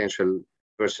automation potential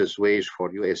versus wage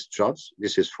for US jobs.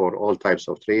 This is for all types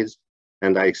of trades.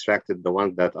 And I extracted the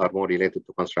ones that are more related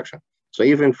to construction. So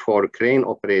even for crane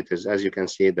operators, as you can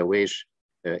see, the wage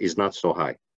is not so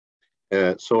high.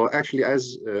 So actually,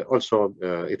 as also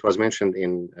it was mentioned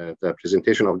in the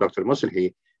presentation of Dr.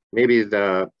 Moselhi, maybe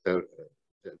the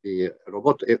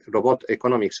robot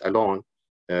economics alone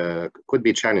could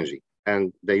be challenging.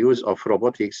 And the use of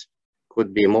robotics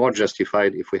could be more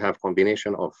justified if we have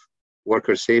combination of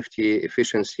worker safety,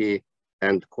 efficiency,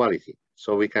 and quality.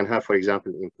 So we can have, for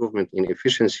example, improvement in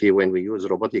efficiency when we use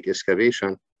robotic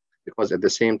excavation, because at the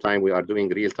same time we are doing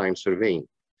real-time surveying.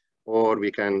 Or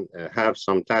we can have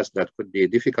some tasks that could be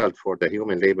difficult for the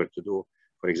human labor to do.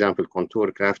 For example,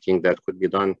 contour crafting that could be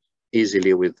done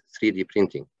easily with 3D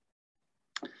printing.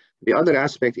 The other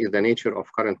aspect is the nature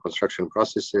of current construction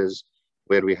processes,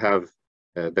 where we have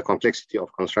the complexity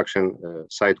of construction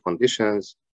site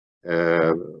conditions.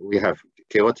 We have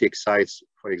chaotic sites.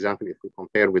 For example, if we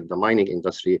compare with the mining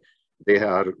industry, they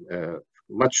are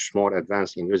much more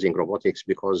advanced in using robotics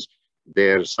because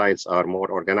their sites are more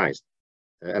organized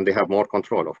and they have more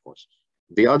control, of course.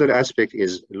 The other aspect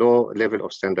is low level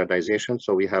of standardization.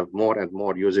 So we have more and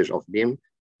more usage of BIM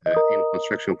in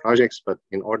construction projects, but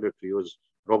in order to use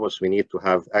robots, we need to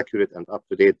have accurate and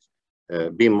up-to-date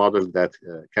BIM model that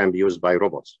can be used by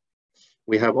robots.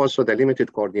 We have also the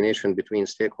limited coordination between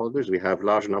stakeholders. We have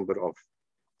large number of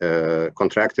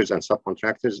contractors and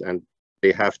subcontractors, and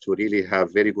they have to really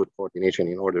have very good coordination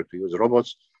in order to use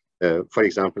robots. For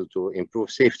example, to improve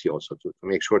safety also, to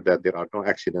make sure that there are no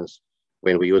accidents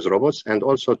when we use robots, and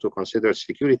also to consider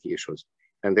security issues.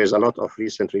 And there's a lot of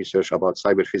recent research about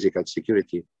cyber physical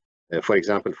security, for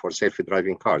example, for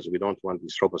self-driving cars. We don't want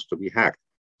these robots to be hacked.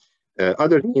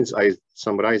 Other needs I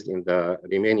summarized in the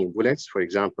remaining bullets. For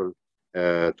example,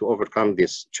 to overcome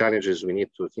these challenges, we need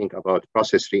to think about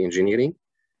process re-engineering,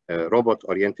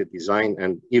 robot-oriented design,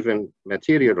 and even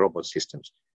material robot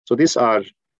systems. So these are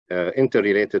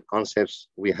interrelated concepts.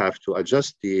 We have to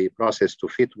adjust the process to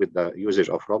fit with the usage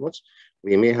of robots.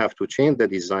 We may have to change the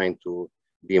design to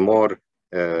be more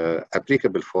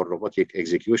applicable for robotic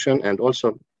execution, and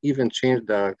also even change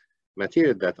the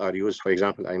material that are used. For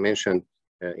example, I mentioned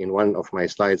in one of my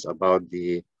slides about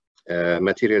the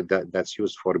material that's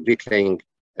used for bricklaying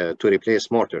to replace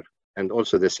mortar. And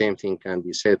also the same thing can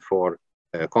be said for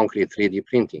concrete 3D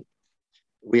printing.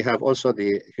 We have also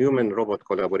the human-robot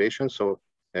collaboration. So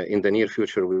in the near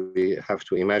future, we have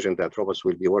to imagine that robots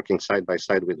will be working side by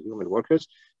side with human workers,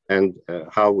 and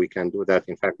how we can do that.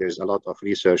 In fact, there's a lot of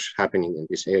research happening in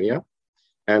this area.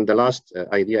 And the last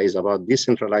idea is about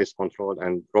decentralized control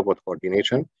and robot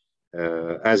coordination.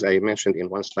 As I mentioned in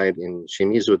one slide, in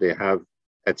Shimizu, they have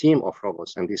a team of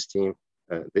robots, and this team,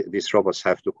 these robots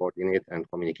have to coordinate and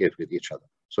communicate with each other.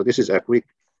 So this is a quick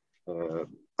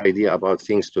idea about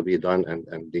things to be done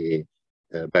and the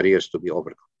barriers to be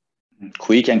overcome.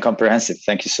 Quick and comprehensive.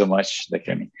 Thank you so much,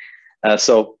 Dr. Amin.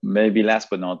 So maybe last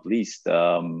but not least,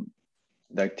 Dr.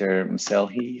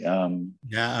 Mselhi.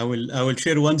 Yeah, I will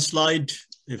share one slide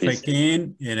if please. I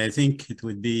can, and I think it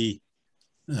would be.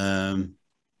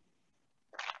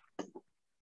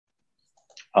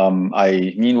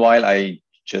 Meanwhile, I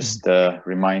just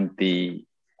remind the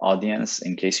audience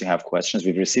in case you have questions.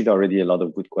 We've received already a lot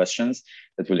of good questions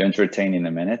that we'll entertain in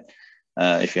a minute.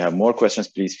 If you have more questions,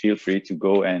 please feel free to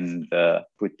go and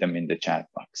put them in the chat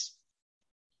box.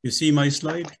 You see my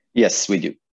slide? Yes, we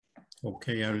do.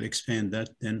 Okay, I'll expand that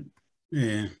then.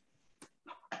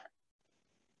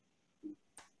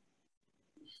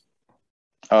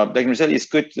 Dr. Mselhi, it's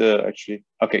good, actually.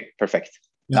 Okay, perfect.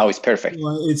 Yeah. Now it's perfect.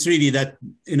 Well, it's really that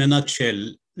in a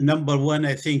nutshell. Number one,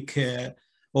 I think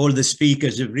all the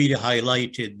speakers have really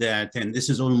highlighted that, and this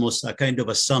is almost a kind of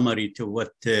a summary to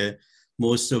what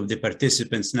most of the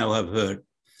participants now have heard.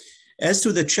 As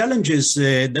to the challenges,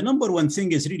 the number one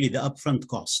thing is really the upfront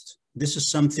cost. This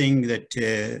is something that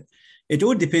it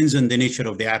all depends on the nature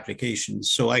of the application.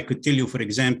 So I could tell you, for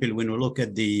example, when we look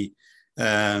at the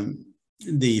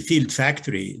field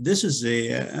factory, this is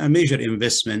a major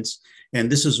investment, and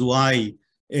this is why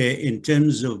in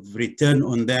terms of return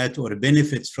on that or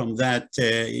benefits from that,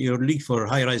 you're looking for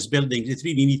high-rise buildings. It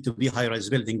really needs to be high-rise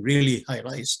building, really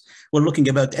high-rise. We're looking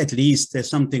about at least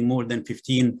something more than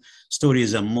 15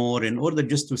 stories or more in order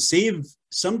just to save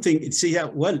something. It's, yeah,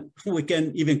 well, we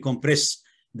can even compress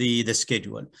the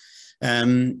schedule.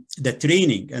 The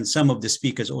training, and some of the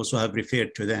speakers also have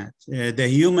referred to that. The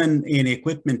human and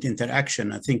equipment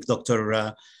interaction, I think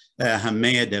Dr.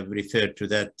 Hamad have referred to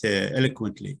that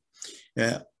eloquently.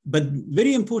 But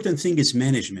very important thing is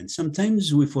management.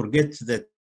 Sometimes we forget that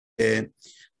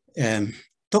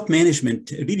top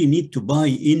management really need to buy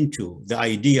into the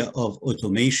idea of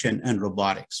automation and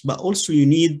robotics. But also you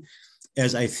need,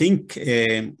 as I think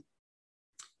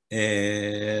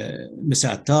Ms.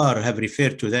 Attar have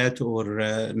referred to that, or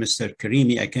Mr.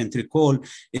 Karimi, I can't recall,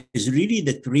 is really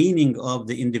the training of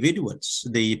the individuals,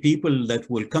 the people that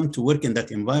will come to work in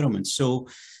that environment. So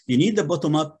you need the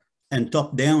bottom up and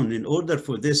top down in order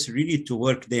for this really to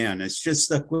work down. It's just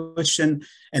a question.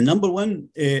 And number one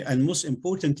and most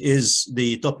important is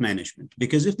the top management,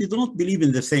 because if they do not believe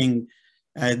in the thing,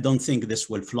 I don't think this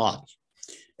will fly.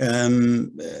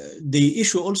 The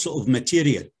issue also of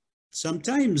material.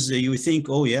 Sometimes you think,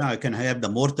 oh yeah, I can have the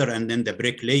mortar and then the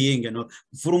brick laying, and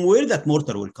from where that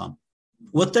mortar will come?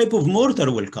 What type of mortar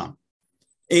will come?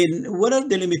 And what are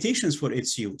the limitations for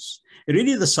its use?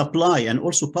 Really the supply and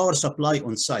also power supply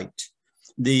on site.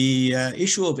 The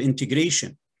issue of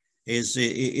integration is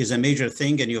a major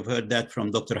thing, and you've heard that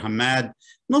from Dr. Hamad.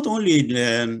 Not only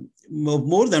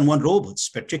more than one robots,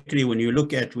 particularly when you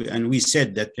look at, and we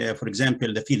said that, for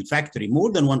example, the field factory,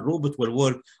 more than one robot will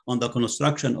work on the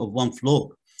construction of one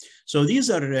floor. So these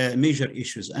are major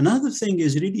issues. Another thing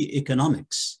is really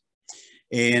economics.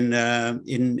 And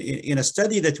in a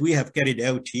study that we have carried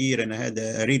out here, and I had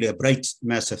really a bright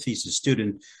master thesis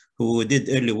student who did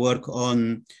early work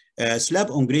on slab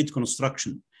on grade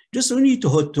construction. Just only to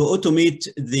automate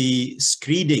the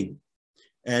screeding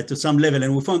to some level.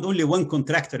 And we found only one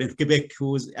contractor in Quebec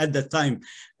who was at that time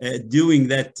doing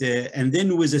that. And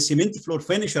then with a cement floor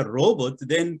finisher robot,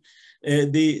 then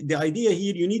the idea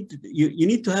here, you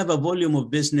need to have a volume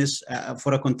of business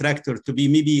for a contractor to be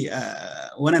maybe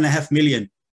 1.5 million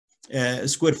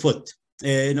square foot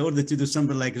in order to do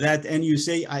something like that. And you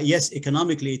say, yes,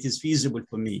 economically, it is feasible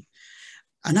for me.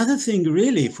 Another thing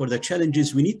really for the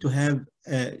challenges, we need to have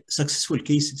successful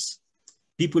cases.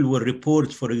 People will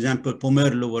report, for example,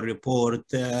 Pomerlo will report,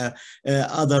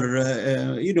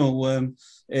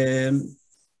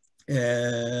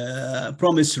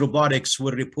 Promise Robotics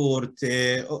will report,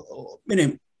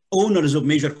 owners of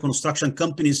major construction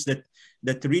companies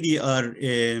that really are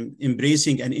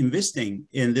embracing and investing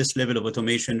in this level of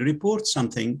automation report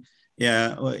something,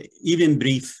 even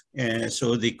brief,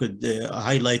 so they could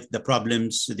highlight the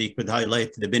problems, they could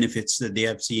highlight the benefits that they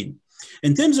have seen.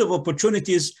 In terms of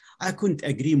opportunities, I couldn't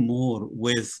agree more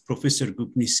with Professor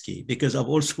Gupniski, because I've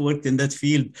also worked in that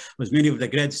field with many of the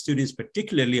grad students,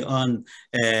 particularly on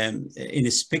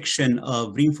inspection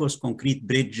of reinforced concrete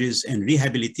bridges and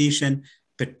rehabilitation,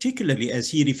 particularly as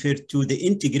he referred to the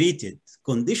integrated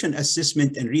condition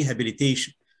assessment and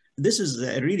rehabilitation. This is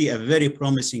really a very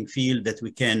promising field that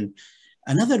we can.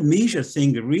 Another major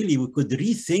thing, really, we could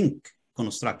rethink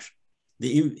construction.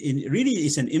 Really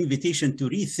is an invitation to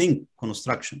rethink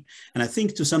construction. And I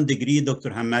think to some degree,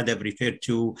 Dr. Hamad have referred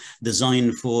to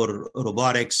design for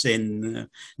robotics and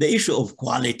the issue of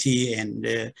quality.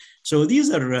 And so these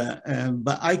are,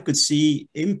 but I could see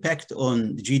impact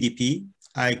on GDP,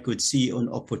 I could see on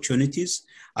opportunities.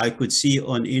 I could see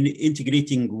on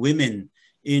integrating women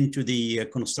into the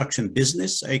construction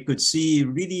business. I could see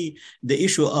really the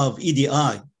issue of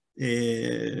EDI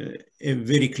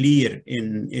very clear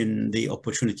in the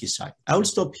opportunity side. I will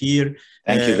stop here.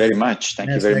 Thank you very much.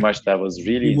 Thank you very much. That was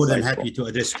really more than insightful. Happy to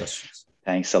address questions.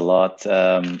 Thanks a lot.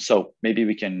 So maybe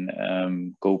we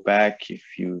can go back if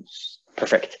you,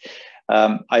 perfect.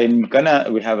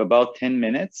 We have about 10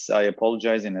 minutes. I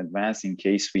apologize in advance in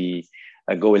case we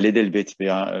go a little bit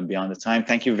beyond the time.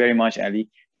 Thank you very much, Ali,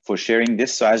 for sharing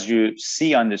this. So as you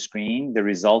see on the screen, the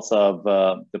results of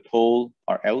the poll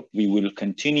are out. We will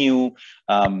continue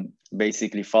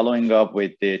basically following up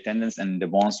with the attendance and the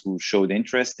ones who showed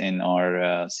interest in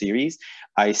our series.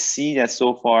 I see that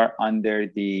so far under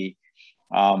the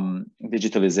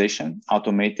digitalization,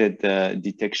 automated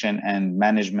detection and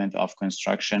management of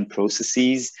construction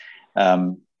processes,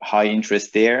 high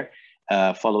interest there,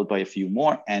 followed by a few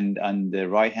more. And on the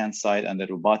right-hand side, under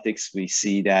robotics, we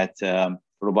see that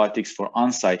robotics for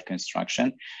on-site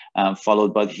construction,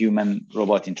 followed by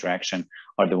human-robot interaction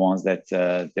are the ones that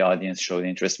the audience showed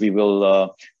interest. We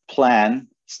will plan,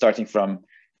 starting from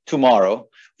tomorrow,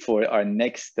 for our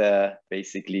next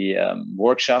basically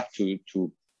workshop to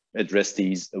address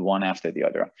these one after the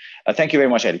other. Thank you very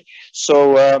much, Eddie.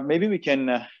 So maybe we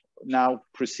can now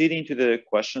proceed into the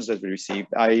questions that we received.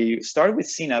 I started with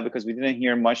Sina because we didn't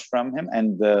hear much from him,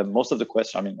 and most of the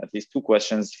questions, I mean, at least 2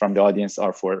 questions from the audience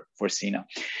are for Sina.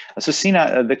 So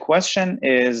Sina, the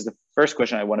first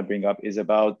question I want to bring up is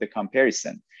about the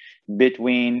comparison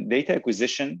between data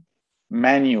acquisition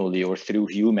manually or through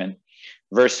human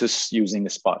versus using a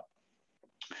Spot.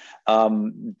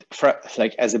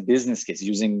 Like as a business case,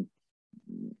 using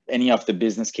any of the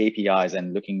business KPIs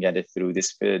and looking at it through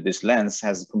this lens,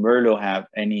 has Merlo have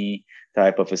any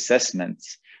type of assessment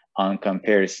on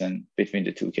comparison between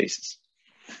the 2 cases?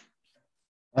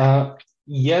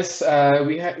 Yes,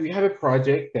 we have a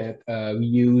project that we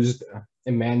used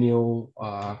a manual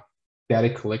data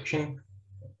collection.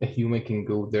 A human can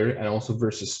go there, and also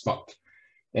versus Spot.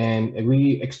 And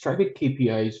we extracted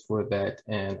KPIs for that,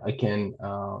 and I can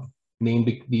name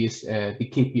the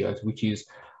KPIs, which is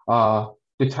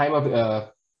the time of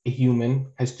a human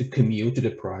has to commute to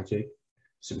the project,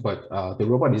 but the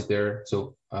robot is there,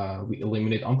 so we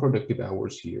eliminate unproductive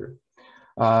hours here.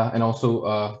 And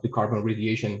also the carbon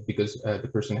radiation, because the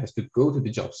person has to go to the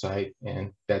job site,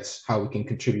 and that's how we can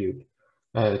contribute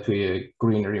to a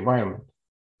greener environment.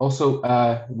 Also,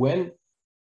 when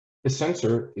the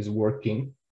sensor is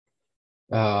working,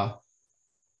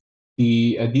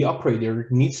 the operator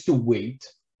needs to wait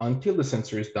until the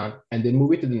sensor is done and then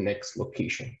move it to the next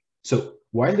location. So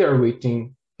while they are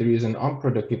waiting, there is an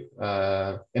unproductive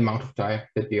amount of time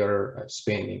that they are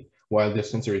spending while the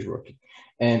sensor is working.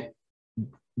 And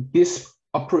this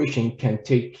operation can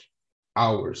take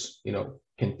hours,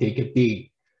 can take a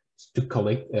day to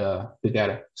collect the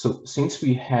data. So since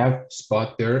we have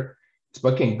Spot there,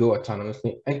 Spot can go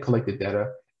autonomously and collect the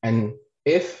data. And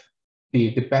if the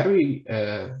battery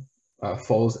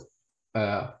falls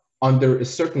under a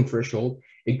certain threshold,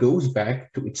 it goes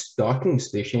back to its docking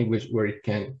station, where it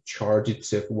can charge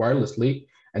itself wirelessly.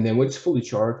 And then when it's fully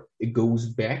charged, it goes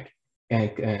back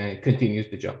and continues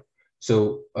the job.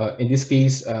 So in this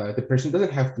case, the person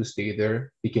doesn't have to stay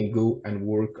there. They can go and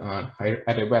work on higher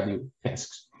added value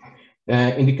tasks.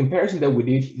 In the comparison that we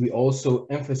did, we also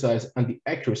emphasized on the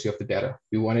accuracy of the data.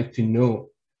 We wanted to know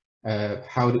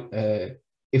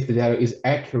if the data is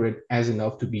accurate as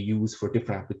enough to be used for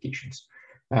different applications.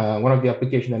 One of the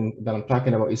applications that I'm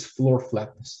talking about is floor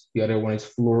flatness. The other one is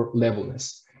floor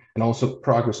levelness, and also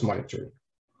progress monitoring.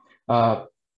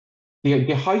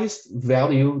 The highest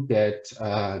value that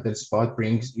Spot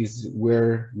brings is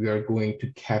where we are going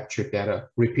to capture data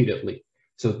repeatedly.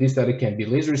 So this data can be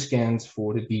laser scans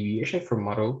for the deviation from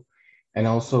model, and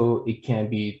also it can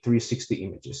be 360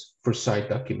 images for site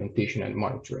documentation and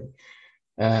monitoring.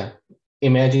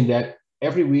 Imagine that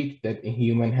every week that a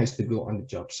human has to go on the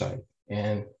job site,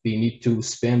 and they need to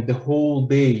spend the whole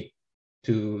day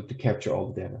to capture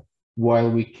all the data, while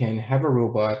we can have a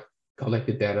robot collect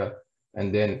the data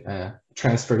and then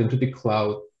transfer it into the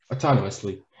cloud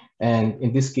autonomously. And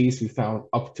in this case, we found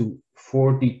up to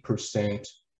 40%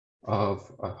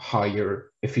 of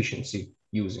higher efficiency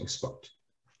using Spot.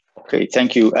 Okay,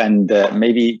 thank you. And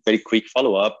maybe very quick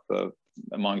follow-up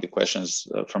among the questions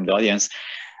from the audience.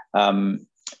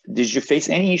 Did you face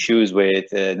any issues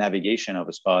with navigation of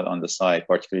a Spot on the site,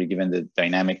 particularly given the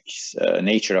dynamic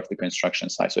nature of the construction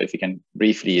site? So if you can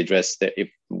briefly address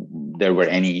if there were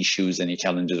any issues, any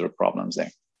challenges or problems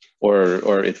there.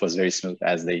 or it was very smooth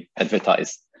as they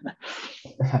advertised?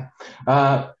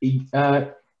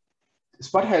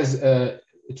 Spot has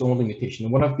its own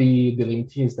limitation. One of the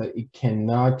limitations is that it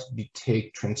cannot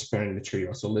detect transparent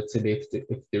material. So let's say that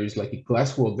if there is like a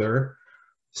glass wall there,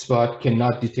 Spot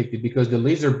cannot detect it because the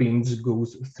laser beams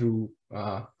goes through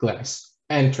glass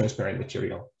and transparent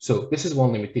material. So this is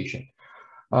one limitation.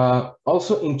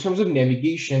 Also, in terms of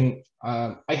navigation,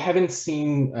 I haven't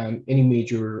seen any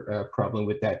major problem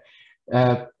with that.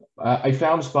 I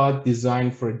found Spot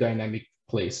designed for a dynamic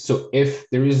place. So if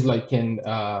there is like an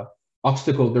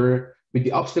obstacle there, with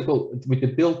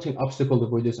the built-in obstacle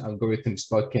avoidance algorithm,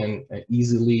 Spot can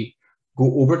easily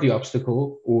go over the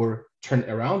obstacle or turn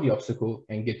around the obstacle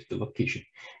and get to the location.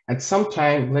 At some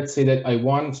time, let's say that I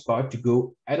want Spot to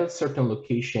go at a certain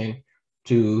location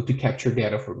to capture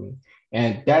data for me,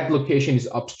 and that location is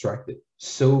obstructed.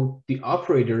 So the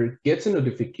operator gets a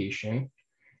notification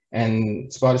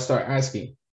and Spot start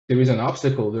asking, there is an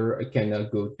obstacle there, I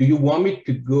cannot go. Do you want me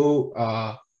to go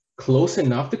close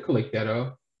enough to collect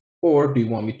data, or do you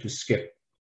want me to skip?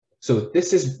 So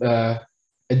this is a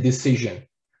decision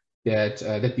that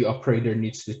the operator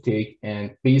needs to take,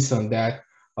 and based on that,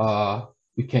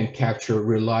 we can capture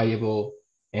reliable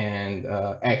and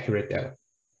accurate data.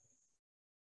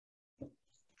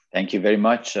 Thank you very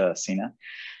much, Sina.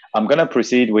 I'm going to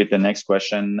proceed with the next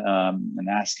question and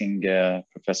asking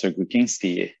Professor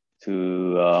Gukinski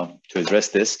to address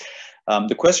this.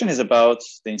 The question is about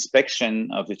the inspection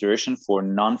of deterioration for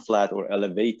non-flat or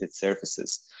elevated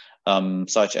surfaces,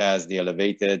 such as the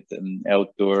elevated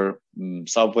outdoor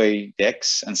subway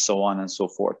decks and so on and so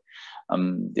forth.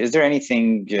 Is there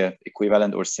anything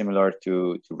equivalent or similar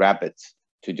to Rabbit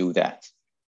to do that?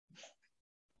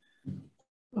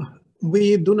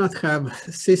 We do not have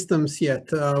systems yet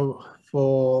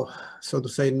for, so to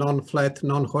say, non-flat,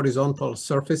 non-horizontal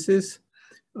surfaces.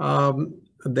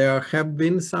 There have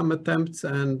been some attempts,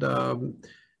 and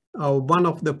one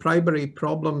of the primary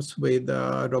problems with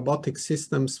robotic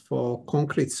systems for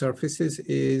concrete surfaces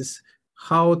is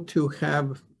how to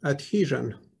have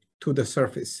adhesion to the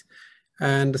surface.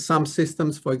 And some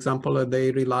systems, for example,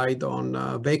 they relied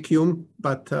on vacuum,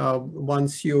 but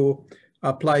once you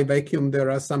apply vacuum,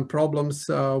 there are some problems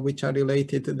which are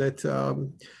related that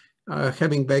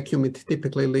having vacuum, it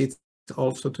typically leads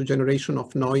also to generation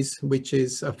of noise, which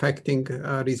is affecting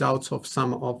results of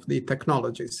some of the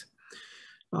technologies.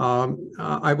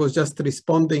 I was just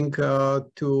responding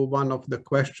to one of the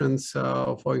questions,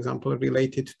 for example,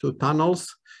 related to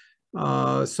tunnels.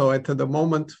 So at the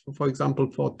moment, for example,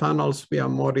 for tunnels, we are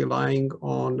more relying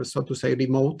on, so to say,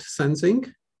 remote sensing,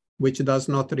 which does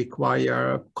not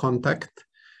require contact.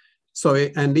 So,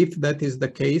 and if that is the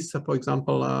case, for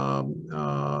example,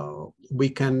 we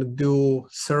can do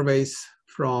surveys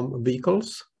from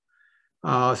vehicles.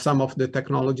 Some of the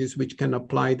technologies which can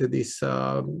apply to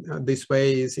this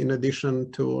way is, in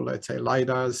addition to, let's say,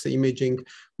 LiDARs, imaging,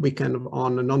 we can,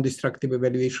 on a non-destructive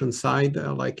evaluation side,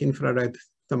 like infrared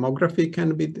thermography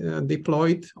can be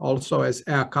deployed. Also, as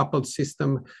air-coupled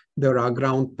system, there are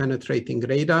ground-penetrating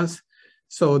radars.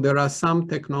 So there are some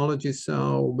technologies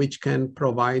which can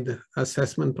provide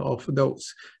assessment of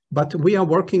those. But we are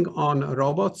working on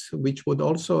robots, which would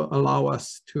also allow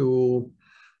us to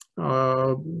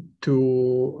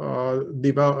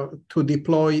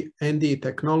deploy ND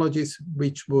technologies,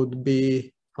 which would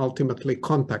be ultimately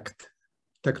contact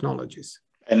technologies.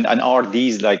 And are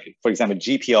these, like, for example,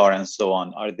 GPR and so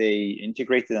on, are they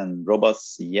integrated in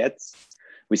robots yet?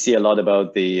 We see a lot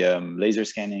about the laser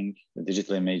scanning, the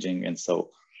digital imaging, and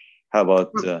so how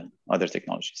about other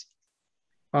technologies?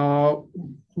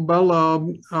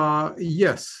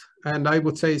 Yes, and I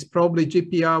would say it's probably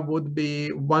GPR would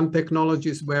be one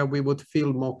technologies where we would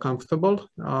feel more comfortable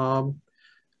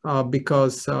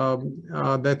because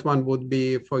that one would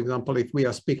be, for example, if we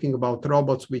are speaking about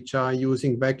robots which are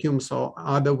using vacuums or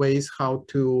other ways how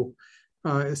to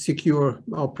secure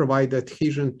or provide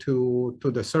adhesion to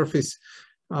the surface,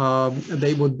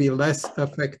 they would be less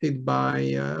affected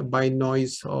by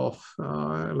noise of,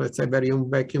 let's say,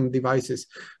 vacuum devices.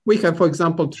 We have, for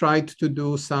example, tried to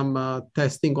do some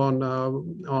testing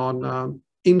on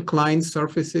inclined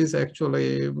surfaces,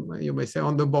 actually, you may say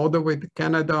on the border with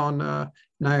Canada on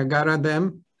Niagara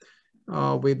Dam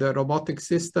with a robotic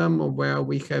system where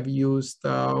we have used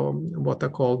what are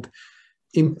called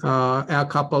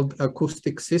air-coupled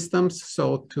acoustic systems,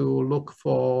 so to look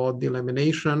for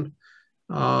delamination.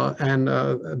 And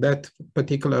that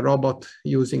particular robot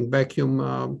using vacuum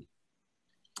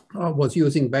was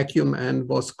using vacuum and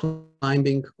was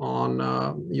climbing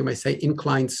on, you may say,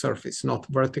 inclined surface, not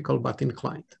vertical, but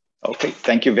inclined. Okay,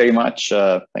 thank you very much.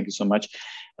 Thank you so much.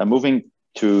 Moving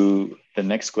to the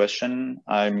next question.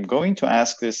 I'm going to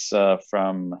ask this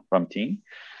from team,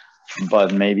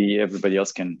 but maybe everybody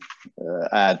else can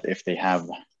add if they have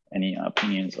any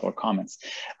opinions or comments.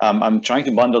 I'm trying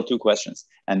to bundle two questions,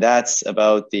 and that's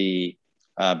about the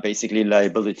basically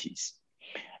liabilities.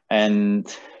 And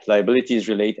liabilities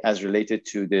related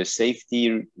to the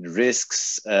safety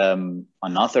risks,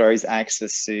 unauthorized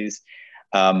accesses.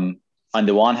 On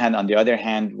the one hand, on the other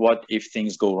hand, what if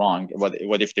things go wrong?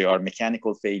 What if there are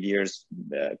mechanical failures,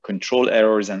 control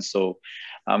errors, and so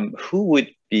who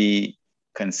would be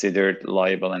considered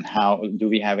liable, and how do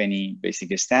we have any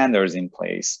basic standards in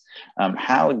place,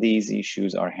 how these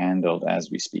issues are handled as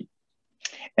we speak?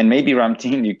 And maybe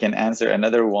Ramtin, you can answer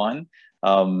another one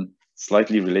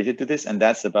slightly related to this, and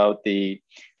that's about the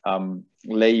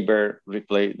labor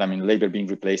being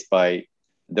replaced by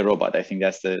the robot. I think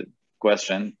that's the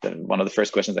question, one of the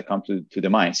first questions that come to the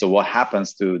mind. So what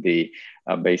happens to the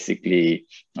basically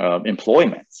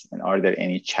employment, and are there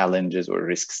any challenges or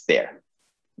risks there?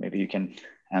 Maybe you can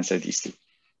answer these two.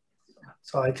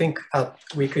 So I think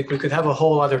we could have a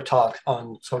whole other talk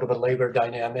on sort of a labor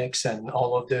dynamics and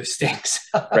all of those things.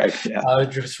 Right. Yeah.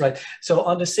 Just right. So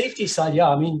on the safety side, yeah,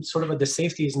 I mean, sort of the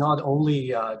safety is not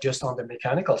only just on the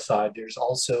mechanical side. There's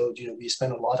also, we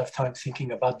spend a lot of time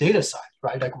thinking about data side,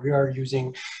 right? Like we are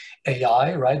using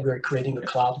AI, right? We're creating a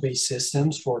cloud-based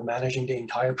systems for managing the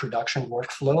entire production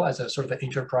workflow as a sort of an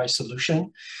enterprise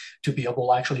solution to be able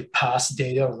to actually pass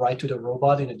data right to the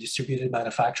robot in a distributed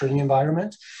manufacturing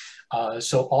environment.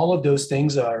 So all of those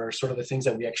things are sort of the things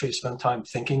that we actually spend time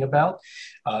thinking about.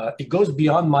 It goes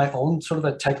beyond my own sort of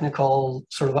a technical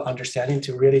sort of understanding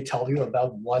to really tell you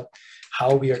about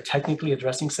how we are technically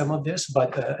addressing some of this,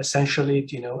 but essentially,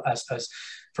 as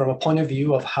from a point of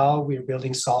view of how we're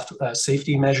building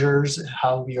safety measures,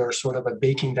 how we are sort of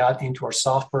baking that into our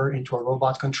software, into our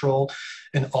robot control,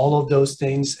 and all of those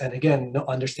things. And again,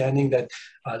 understanding that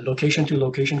location to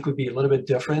location could be a little bit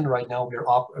different. Right now,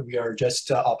 we are just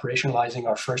operationalizing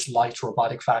our first light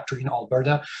robotic factory in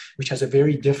Alberta, which has a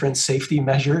very different safety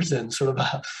measures and sort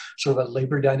of a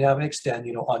labor dynamics than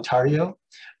Ontario.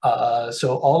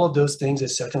 So all of those things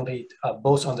is certainly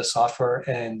both on the software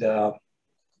and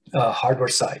hardware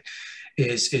side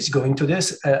is going to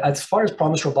this. As far as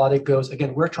Promise Robotic goes,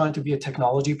 again, we're trying to be a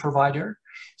technology provider.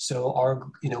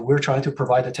 So we're trying to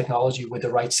provide the technology with the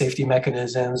right safety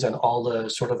mechanisms and all the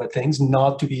sort of things,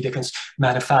 not to be the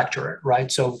manufacturer,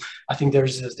 right? So I think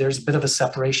there's a bit of a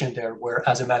separation there, where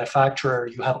as a manufacturer,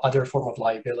 you have other form of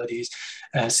liabilities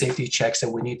and safety checks that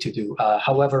we need to do.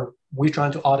 However, we're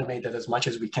trying to automate that as much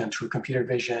as we can through computer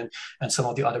vision and some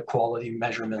of the other quality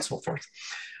measurements, so forth.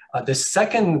 The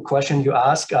second question you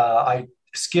asked, I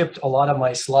skipped a lot of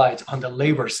my slides on the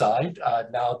labor side.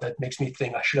 Now that makes me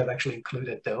think I should have actually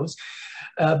included those.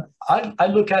 I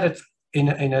look at it in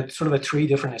a sort of a three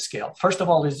different scale. First of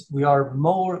all, is we are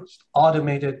more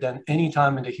automated than any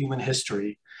time in the human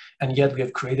history, and yet we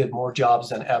have created more jobs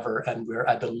than ever, and we're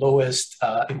at the lowest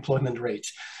employment rate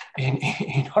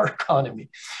in our economy.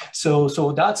 So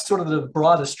that's sort of the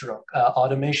broadest stroke.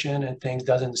 Automation and things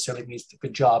doesn't necessarily mean the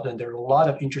good job, and there are a lot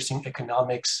of interesting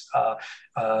economics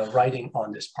writing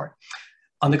on this part.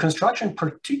 On the construction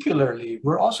particularly,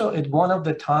 we're also at one of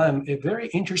the very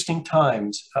interesting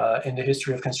times in the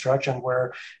history of construction,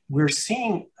 where we're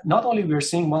seeing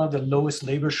one of the lowest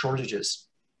labor shortages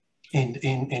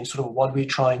in sort of what we're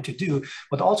trying to do,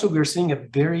 but also we're seeing a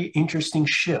very interesting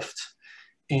shift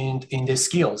in the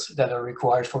skills that are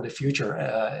required for the future.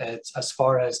 As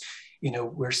far as,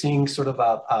 we're seeing sort of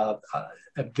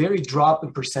a very drop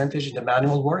in percentage in the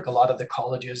manual work. A lot of the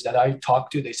colleges that I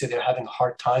talk to, they say they're having a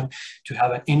hard time to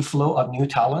have an inflow of new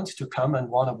talent to come and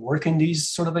want to work in these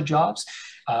sort of jobs.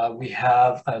 We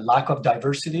have a lack of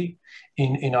diversity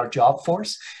in our job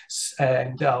force.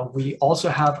 And we also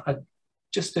have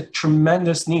just a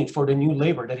tremendous need for the new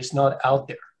labor that is not out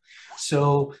there.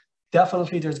 So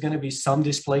definitely there's going to be some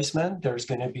displacement, there's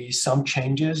going to be some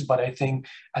changes, but I think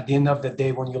at the end of the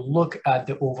day, when you look at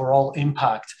the overall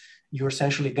impact, you're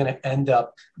essentially going to end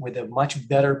up with a much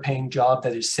better paying job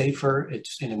that is safer,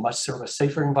 it's in a much sort of a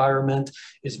safer environment,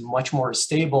 is much more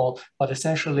stable, but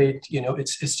essentially,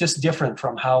 it's just different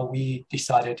from how we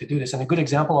decided to do this. And a good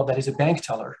example of that is a bank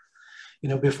teller.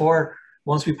 Before,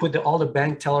 once we put all the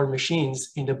bank teller machines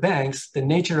in the banks, the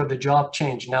nature of the job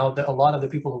changed. Now, a lot of the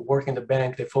people who work in the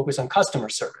bank, they focus on customer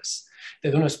service. They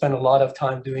don't spend a lot of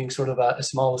time doing sort of a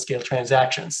smaller scale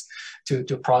transactions to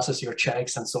process your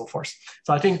checks and so forth.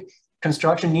 So I think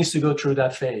construction needs to go through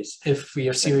that phase if we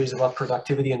are serious about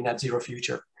productivity and net zero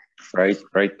future. Right.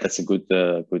 That's a good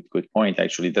point.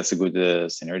 Actually, that's a good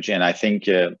synergy. And I think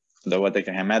what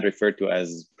Dr. Hamad referred to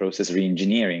as process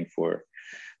reengineering for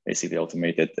basically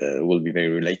automated will be very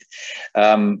related.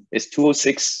 It's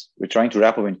 2:06. We're trying to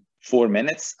wrap up in 4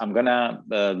 minutes. I'm gonna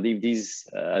leave these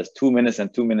as 2 minutes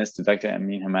and 2 minutes to Dr.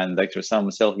 Amin Hamad and Dr. Sam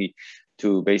Moselhi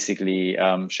to basically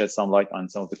shed some light on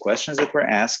some of the questions that were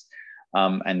asked.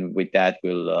 And with that,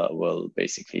 we'll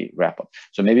basically wrap up.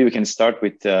 So maybe we can start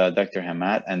with Dr.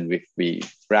 Hamad, and we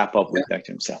wrap up with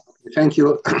Dr. Moselhi. Thank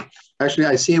you. Actually,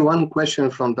 I see one question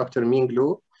from Dr.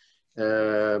 Minglu.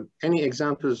 Any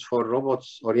examples for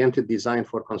robots-oriented design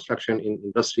for construction in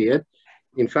Industry 8?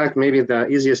 In fact, maybe the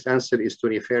easiest answer is to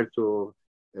refer to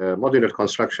modular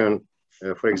construction.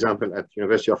 For example, at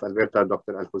University of Alberta,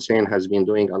 Dr. Al-Hussein has been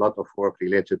doing a lot of work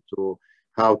related to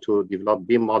how to develop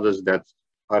BIM models that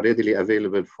are readily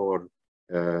available for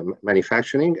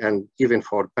manufacturing, and even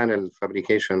for panel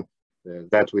fabrication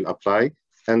that will apply.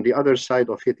 And the other side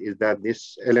of it is that these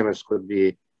elements could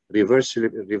be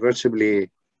reversibly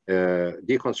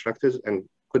deconstructed and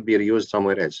could be reused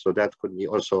somewhere else. So that could be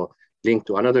also linked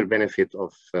to another benefit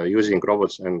of using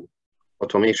robots and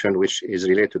automation, which is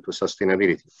related to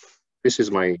sustainability. This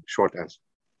is my short answer.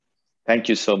 Thank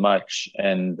you so much.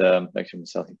 And Dr.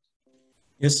 Moselhi.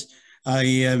 Yes,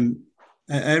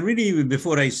 I really,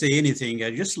 before I say anything, I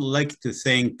just like to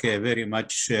thank very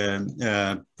much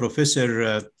Professor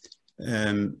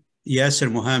Yasser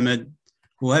Mohammed,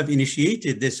 who have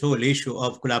initiated this whole issue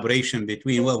of collaboration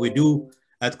between what we do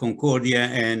at Concordia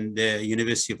and the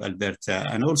University of Alberta.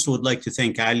 And also would like to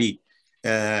thank Ali.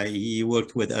 He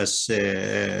worked with us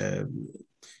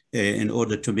in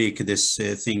order to make this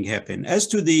thing happen. As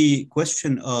to the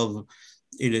question of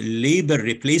labor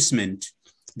replacement,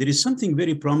 there is something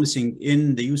very promising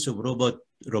in the use of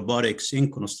robotics in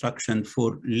construction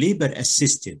for labor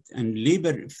assisted and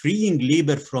freeing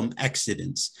labor from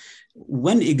accidents.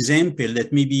 One example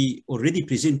that may be already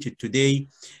presented today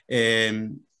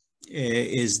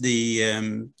is the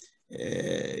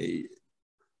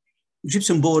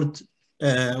gypsum board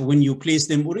when you place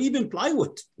them, or even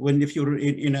plywood if you're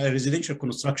in a residential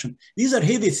construction. These are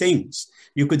heavy things.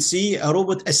 You could see a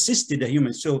robot assisted a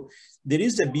human. So there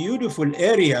is a beautiful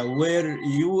area where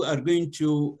you are going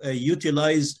to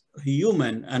utilize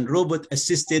human and robot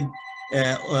assisted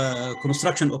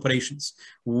construction operations,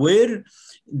 where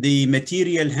the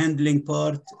material handling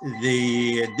part,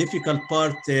 the difficult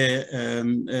part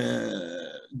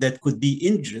that could be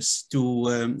injurious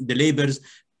to the laborers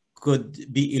could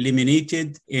be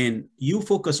eliminated, and you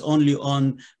focus only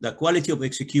on the quality of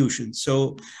execution.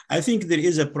 So I think there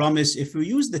is a promise. If we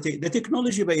use the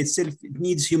technology by itself, it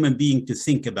needs human being to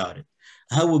think about it.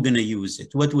 How we're going to use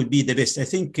it? What would be the best? I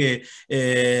think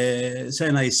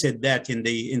Sinai said that in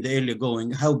the early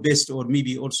going. How best, or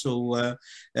maybe also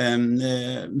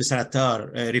Mr.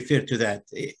 Attar referred to that.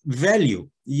 Value.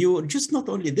 You just not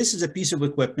only, this is a piece of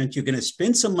equipment you're going to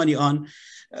spend some money on.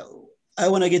 I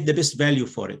want to get the best value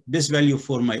for it, best value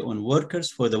for my own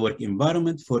workers, for the work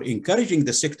environment, for encouraging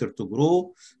the sector to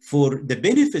grow, for the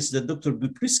benefits that Dr.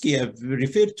 Bukriski have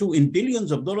referred to in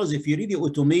billions of dollars if you really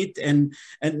automate and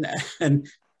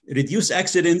reduce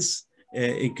accidents,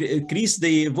 increase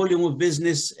the volume of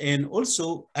business. And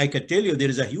also, I can tell you there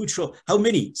is a huge show. How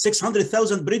many?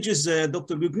 600,000 bridges,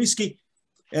 Dr. Bukriski.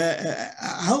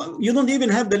 You don't even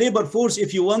have the labor force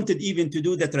if you wanted even to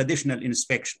do the traditional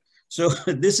inspection. So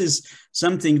this is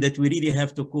something that we really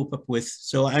have to cope up with.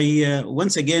 So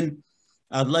once again,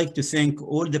 I'd like to thank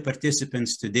all the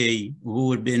participants today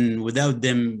who have been, without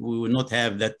them, we would not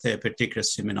have that particular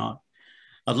seminar.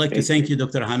 I'd like to thank you,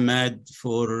 Dr. Hamad,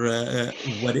 for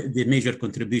the major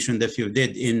contribution that you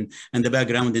did in the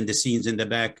background, in the scenes in the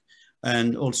back.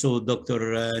 And also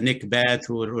Dr. Nick Bath,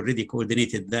 who already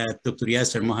coordinated that, Dr.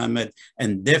 Yasser Mohammed,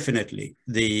 and definitely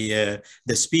the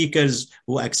speakers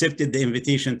who accepted the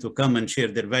invitation to come and share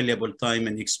their valuable time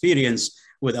and experience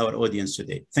with our audience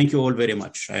today. Thank you all very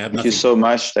much. Thank you so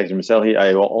much, Dr. Moselhi.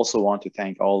 I also want to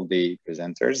thank all the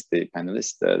presenters, the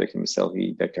panelists, Dr.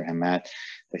 Moselhi, Dr. Hamad,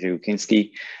 Dr.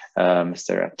 Lukinski,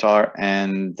 Mr. Attar,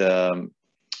 and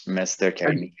Mr.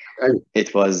 Karimi.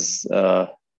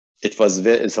 It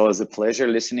was a pleasure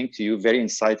listening to you. Very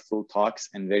insightful talks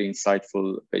and very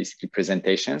insightful, basically,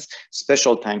 presentations.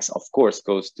 Special thanks, of course,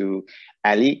 goes to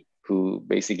Ali, who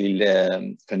basically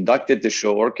conducted the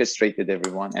show, orchestrated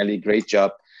everyone. Ali, great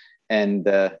job. And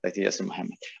Dr. Yasser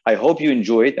Mohammed. I hope you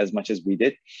enjoyed as much as we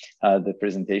did the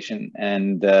presentation.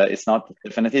 And it's not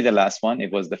definitely the last one.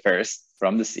 It was the first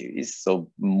from the series.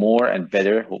 So more and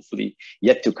better, hopefully,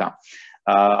 yet to come.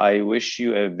 I wish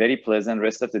you a very pleasant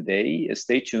rest of the day.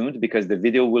 Stay tuned because the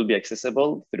video will be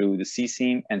accessible through the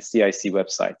CICIEM and CIC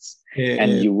websites.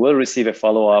 And you will receive a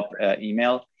follow-up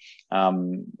email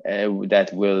that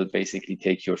will basically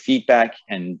take your feedback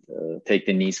and take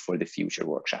the needs for the future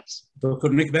workshops. Dr.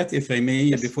 Nikbat, if I may,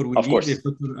 Yes, before we of leave, course. if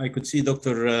I could see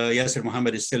Dr. Yasser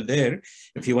Mohammed is still there,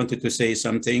 if he wanted to say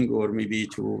something or maybe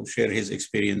to share his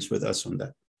experience with us on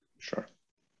that. Sure.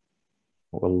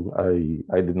 Well,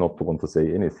 I did not want to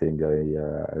say anything.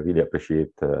 I really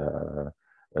appreciate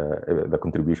the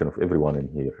contribution of everyone in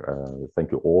here.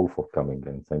 Thank you all for coming,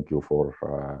 and thank you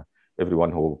for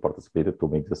everyone who participated to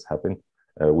make this happen.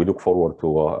 We look forward to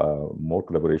more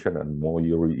collaboration and more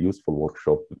useful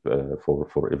workshop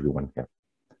for everyone here.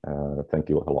 Thank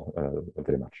you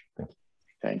very much. Thank you.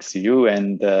 Thanks to you,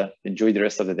 and enjoy the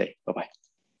rest of the day. Bye-bye.